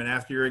program, and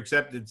after you're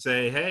accepted,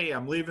 say, hey,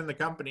 I'm leaving the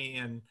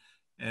company,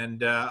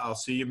 and I'll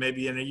see you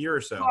maybe in a year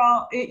or so.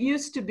 Well, it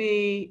used to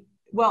be,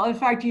 well, in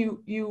fact,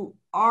 you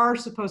are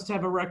supposed to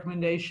have a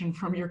recommendation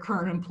from your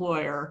current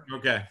employer.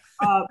 Okay.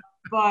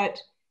 But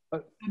I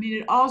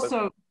mean, it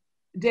also,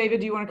 David,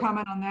 do you want to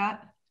comment on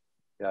that?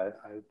 Yeah,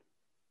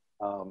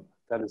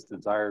 that is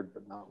desired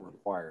but not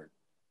required.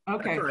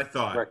 Okay. That's what I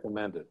thought.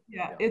 Recommended.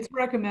 Yeah, it's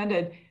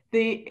recommended.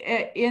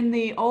 In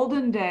the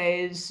olden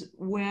days,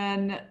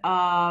 when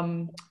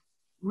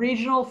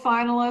regional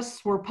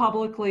finalists were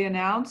publicly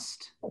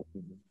announced,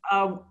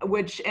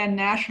 and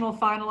national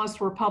finalists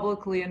were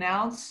publicly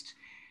announced,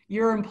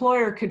 your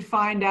employer could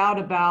find out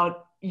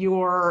about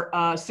your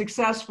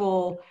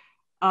successful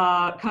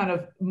kind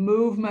of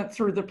movement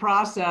through the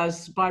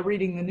process by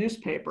reading the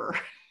newspaper.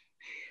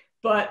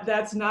 But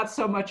that's not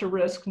so much a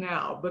risk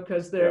now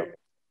because they're,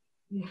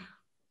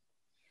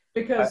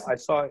 because I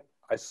saw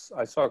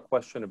a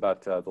question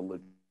about the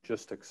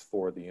logistics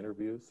for the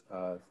interviews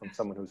from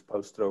someone who's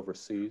posted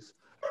overseas.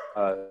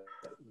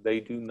 They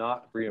do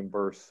not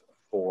reimburse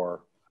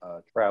for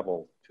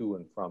travel to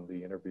and from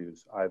the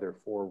interviews, either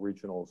for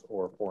regionals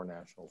or for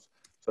nationals.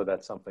 So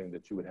that's something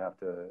that you would have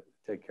to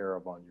take care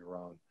of on your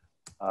own.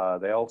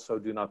 They also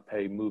do not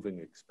pay moving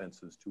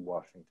expenses to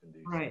Washington,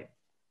 D.C. Right.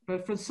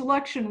 But for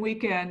selection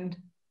weekend,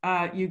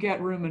 you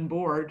get room and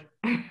board.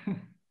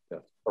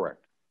 Yes,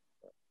 correct.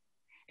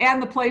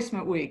 And the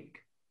placement week.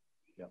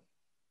 Yeah.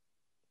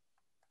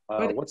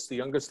 What's the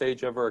youngest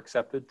age ever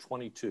accepted?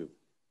 22.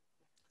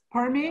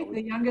 Pardon me?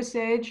 The youngest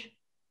age?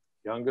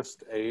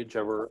 Youngest age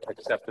ever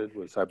accepted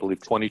was, I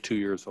believe, 22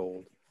 years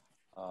old.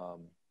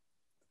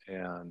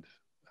 And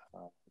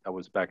that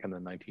was back in the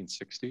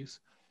 1960s.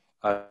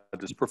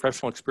 Does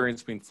professional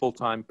experience mean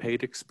full-time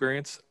paid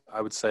experience? I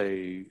would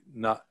say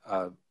not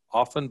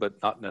often, but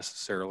not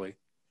necessarily.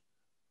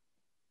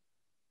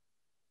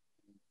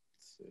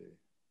 Let's see.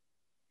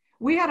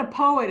 We had a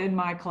poet in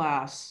my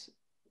class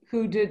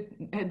who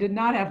did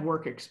not have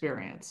work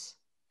experience.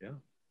 Yeah.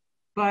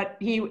 But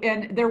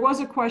and there was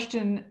a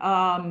question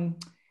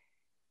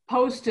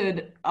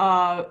posted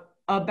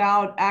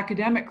about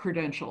academic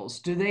credentials.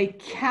 Do they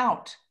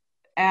count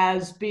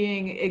as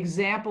being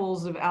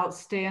examples of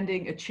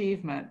outstanding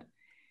achievement?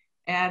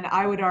 And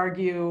I would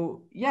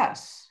argue,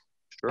 yes.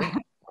 Sure,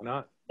 why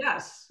not?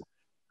 Yes.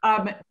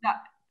 I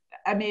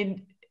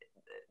mean,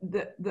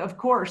 of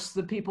course,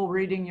 the people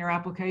reading your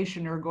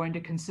application are going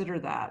to consider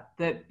that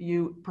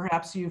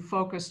perhaps you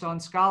focused on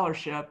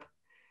scholarship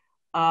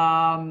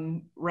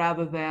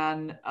rather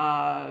than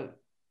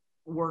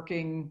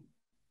working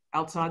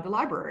outside the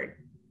library.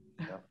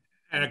 Yeah.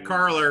 And a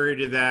corollary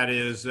to that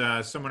is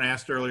someone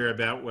asked earlier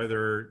about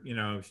whether,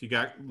 if you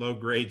got low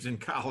grades in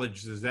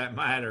college, does that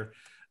matter?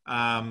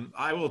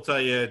 I will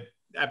tell you,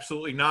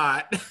 absolutely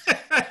not.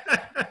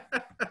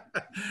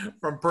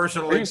 From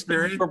personal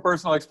experience. From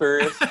personal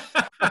experience.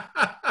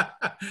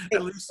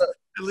 At least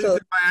in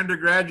my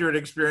undergraduate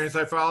experience,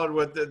 I followed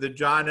what the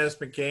John S.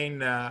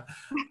 McCain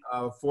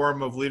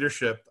form of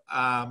leadership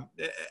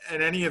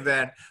in any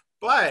event.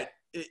 But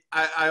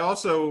I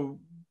also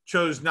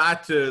chose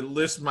not to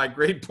list my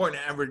grade point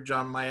average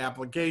on my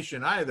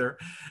application either.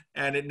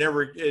 And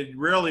it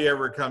rarely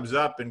ever comes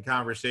up in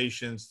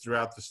conversations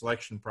throughout the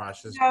selection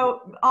process.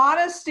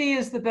 Honesty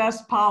is the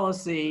best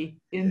policy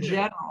in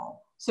general.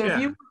 So if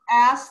you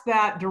asked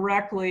that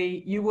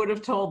directly, you would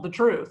have told the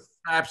truth.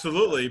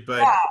 Absolutely,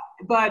 but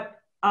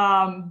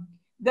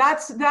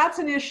that's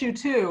an issue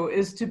too,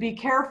 is to be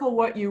careful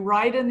what you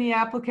write in the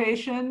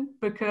application,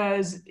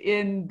 because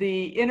in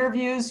the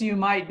interviews you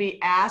might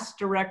be asked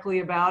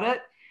directly about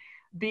it.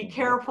 Be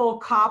careful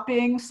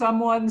copying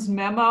someone's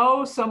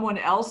memo, someone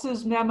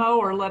else's memo,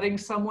 or letting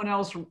someone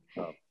else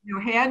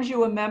hand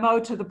you a memo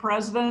to the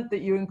president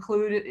that you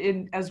include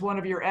in as one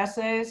of your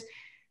essays,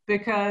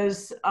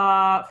 because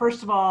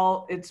first of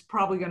all, it's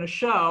probably going to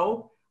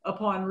show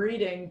upon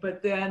reading,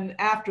 but then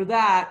after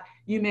that,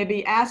 you may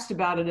be asked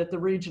about it at the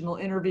regional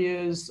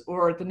interviews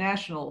or at the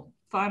national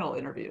final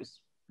interviews.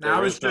 Now,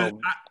 There's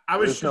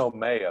no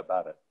may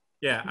about it.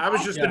 Yeah, I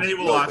was just a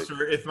naval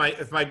officer. If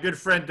my good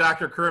friend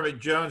Dr. Kermit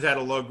Jones had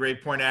a low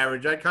grade point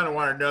average, I kind of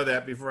want to know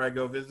that before I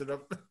go visit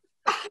him.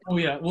 Oh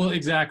yeah, well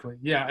exactly.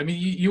 Yeah, I mean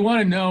you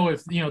want to know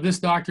if this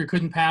doctor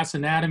couldn't pass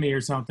anatomy or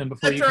something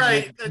before That's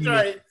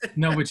right.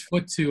 Know which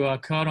foot to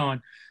cut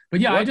on. But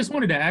yeah, I just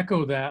wanted to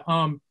echo that.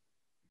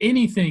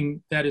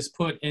 Anything that is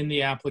put in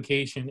the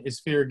application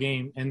is fair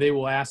game, and they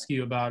will ask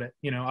you about it.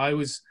 I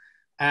was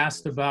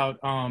asked about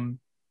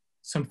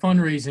some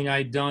fundraising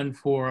I'd done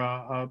for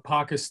a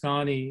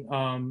Pakistani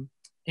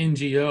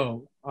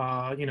NGO,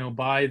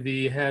 by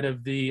the head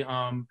of the,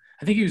 I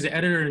think he was the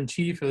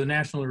editor-in-chief of the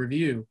National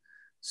Review.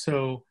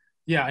 So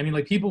yeah, I mean,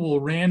 like, people will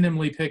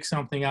randomly pick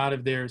something out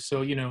of there.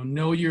 So,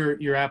 know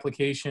your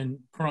application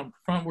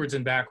frontwards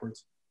and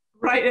backwards.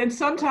 Right, and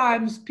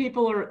sometimes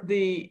people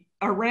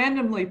are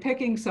randomly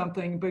picking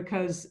something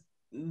because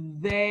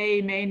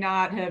they may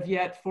not have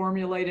yet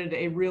formulated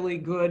a really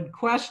good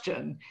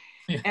question.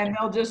 And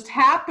they'll just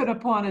happen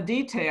upon a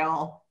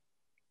detail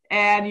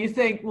and you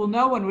think, well,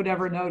 no one would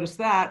ever notice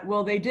that.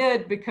 Well, they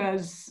did,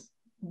 because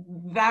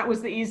that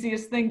was the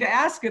easiest thing to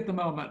ask at the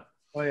moment.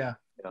 Oh yeah.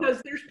 Because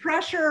there's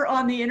pressure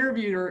on the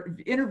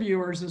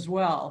interviewers as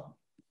well,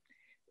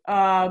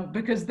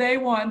 because they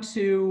want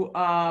to,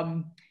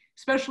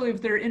 especially if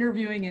they're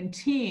interviewing in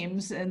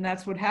teams, and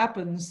that's what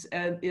happens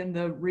in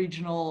the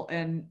regional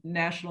and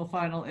national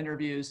final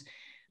interviews.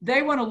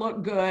 They want to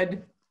look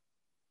good,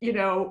 they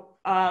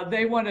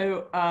want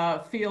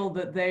to feel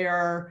that they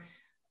are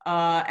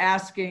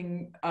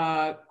asking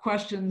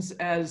questions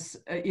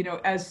as,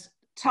 as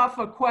tough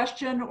a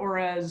question or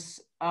as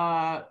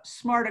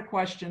smart a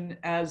question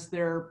as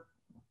their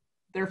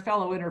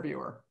fellow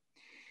interviewer.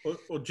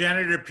 Well,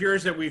 Janet, it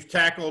appears that we've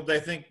tackled, I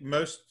think,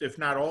 most, if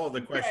not all, of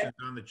the questions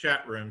on the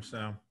chat room.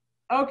 So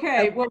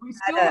Okay, well, we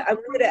still. I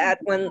wanted to add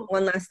one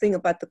last thing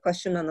about the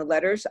question on the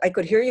letters. I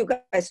could hear you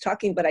guys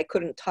talking, but I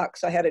couldn't talk,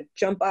 so I had to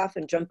jump off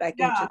and jump back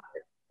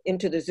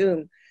into the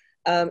Zoom.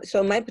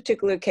 So in my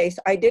particular case,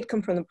 I did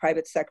come from the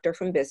private sector,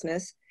 from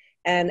business.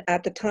 And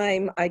at the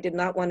time, I did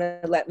not want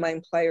to let my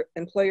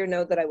employer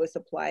know that I was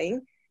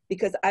applying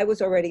because I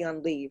was already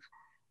on leave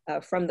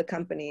from the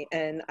company.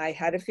 And I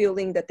had a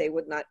feeling that they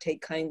would not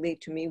take kindly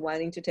to me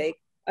wanting to take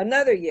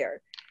another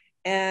year.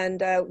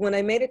 And when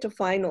I made it to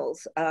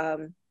finals,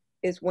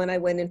 is when I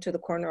went into the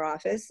corner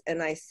office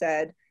and I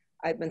said,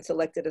 I've been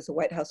selected as a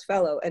White House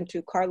Fellow. And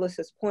to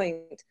Carlos's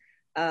point,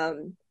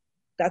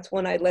 that's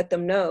when I let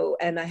them know,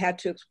 and I had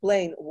to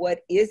explain what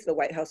is the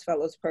White House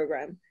Fellows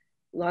Program.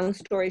 Long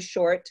story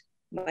short,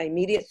 my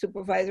immediate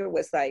supervisor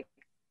was like,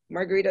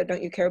 Margarita,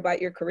 don't you care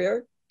about your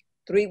career?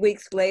 3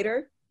 weeks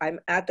later, I'm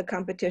at the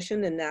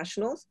competition in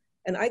nationals,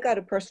 and I got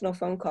a personal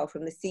phone call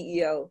from the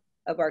CEO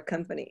of our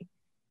company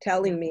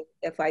telling me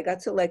if I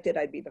got selected,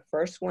 I'd be the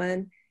first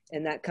one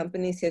in that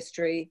company's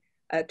history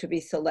to be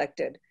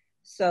selected.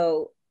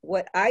 So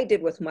what I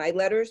did with my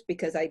letters,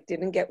 because I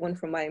didn't get one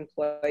from my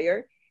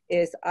employer,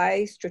 is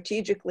I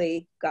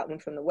strategically got one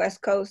from the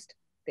West Coast,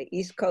 the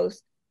East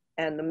Coast,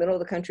 and the middle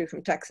of the country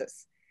from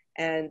Texas.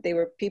 And they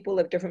were people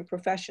of different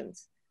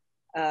professions.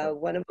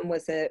 One of them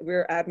was a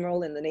rear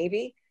admiral in the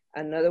Navy.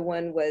 Another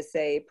one was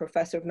a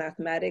professor of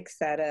mathematics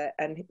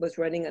and was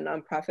running a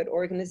nonprofit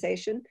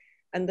organization.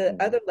 And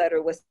the other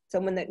letter was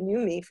someone that knew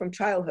me from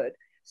childhood.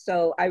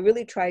 So I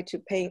really tried to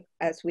paint,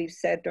 as we've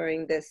said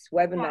during this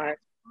webinar,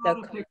 the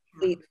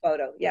complete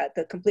photo. Yeah,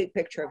 the complete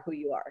picture of who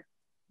you are.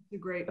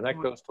 Great. And that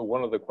goes to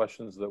one of the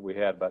questions that we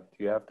had, but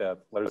do you have to have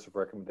letters of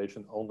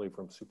recommendation only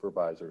from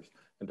supervisors?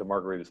 And to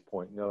Margarita's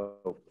point,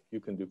 no, you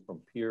can do from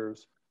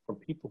peers, from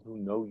people who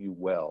know you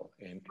well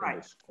and can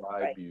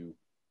describe you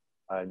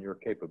and your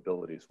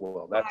capabilities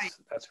well.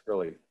 That's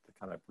really the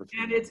kind of person.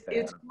 And it's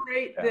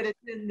great that it's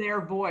in their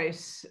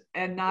voice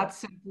and not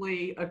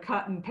simply a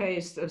cut and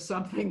paste of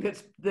something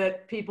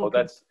that people.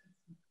 Well,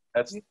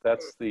 that's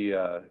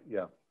the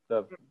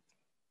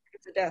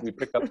we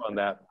pick up on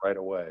that right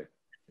away.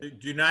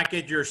 Do not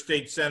get your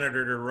state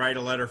senator to write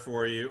a letter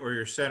for you, or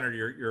your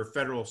senator, your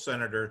federal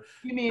senator,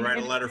 to write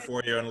a letter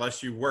for you,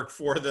 unless you work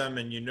for them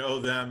and you know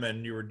them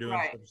and you were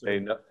doing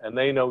something. And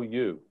they know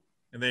you.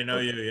 And they know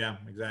you, yeah,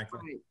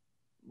 exactly.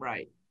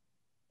 Right.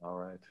 All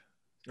right.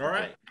 All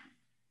right.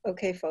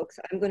 Okay, folks,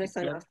 I'm going to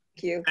sign off.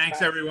 Thank you.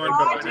 Thanks, everyone.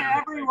 Bye to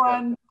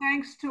everyone.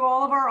 Thanks to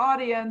all of our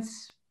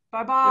audience.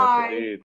 Bye-bye. Yes, indeed.